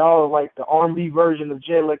 I'm like, y'all are like the R&B version of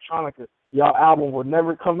J Electronica. Y'all album will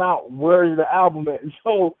never come out. Where's the album at? And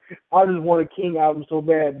so I just want a King album so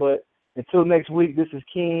bad. But until next week, this is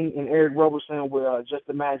King and Eric Roberson with Just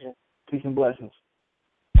Imagine. Peace and blessings.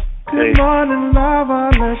 Good morning,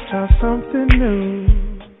 lover, let's try something new.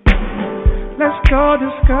 Let's go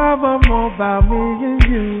discover more about me and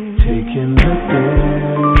you. Taking the day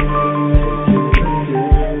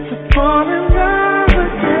to fall in love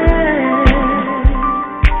again.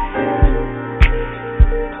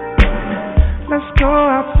 Let's go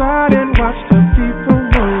outside and watch the people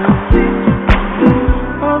move.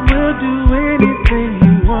 Or we'll do anything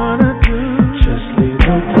you wanna do. Just leave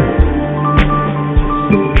the way.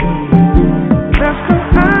 Let's go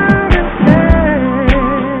out and play.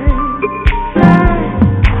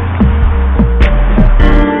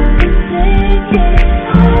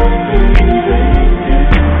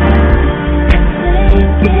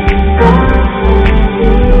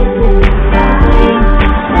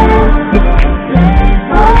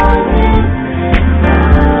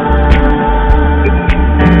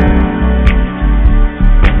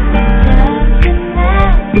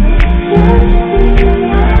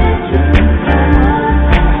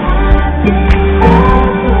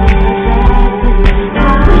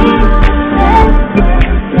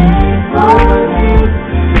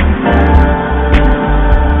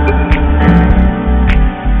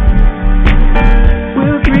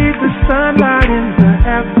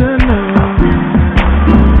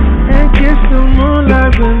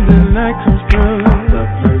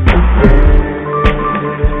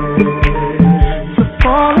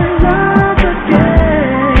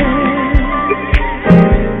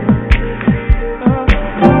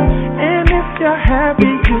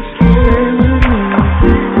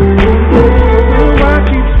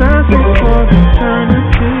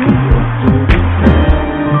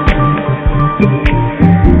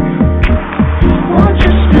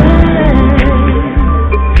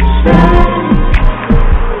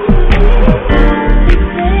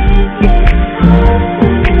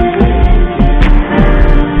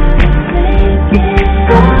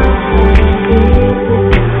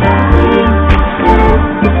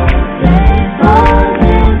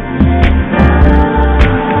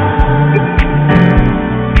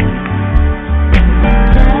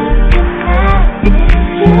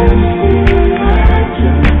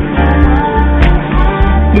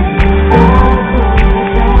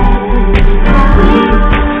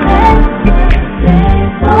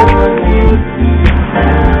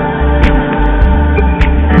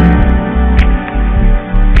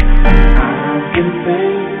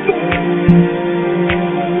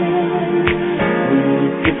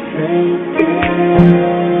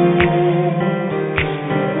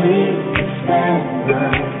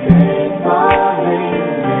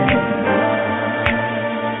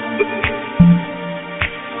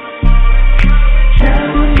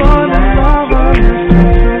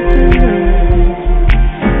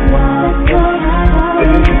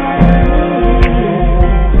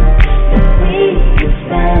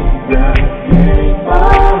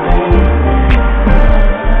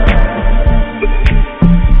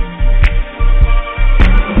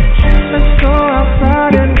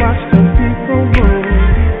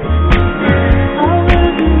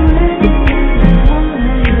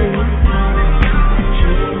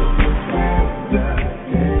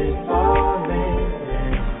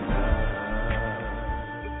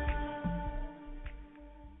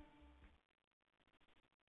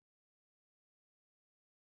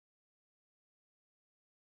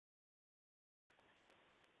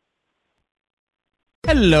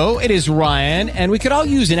 Hello, it is Ryan, and we could all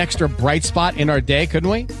use an extra bright spot in our day, couldn't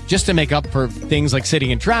we? Just to make up for things like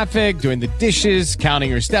sitting in traffic, doing the dishes,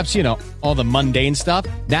 counting your steps, you know, all the mundane stuff.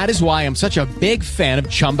 That is why I'm such a big fan of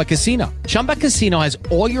Chumba Casino. Chumba Casino has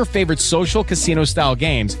all your favorite social casino-style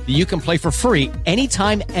games that you can play for free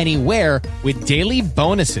anytime, anywhere with daily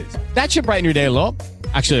bonuses. That should brighten your day a little.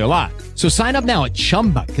 Actually, a lot. So sign up now at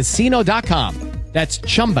ChumbaCasino.com. That's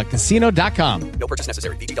ChumbaCasino.com. No purchase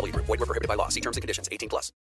necessary. VGW Group. Void where prohibited by law. See terms and conditions. 18+.